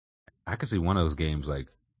 I could see one of those games like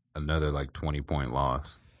another like 20-point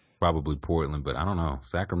loss. Probably Portland, but I don't know.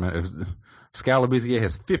 Sacramento. Scalabrine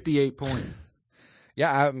has 58 points.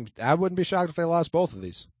 Yeah, I wouldn't be shocked if they lost both of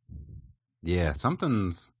these. Yeah,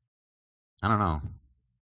 something's. I don't know.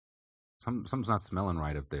 Something's not smelling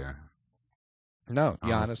right up there. No,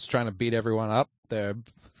 Giannis trying to beat everyone up. They're,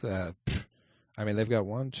 they've got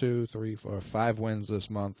 1, 2, 3, 4, 5 wins this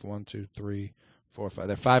month. 1, 2, 3, 4, 5.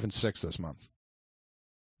 They're 5-6 this month.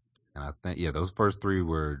 And I think those first 3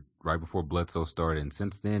 were right before Bledsoe started, and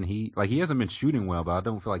since then he hasn't been shooting well, but I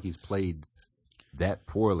don't feel like he's played that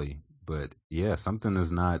poorly. But yeah, something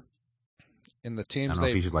is not. In the I teams, don't know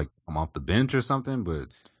if he should like come off the bench or something, but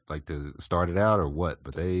like to start it out or what.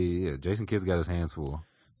 But Jason Kidd's got his hands full.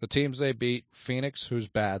 The teams they beat: Phoenix, who's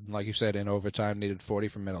bad, like you said, in overtime, needed 40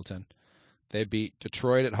 from Middleton. They beat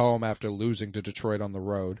Detroit at home after losing to Detroit on the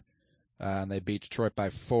road, and they beat Detroit by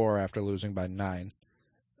 4 after losing by 9.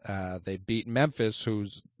 They beat Memphis,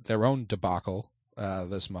 who's their own debacle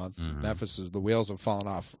this month. Mm-hmm. The wheels have fallen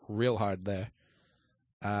off real hard there.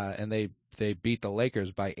 And they beat the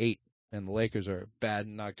Lakers by 8, and the Lakers are bad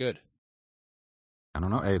and not good. I don't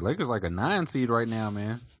know. Hey, Lakers like a 9 seed right now,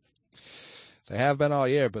 man. They have been all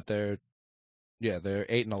year, but they're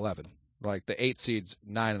 8-11. Like the 8 seeds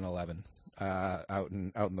 9-11 out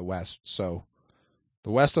in the West. So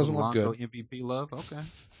the West doesn't look good. MVP love. Okay,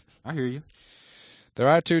 I hear you. There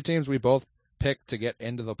are 2 teams we both picked to get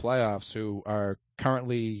into the playoffs who are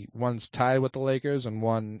currently, one's tied with the Lakers and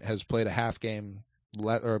one has played a half game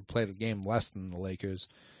or played a game less than the Lakers,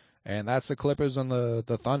 and that's the Clippers and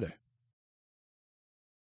the Thunder.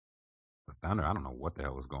 The Thunder, I don't know what the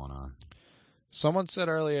hell was going on. Someone said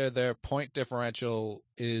earlier their point differential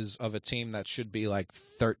is of a team that should be like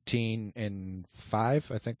 13-5. I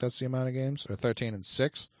think that's the amount of games, or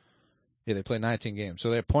 13-6. Yeah, they play 19 games, so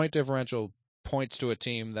their point differential points to a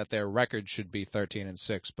team that their record should be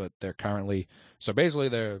 13-6, but they're currently basically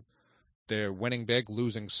they're winning big,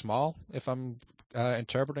 losing small. If I'm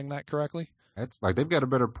interpreting that correctly, That's like they've got a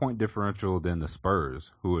better point differential than the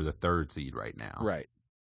Spurs, who are the 3rd seed right now. right?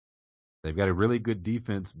 They've got a really good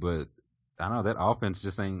defense, but I don't know, that offense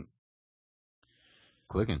just ain't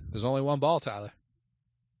clicking. There's only one ball, Tyler.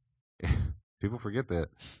 People forget that.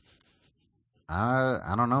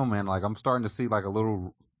 I don't know, man. Like I'm starting to see like a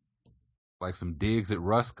little, like some digs at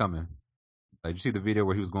Russ coming. Like, did you see the video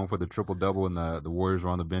where he was going for the triple-double and the Warriors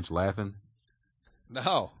were on the bench laughing?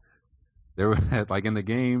 No. They were like in the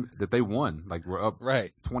game that they won. Like we're up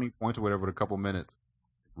 20 points or whatever with a couple minutes.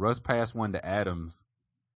 Russ passed one to Adams,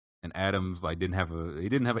 and Adams like didn't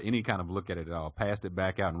have any kind of look at it at all. Passed it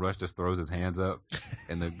back out, and Russ just throws his hands up,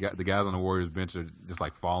 and the guys on the Warriors bench are just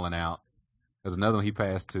like falling out. There's another one he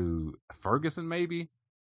passed to Ferguson maybe,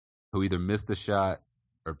 who either missed the shot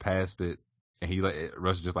or passed it, and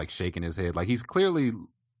Russ just like shaking his head, like he's clearly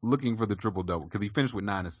looking for the triple double because he finished with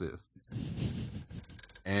 9 assists,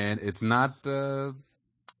 and it's not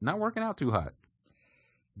working out too hot.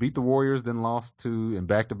 Beat the Warriors, then lost in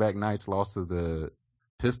back-to-back nights, lost to the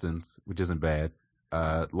Pistons, which isn't bad.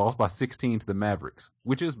 Lost by 16 to the Mavericks,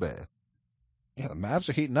 which is bad. Yeah, the Mavs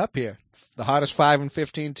are heating up here. The hottest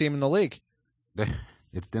 5-15 team in the league.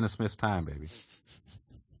 It's Dennis Smith's time, baby.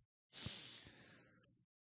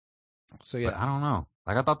 So yeah, but I don't know.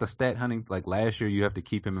 Like I thought the stat hunting, like last year, you have to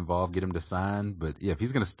keep him involved, get him to sign. But yeah, if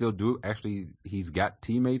he's gonna still do it, actually, he's got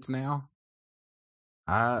teammates now.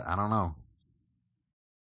 I don't know.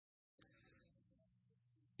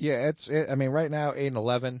 Yeah, I mean, right now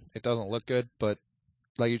 8-11, it doesn't look good. But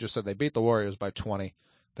like you just said, they beat the Warriors by 20.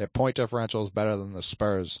 Their point differential is better than the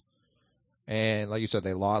Spurs. And like you said,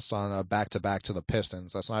 they lost on a back-to-back to the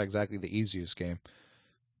Pistons. That's not exactly the easiest game.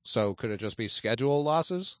 So could it just be schedule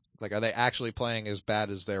losses? Like, are they actually playing as bad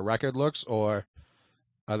as their record looks, or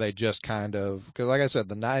are they just kind of? Because like I said,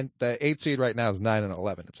 the 8 seed right now is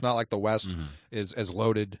 9-11. It's not like the West is as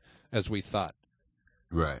loaded as we thought.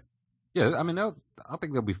 Right. Yeah, I mean, I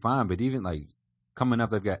think they'll be fine. But even like coming up,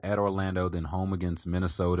 they've got at Orlando, then home against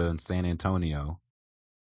Minnesota and San Antonio,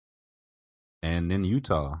 and then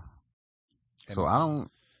Utah. So I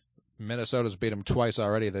don't. Minnesota's beat them twice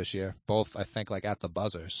already this year, both I think like at the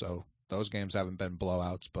buzzer. So those games haven't been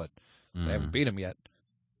blowouts, but they haven't beat them yet.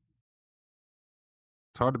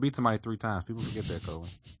 It's hard to beat somebody 3 times. People forget that, Colin.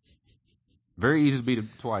 Very easy to beat them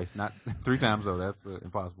twice, not 3 times though. That's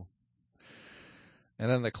impossible. And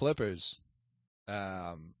then the Clippers,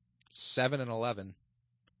 7-11.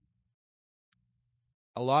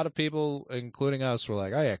 A lot of people, including us, were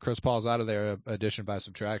like, "Oh yeah, Chris Paul's out of there, addition by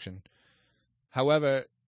subtraction." However,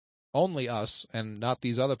 only us, and not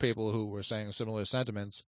these other people who were saying similar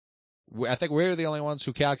sentiments, I think we're the only ones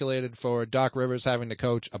who calculated for Doc Rivers having to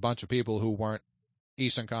coach a bunch of people who weren't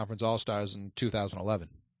Eastern Conference All-Stars in 2011.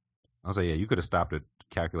 I'll say, yeah, you could have stopped at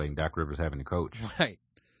calculating Doc Rivers having to coach.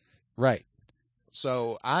 Right.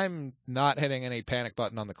 So I'm not hitting any panic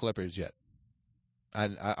button on the Clippers yet.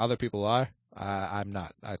 And other people are. I'm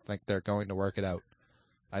not. I think they're going to work it out.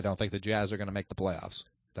 I don't think the Jazz are going to make the playoffs.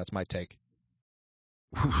 That's my take.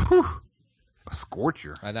 A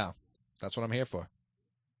scorcher. I know. That's what I'm here for.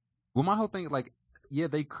 Well, my whole thing, like, yeah,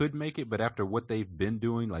 they could make it, but after what they've been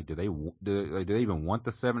doing, like, do they even want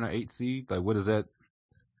the 7 or 8 seed? Like, what does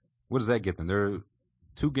that get them? They're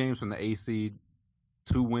 2 games from the 8 seed,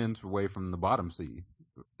 2 wins away from the bottom seed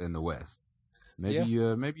in the West. Maybe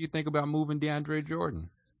you think about moving DeAndre Jordan.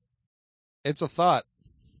 It's a thought.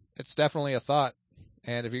 It's definitely a thought.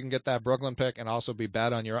 And if you can get that Brooklyn pick and also be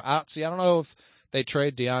bad on your own. See, I don't know if they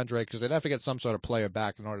trade DeAndre because they'd have to get some sort of player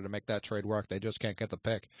back in order to make that trade work. They just can't get the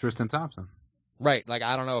pick. Tristan Thompson. Right. Like,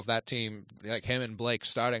 I don't know if that team, like him and Blake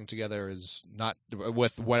starting together is not,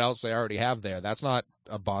 with what else they already have there, that's not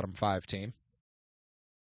a bottom 5 team.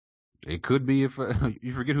 It could be if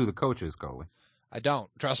you forget who the coach is, Coley. I don't.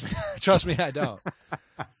 Trust me. Trust me, I don't.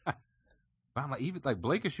 I'm like, even like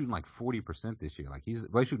Blake is shooting like 40% this year. Like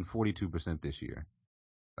Blake's shooting 42% this year.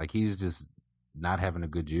 Like he's just not having a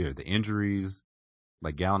good year. The injuries,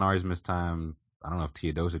 like Gallinari's missed time. I don't know if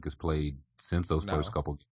Teodosic has played since those first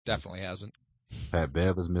couple games. Definitely hasn't. Pat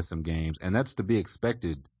Bev has missed some games, and that's to be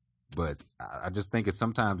expected. But I just think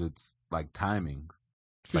sometimes it's like timing.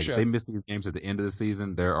 Like Sure. if they miss these games at the end of the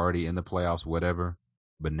season, they're already in the playoffs, whatever.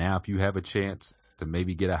 But now if you have a chance to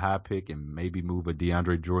maybe get a high pick and maybe move a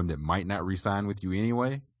DeAndre Jordan that might not re-sign with you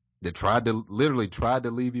anyway, that literally tried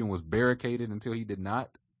to leave you and was barricaded until he did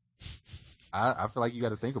not, I feel like you got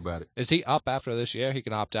to think about it. Is he up after this year? He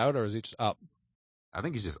can opt out, or is he just up? I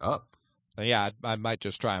think he's just up. And yeah, I might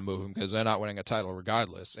just try and move him because they're not winning a title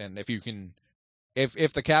regardless. And if you can, if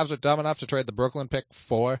the Cavs are dumb enough to trade the Brooklyn pick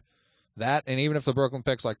for that, and even if the Brooklyn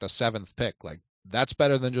pick's like the 7th pick, like that's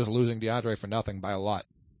better than just losing DeAndre for nothing by a lot.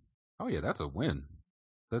 Oh yeah, that's a win.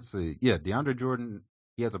 DeAndre Jordan,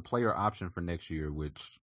 he has a player option for next year,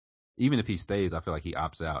 which even if he stays, I feel like he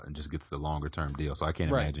opts out and just gets the longer term deal. So I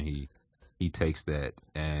can't imagine he takes that.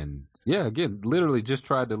 And yeah, again, literally just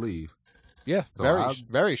tried to leave. Yeah, so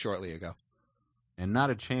very shortly ago. And not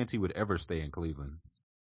a chance he would ever stay in Cleveland.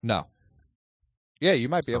 No. Yeah, you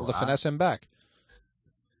might be able to finesse him back.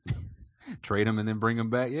 Trade him and then bring him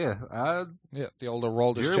back. Yeah, the older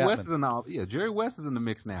Roldis Jerry Chapman. West is Jerry West is in the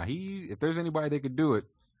mix now. If there's anybody that could do it,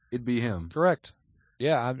 it'd be him. Correct.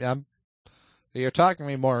 Yeah, I'm. You're talking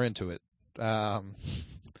me more into it. I'm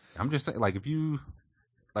just saying, like if you,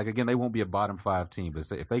 like again, they won't be a bottom 5 team, but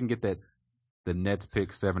if they can get the Nets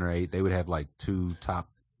pick 7 or 8, they would have like 2 top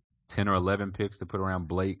 10 or 11 picks to put around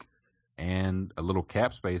Blake and a little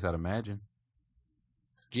cap space, I'd imagine.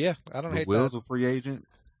 Yeah, I don't hate Will's that. a free agent.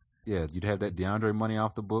 Yeah, you'd have that DeAndre money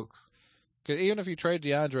off the books. Because even if you trade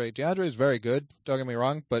DeAndre is very good. Don't get me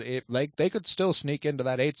wrong, but if they could still sneak into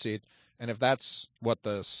that 8 seed, and if that's what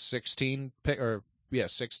the 16 pick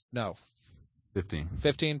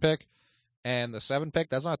 15 pick, and the 7 pick,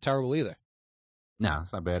 that's not terrible either. No,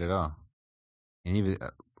 it's not bad at all. And even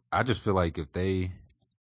I just feel like if they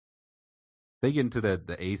get into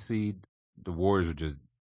the A seed, the Warriors would just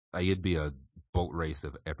it'd be a boat race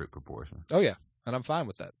of epic proportion. Oh yeah, and I'm fine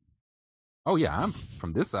with that. Oh yeah, I'm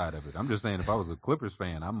from this side of it. I'm just saying, if I was a Clippers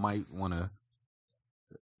fan, I might want to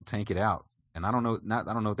tank it out. And I don't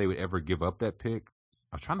know if they would ever give up that pick.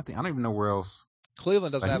 I was trying to think. I don't even know where else.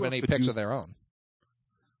 Cleveland doesn't have any picks of their own.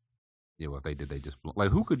 Yeah, well, if they did, they just like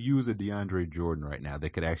who could use a DeAndre Jordan right now that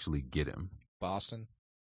could actually get him? Boston.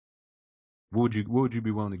 What would you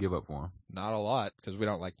be willing to give up for him? Not a lot, because we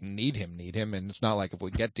don't need him, and it's not like if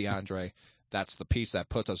we get DeAndre, that's the piece that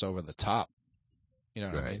puts us over the top. You know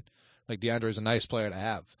what I mean? Like DeAndre is a nice player to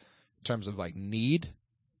have. In terms of like need,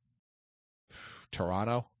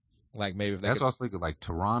 Toronto, like maybe if they that's also like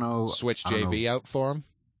Toronto switch JV out for him.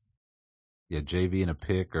 Yeah, JV and a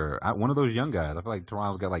pick or one of those young guys. I feel like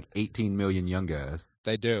Toronto's got like 18 million young guys.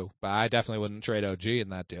 They do, but I definitely wouldn't trade OG in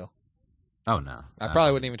that deal. Oh no, I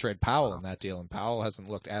probably wouldn't even trade Powell in that deal, and Powell hasn't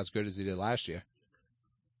looked as good as he did last year.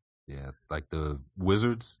 Yeah, like the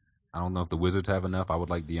Wizards. I don't know if the Wizards have enough. I would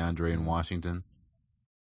like DeAndre in Washington.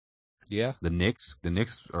 Yeah. The Knicks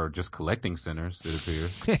are just collecting centers, it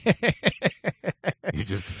appears.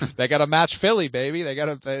 They got to match Philly, baby. They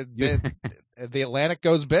got to. The Atlantic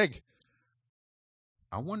goes big.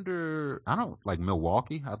 I wonder. I don't like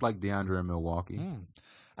Milwaukee. I'd like DeAndre in Milwaukee.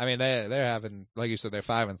 I mean, they're having, like you said, they're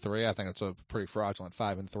 5-3. I think it's a pretty fraudulent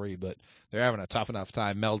 5-3, but they're having a tough enough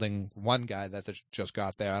time melding one guy that they just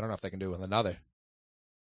got there. I don't know if they can do it with another.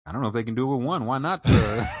 I don't know if they can do it with one. Why not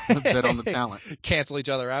bet on the talent? Cancel each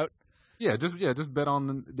other out. Yeah, just bet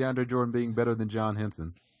on DeAndre Jordan being better than John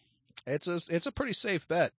Henson. It's a pretty safe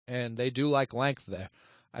bet, and they do like length there.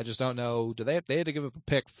 I just don't know. They had to give up a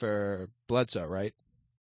pick for Bledsoe, right?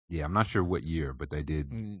 Yeah, I'm not sure what year, but they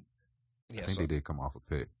did. Yeah, I think they did come off a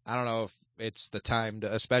pick. I don't know if it's the time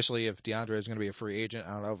to, especially if DeAndre is going to be a free agent.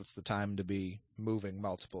 I don't know if it's the time to be moving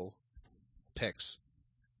multiple picks.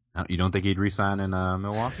 You don't think he'd re-sign in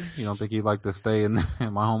Milwaukee? You don't think he'd like to stay in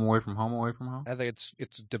my home away from home? I think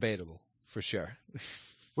it's debatable for sure.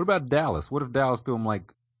 What about Dallas? What if Dallas threw him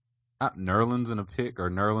like Nerlens and a pick, or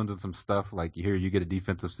Nerlens and some stuff? Like, here you get a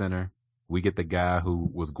defensive center. We get the guy who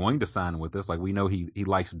was going to sign with us. Like, we know he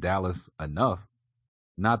likes Dallas enough.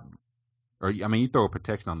 You throw a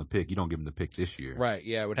protection on the pick. You don't give him the pick this year. Right,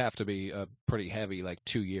 yeah, it would have to be a pretty heavy, like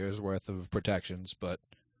 2 years worth of protections, but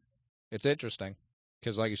it's interesting.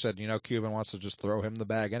 Because like you said, Cuban wants to just throw him the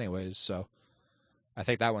bag anyways, so I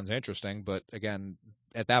think that one's interesting. But again,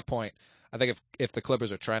 at that point, I think if the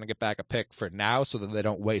Clippers are trying to get back a pick for now so that they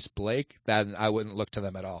don't waste Blake, then I wouldn't look to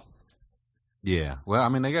them at all. Yeah, well, I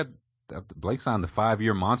mean, they got Blake signed the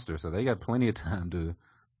 5-year monster, so they got plenty of time to.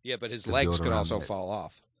 Yeah, but his legs could also fall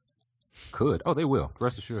off. Could. Oh, they will.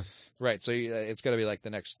 Rest assured. Right, so it's going to be like the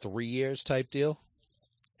next 3 years type deal.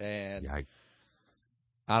 And yeah,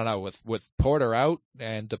 I don't know, with Porter out,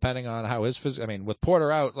 and depending on how his with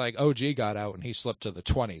Porter out, like OG got out and he slipped to the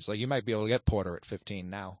 20s. Like, you might be able to get Porter at 15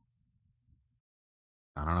 now.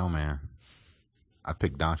 I don't know, man. I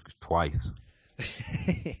picked Doncic twice.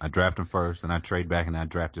 I draft him first, and I trade back, and I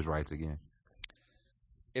draft his rights again.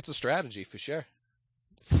 It's a strategy for sure.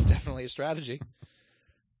 Definitely a strategy.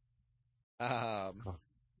 One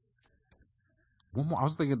more. I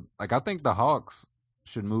was thinking, I think the Hawks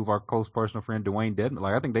should move our close personal friend Dwayne Dedmon.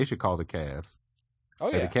 I think they should call the Cavs.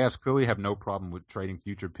 Oh, yeah. The Cavs clearly have no problem with trading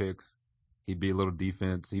future picks. He'd be a little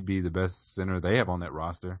defense. He'd be the best center they have on that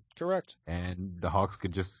roster. Correct. And the Hawks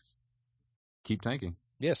could just keep tanking.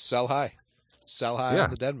 Yes, sell high. Sell high on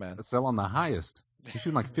the dead man. Sell on the highest. He's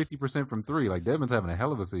shooting like 50% from three. Like, Dedmon's having a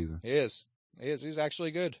hell of a season. He is. He's actually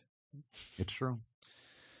good. It's true.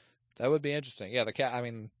 That would be interesting. Yeah, the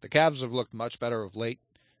Cavs have looked much better of late,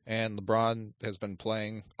 and LeBron has been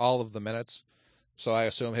playing all of the minutes. So I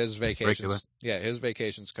assume his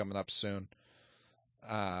vacation's coming up soon.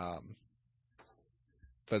 But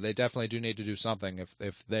they definitely do need to do something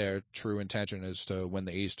if their true intention is to win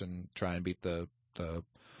the East and try and beat the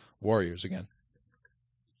Warriors again.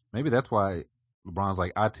 Maybe that's why LeBron's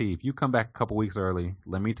like, IT, if you come back a couple weeks early,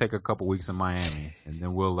 let me take a couple weeks in Miami, and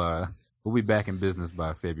then we'll be back in business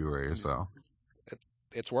by February or so.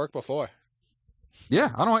 It's worked before.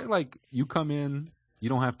 Yeah, I don't like you come in. You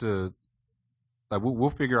don't have to. Like, we'll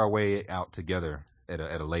figure our way out together at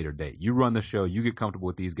a later date. You run the show. You get comfortable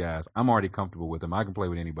with these guys. I'm already comfortable with them. I can play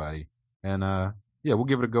with anybody. And we'll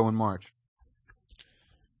give it a go in March.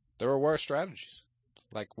 There are worse strategies,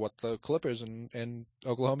 like what the Clippers in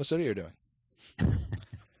Oklahoma City are doing.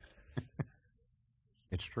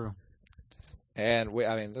 It's true. And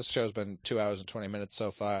this show's been 2 hours and 20 minutes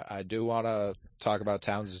so far. I do want to talk about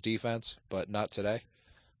Towns' defense, but not today.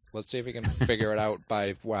 Let's see if we can figure it out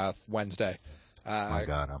by Wednesday. My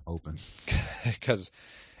God, I'm hoping. Because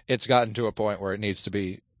it's gotten to a point where it needs to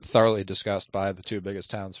be thoroughly discussed by the two biggest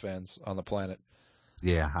Towns fans on the planet.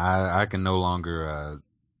 Yeah, I can no longer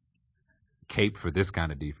cape for this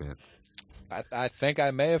kind of defense. I think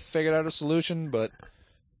I may have figured out a solution, but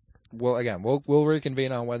we'll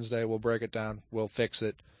reconvene on Wednesday. We'll break it down. We'll fix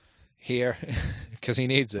it here because he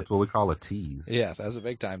needs it. That's what we call a tease. Yeah, that's a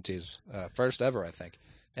big time tease. First ever, I think.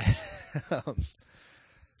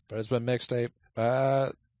 But it's been mixtape.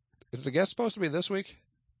 Is the guest supposed to be this week?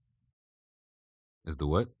 Is the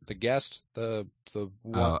what? The guest, the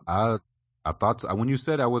one. I thought so. When you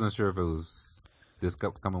said, I wasn't sure if it was this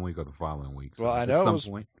coming week or the following week. So well, I know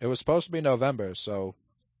it was supposed to be November, so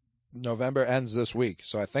November ends this week.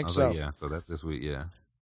 So I think so. Like, yeah, so that's this week. Yeah.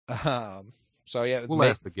 So yeah, we'll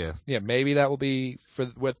ask the guest. Yeah, maybe that will be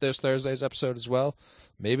with this Thursday's episode as well.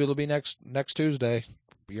 Maybe it'll be next Tuesday.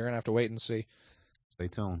 You're gonna have to wait and see. Stay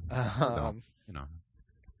tuned.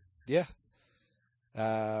 Yeah.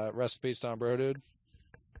 Rest in peace, Tom Bro, dude.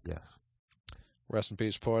 Yes. Rest in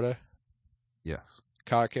peace, Porter. Yes.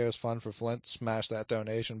 Car care is fun for Flint. Smash that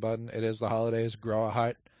donation button. It is the holidays. Grow a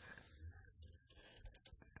heart.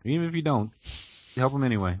 Even if you don't, help them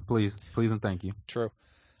anyway. Please and thank you. True.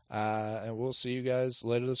 And we'll see you guys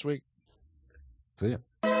later this week. See ya.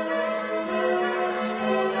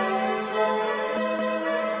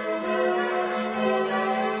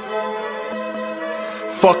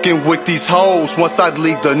 Fucking with these hoes once I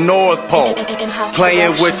leave the North Pole.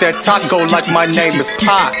 Playing with that taco like my name is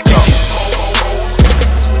Paco.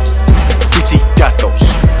 Gichi got those.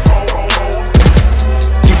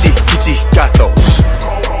 Gichi got those.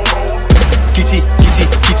 Gichi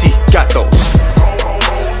got those.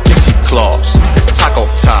 Gichi claws. It's taco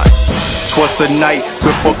time. 'Twas a night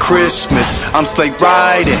before Christmas. I'm sleigh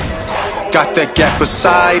riding. Got that gap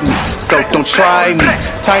beside me, so don't try me.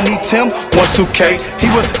 Tiny Tim wants 2K, he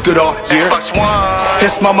was good all year.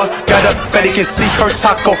 His mama got a bet he can see her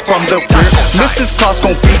taco from the rear. Mrs. Claus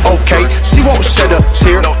gon' be okay, she won't shed a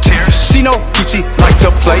tear. She know Gichi like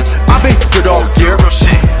to play, I been good all year.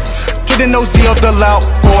 Getting nosy of the loud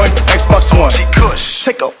for an Xbox One.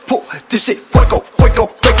 Take a pull, this shit fuego.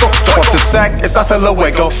 Drop off the sack, it's hasta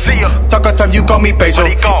luego. Taco time, you call me Pedro.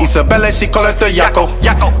 Isabella, she call it the Yaco.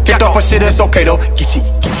 Get off her shit, it's okay though. Gichi,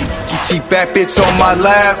 bad bitch on my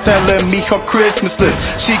lap, telling me her Christmas list.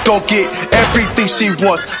 She gon' get everything she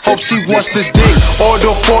wants. Hope she wants this dick.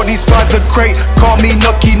 Order 40s by the crate. Call me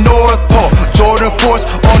Nucky North Pole. Jordan Force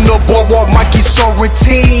on the boardwalk. Mikey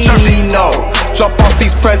Sorrentino. Drop off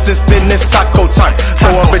these presents, then it's taco time.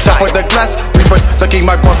 Throw a bitch out for the glass. Reverse ducking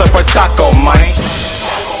my balls up for taco, man.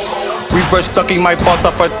 Reverse ducking my balls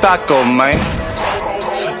up for taco, man.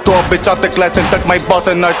 Throw a bitch out the glass and duck my balls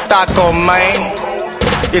in her taco, man.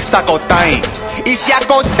 It's taco time. It's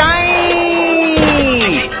yaco time.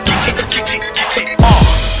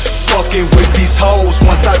 Fucking with these hoes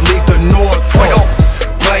once I leave the North Pole.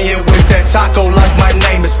 Playing with that taco like my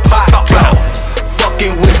name is Paco.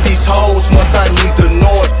 Fucking with these hoes once I leave the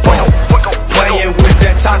North Pole. Playing with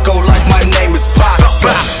that taco like my name is Paco.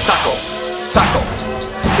 Taco.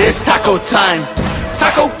 It's taco time.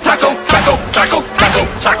 Taco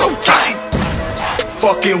time.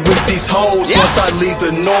 Fucking with these hoes once I leave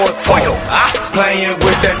the North Pole. Playing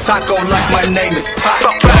with that taco like my name is Paco.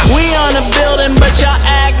 We on the building, but y'all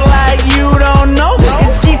act like you don't know.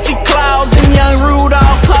 It's Gichi Claus and young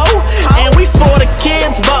Rudolph Ho. And we for the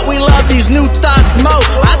kids, but we love these new thoughts mo.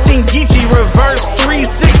 I seen Gichi reverse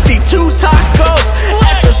 360, 2 tacos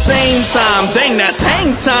at the same time. Dang, that's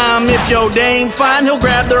hang time. If your day ain't fine, he'll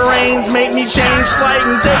grab the reins, make me change flight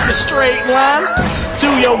and take a straight line to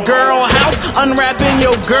your girl house, unwrapping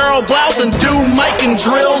your girl blouse and do mic and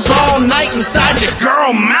drills all night inside your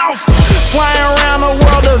girl mouth. Flying around the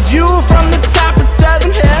world, a view from the top of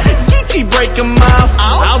 7. Gichi break 'em off,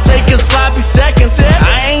 I'll take a sloppy second.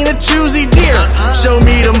 I ain't a choosy deer, show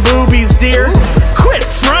me them boobies, dear. Quit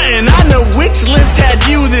frontin', I know which list had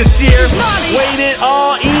you this year. Waited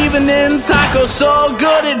all evening, taco so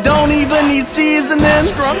good it don't even need seasoning.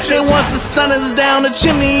 And once the sun is down, the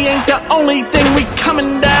chimney ain't the only thing we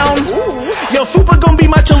coming down. Yo, Fupa gon' be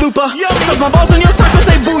my chalupa. Stuff my balls in your taco,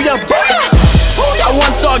 say booyah, booyah. I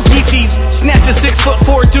once saw Gichi snatch a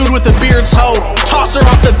 6'4" dude with a beard's hoe, toss her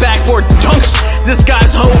off the backboard, dunks this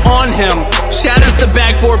guy's hoe on him, shatters the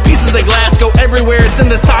backboard, pieces of glass go everywhere, it's in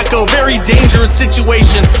the taco, very dangerous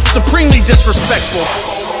situation, supremely disrespectful.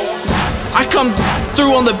 I come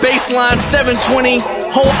through on the baseline, 720,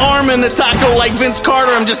 whole arm in the taco like Vince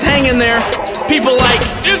Carter, I'm just hanging there. People like,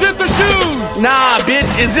 is it the shoes? Nah,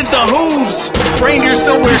 bitch, is it the hooves? Reindeers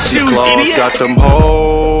don't wear shoes, idiot. Got them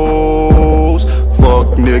hoes,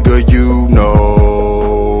 fuck nigga, you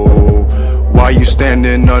know. Why you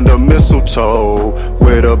standing under mistletoe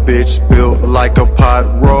with a bitch built like a pot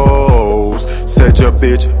rose? Said your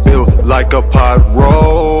bitch built like a pot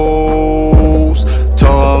rose.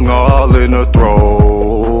 Tongue all in her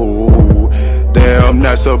throat. Damn,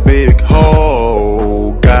 that's a big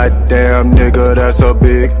hoe. Goddamn nigga, that's a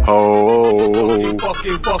big hoe.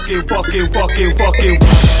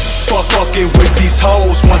 Fucking with these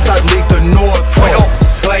hoes once I leave the North Pole.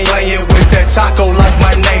 Playing with that taco like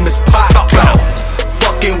my name is Paco.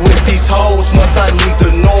 Fucking with these hoes once I leave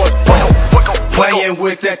the North Pole. Playing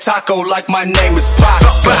with that taco like my name is Paco.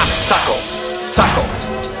 Taco.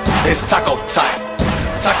 It's taco time.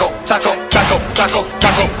 Taco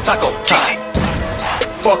time.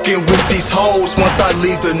 Fucking with these hoes once I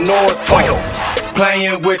leave the North Pole.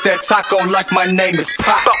 Playing with that taco like my name is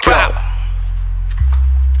Paco.